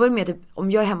 Men då var det mer typ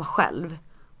om jag är hemma själv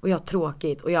och jag har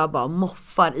tråkigt och jag bara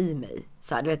moffar i mig.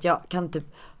 Så här, du vet, jag kan typ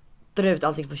dra ut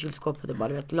allting från kylskåpet och bara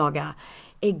du vet, laga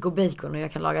ägg och bacon och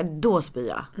jag kan laga då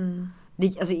spya.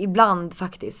 Alltså ibland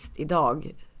faktiskt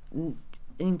idag,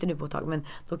 inte nu på ett tag, men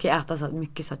då kan jag äta så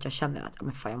mycket så att jag känner att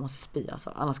men fan, jag måste spy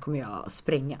alltså, annars kommer jag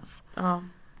sprängas. Ja.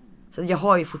 Så jag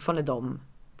har ju fortfarande de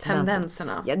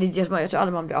tendenserna. Ja, jag tror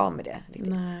aldrig man blir av med det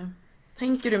riktigt. Nej.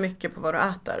 Tänker du mycket på vad du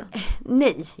äter?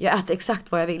 Nej, jag äter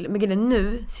exakt vad jag vill. Men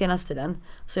nu, senaste tiden,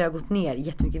 så har jag gått ner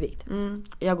jättemycket vikt.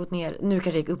 Jag har gått ner, nu kanske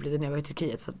jag gick upp lite när jag var i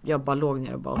Turkiet för att jag bara låg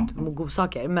ner och bara åt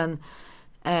godsaker. Men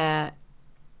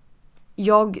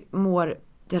jag mår,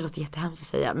 det låter jättehemskt att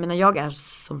säga, men när jag är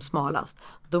som smalast,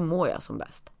 då mår jag som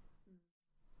bäst.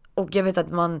 Och jag vet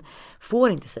att man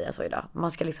får inte säga så idag.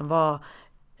 Man ska liksom vara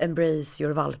embrace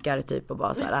your valkar typ och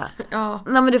bara så här. Ja.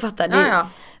 Nej men du fattar. Ja.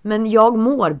 Men jag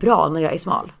mår bra när jag är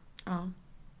smal. Ja.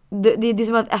 Det är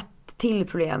som att ett till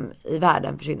problem i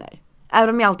världen försvinner.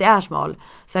 Även om jag alltid är smal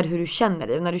så är det hur du känner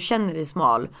dig. Och när du känner dig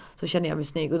smal så känner jag mig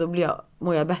snygg och då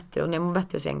mår jag bättre. Och när jag mår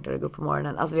bättre så är det enklare att gå upp på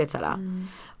morgonen. Alltså det är så här.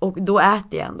 Och då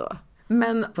äter jag ändå.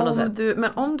 Men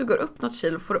om du går upp något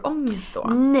kilo, får du ångest då?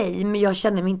 Nej, men jag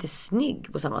känner mig inte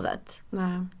snygg på samma sätt.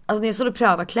 Nej. Alltså när jag står och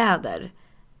prövar kläder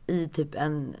i typ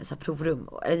en så här provrum,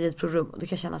 eller i ett provrum, och då kan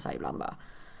jag känna så här ibland bara,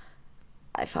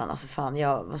 nej fan,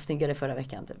 jag var snyggare förra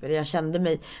veckan typ. Eller jag kände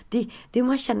mig, det är hur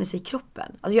man känner sig i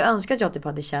kroppen. Alltså jag önskar att jag typ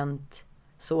hade känt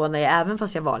så när jag, även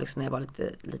fast jag var liksom, när jag var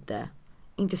lite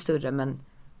inte större, men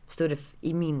större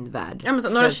i min värld. Ja men så,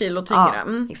 några kilo tyngre.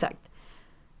 Ja, exakt.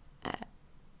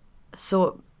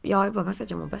 Så jag har bara märkt att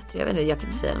jag mår bättre. Jag vet inte, jag kan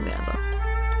inte säga något mer än så.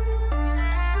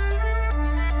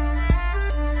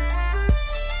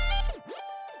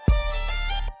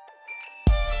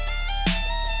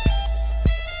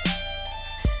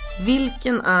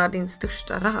 Vilken är din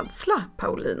största rädsla,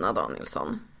 Paulina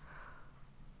Danielsson?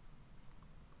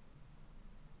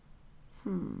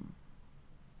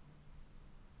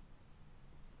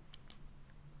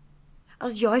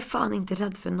 Alltså jag är fan inte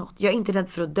rädd för något. Jag är inte rädd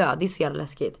för att dö. Det är så jävla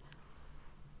läskigt.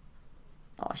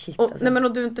 Shit, och, alltså. Nej men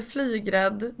och du är inte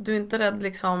flygrädd. Du är inte rädd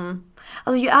liksom.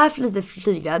 Alltså jag är för lite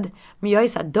flygrädd. Men jag är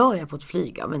så här, dör jag på ett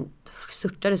flyg? Ja, men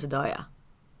störtar det så dör jag.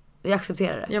 Jag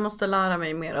accepterar det. Jag måste lära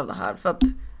mig mer av det här. För att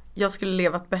jag skulle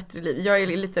leva ett bättre liv. Jag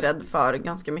är lite rädd för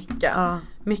ganska mycket.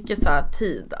 Mycket så här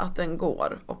tid att den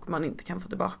går. Och man inte kan få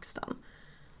tillbaka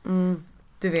den.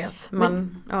 Du vet.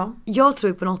 Jag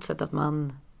tror på något sätt att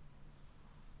man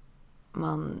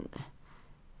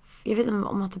jag vet inte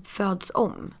om man typ föds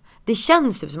om. Det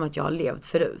känns typ som att jag har levt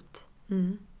förut.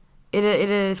 Är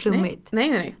det flummigt?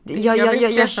 Nej. Jag vet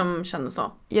fler som känner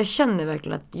så. Jag känner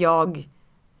verkligen att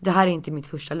det här är inte mitt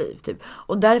första liv typ.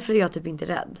 Och därför är jag typ inte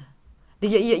rädd.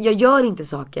 Jag gör inte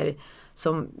saker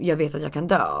som jag vet att jag kan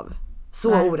dö av.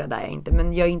 Så orädd är jag inte.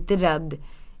 Men jag är inte rädd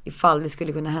ifall det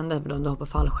skulle kunna hända om du hoppar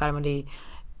fallskärm och det är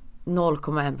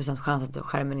 0,1% chans att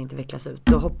skärmen inte vecklas ut.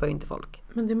 Då hoppar ju inte folk.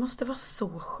 Men det måste vara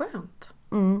så skönt.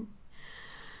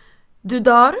 Du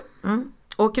dör.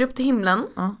 Åker upp till himlen.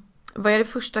 Vad är det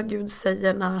första Gud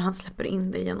säger när han släpper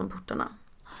in dig genom portarna?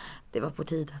 Det var på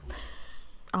tiden.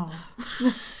 Ja.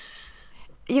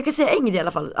 Jag kan säga en grej i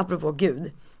alla fall, apropå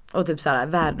Gud. Och typ såhär,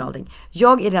 världen och allting.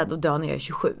 Jag är rädd att dö när jag är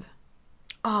 27.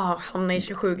 Hamnar i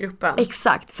 27-gruppen.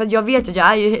 Exakt, för jag vet att jag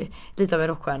är ju lite av en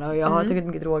rockstjärna. Och jag har tagit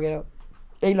mycket droger och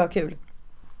jag gillar kul.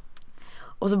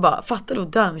 Och så bara, fattar du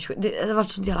att dö med 27? Det har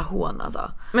varit sånt jävla hån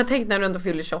alltså. Men tänk när du ändå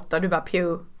fyller 28, du bara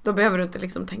pew. Då behöver du inte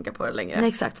liksom tänka på det längre. Nej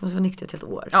exakt, det måste vara nykter ett helt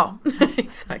år. Ja,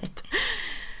 exakt.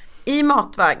 I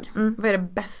matväg, vad är det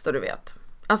bästa du vet?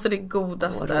 Alltså det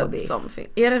godaste som finns.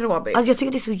 Är det råbiff? Alltså jag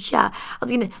tycker det är så jävla...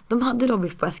 Alltså, de hade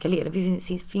råbiff på Escalier. Det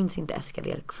finns inte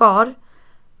Escalier kvar.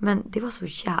 Men den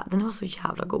var så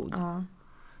jävla god. Ja.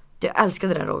 Jag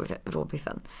älskade den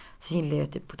råbiffen. Så gillar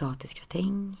jag typ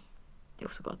potatisgratäng. Det är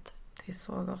också gott. Det är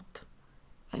så gott.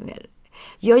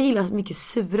 Jag gillar mycket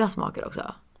sura smaker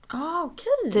också.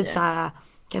 Okej. Typ så här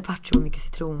carpaccio med mycket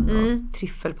citron och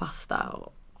tryffelpasta.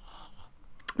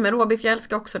 Men råbiff, jag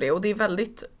älskar också det. Och det är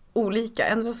väldigt olika.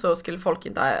 Ändå så skulle folk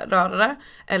inte röra det.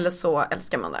 Eller så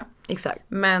älskar man det. Exakt.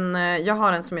 Men jag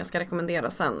har en som jag ska rekommendera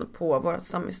sen på vårt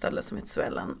sammanställe som heter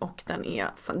Suellen. Och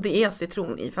det är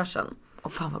citron i färsen.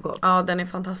 Fan vad gott. Ja, den är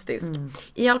fantastisk.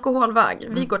 I alkoholväg,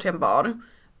 vi går till en bar.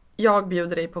 Jag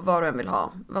bjuder dig på vad du än vill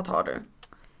ha. Vad tar du?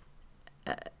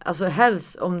 Alltså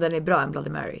helst om den är bra, en Bloody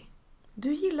Mary.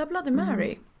 Du gillar Bloody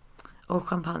Mary? Och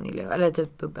champagne gillar jag. Eller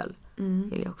typ bubbel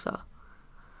gillar jag också.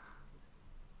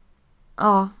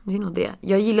 Ja, det är nog det.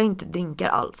 Jag gillar inte drinkar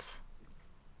alls.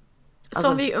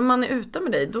 Alltså, om man är ute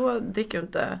med dig, då dricker du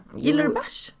inte... Gillar du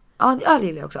bärs? Ja, det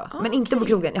gillar jag också. Men inte på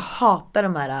krogen. Jag hatar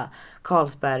de här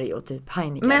Carlsberg och typ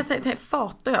Heineken. Men jag säger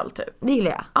fatöl typ. Det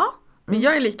gillar jag. Ja, men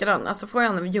jag är likadan. Alltså får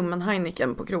jag en ljummen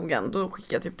Heineken på krogen, då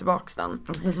skickar jag typ tillbaks den.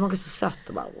 Alltså, den smakar så sött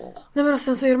och bara... Nej men och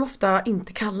sen så är de ofta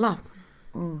inte kalla.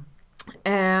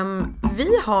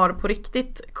 Vi har på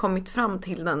riktigt kommit fram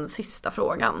till den sista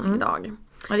frågan idag.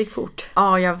 Ja, det gick fort.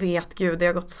 Ja, jag vet. Gud, det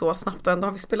har gått så snabbt och ändå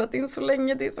har vi spelat in så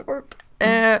länge. Det är så sjukt.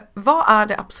 Vad är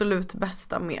det absolut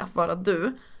bästa med att vara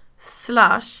du?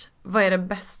 / vad är det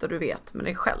bästa du vet med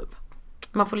dig själv?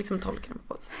 Man får liksom tolka det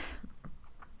på ett sätt.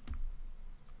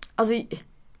 Alltså,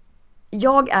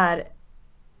 jag är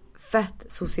fett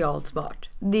socialt smart.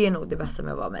 Det är nog det bästa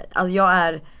med att vara mig. Alltså jag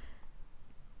är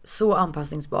så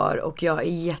anpassningsbar och jag är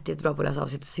jättebra på att läsa av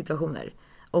situationer.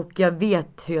 Och jag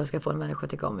vet hur jag ska få en människa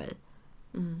att tycka om mig.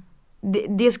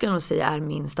 Det skulle jag nog säga är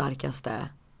min starkaste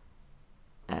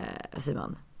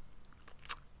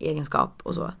egenskap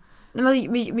och så.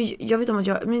 Men jag vet om att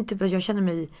jag känner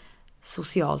mig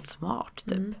socialt smart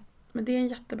typ. Men det är en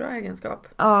jättebra egenskap.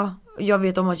 Ja, jag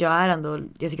vet om att jag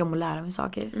tycker om att lära mig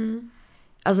saker.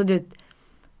 Alltså till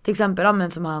exempel,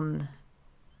 men som han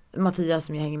Mattias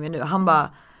som jag hänger med nu, han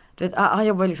bara, du vet, han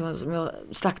jobbar liksom med att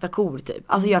slakta kor typ.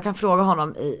 Alltså jag kan fråga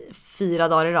honom i 4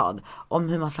 dagar i rad om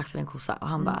hur man slaktar en kossa. Och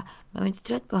han bara, men jag är inte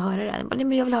trött på att höra det. Jag bara, nej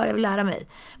men jag vill lära mig.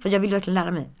 För jag vill verkligen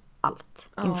lära mig allt.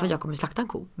 Inte för att jag kommer slakta en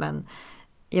ko, men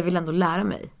jag vill ändå lära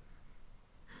mig.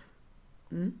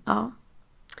 Ja.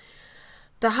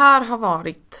 Det här har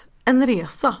varit en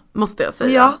resa, måste jag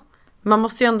säga. Ja. Man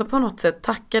måste ju ändå på något sätt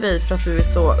tacka dig för att du är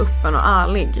så öppen och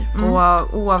ärlig.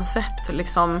 Och oavsett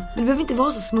liksom... Men det behöver inte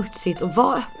vara så smutsigt och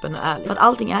vara öppen och ärlig. För att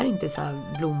allting är inte så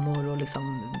här blommor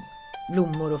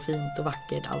och fint och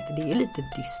vackert. Alltid. Det är lite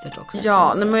dystert också.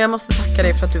 Ja, men jag måste tacka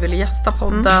dig för att du ville gästa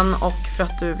podden. Och för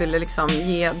att du ville liksom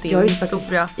ge din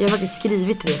historia. Jag har faktiskt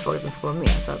skrivit 3 frågor för att få vara med.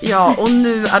 Så att... Ja, och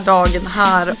nu är dagen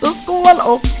här. Så skål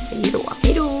och hej då.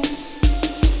 Hej då.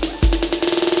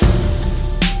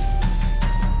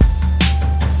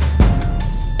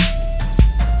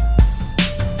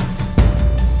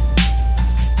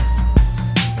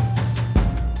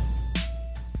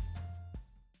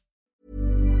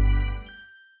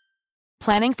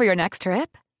 Planning for your next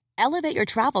trip? Elevate your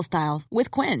travel style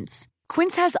with Quince.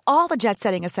 Quince has all the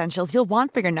jet-setting essentials you'll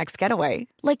want for your next getaway,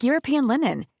 like European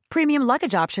linen, premium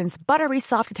luggage options, buttery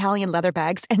soft Italian leather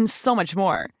bags, and so much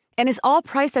more. And is all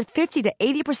priced at 50 to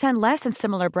 80% less than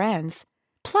similar brands.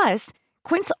 Plus,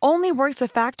 Quince only works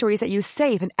with factories that use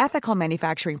safe and ethical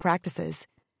manufacturing practices.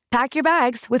 Pack your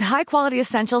bags with high-quality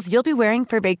essentials you'll be wearing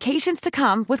for vacations to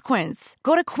come with Quince.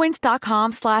 Go to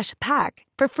quince.com/pack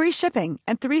for free shipping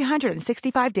and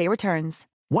 365-day returns.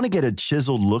 Want to get a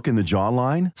chiseled look in the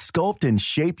jawline? Sculpt and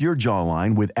shape your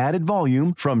jawline with added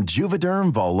volume from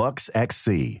Juvederm Volux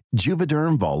XC.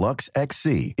 Juvederm Volux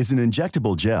XC is an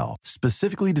injectable gel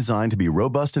specifically designed to be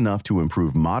robust enough to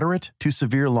improve moderate to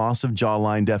severe loss of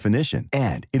jawline definition.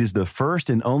 And it is the first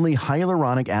and only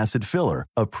hyaluronic acid filler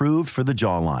approved for the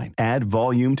jawline. Add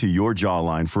volume to your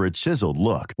jawline for a chiseled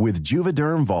look with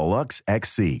Juvederm Volux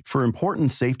XC. For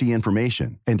important safety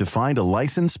information and to find a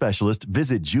licensed specialist,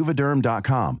 visit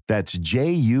juvederm.com. That's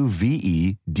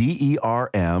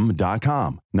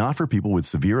JUVEDERM.com. Not for people with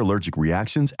severe allergic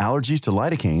reactions, allergies to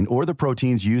lidocaine, or the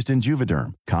proteins used in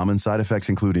Juvederm. Common side effects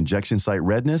include injection site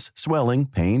redness, swelling,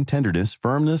 pain, tenderness,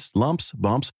 firmness, lumps,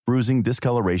 bumps, bruising,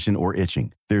 discoloration, or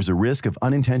itching. There's a risk of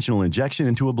unintentional injection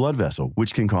into a blood vessel,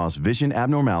 which can cause vision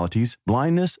abnormalities,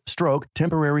 blindness, stroke,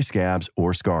 temporary scabs,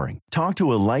 or scarring. Talk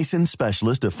to a licensed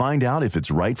specialist to find out if it's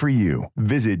right for you.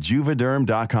 Visit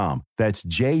Juvederm.com. That's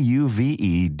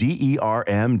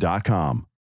JUVEDERM.com.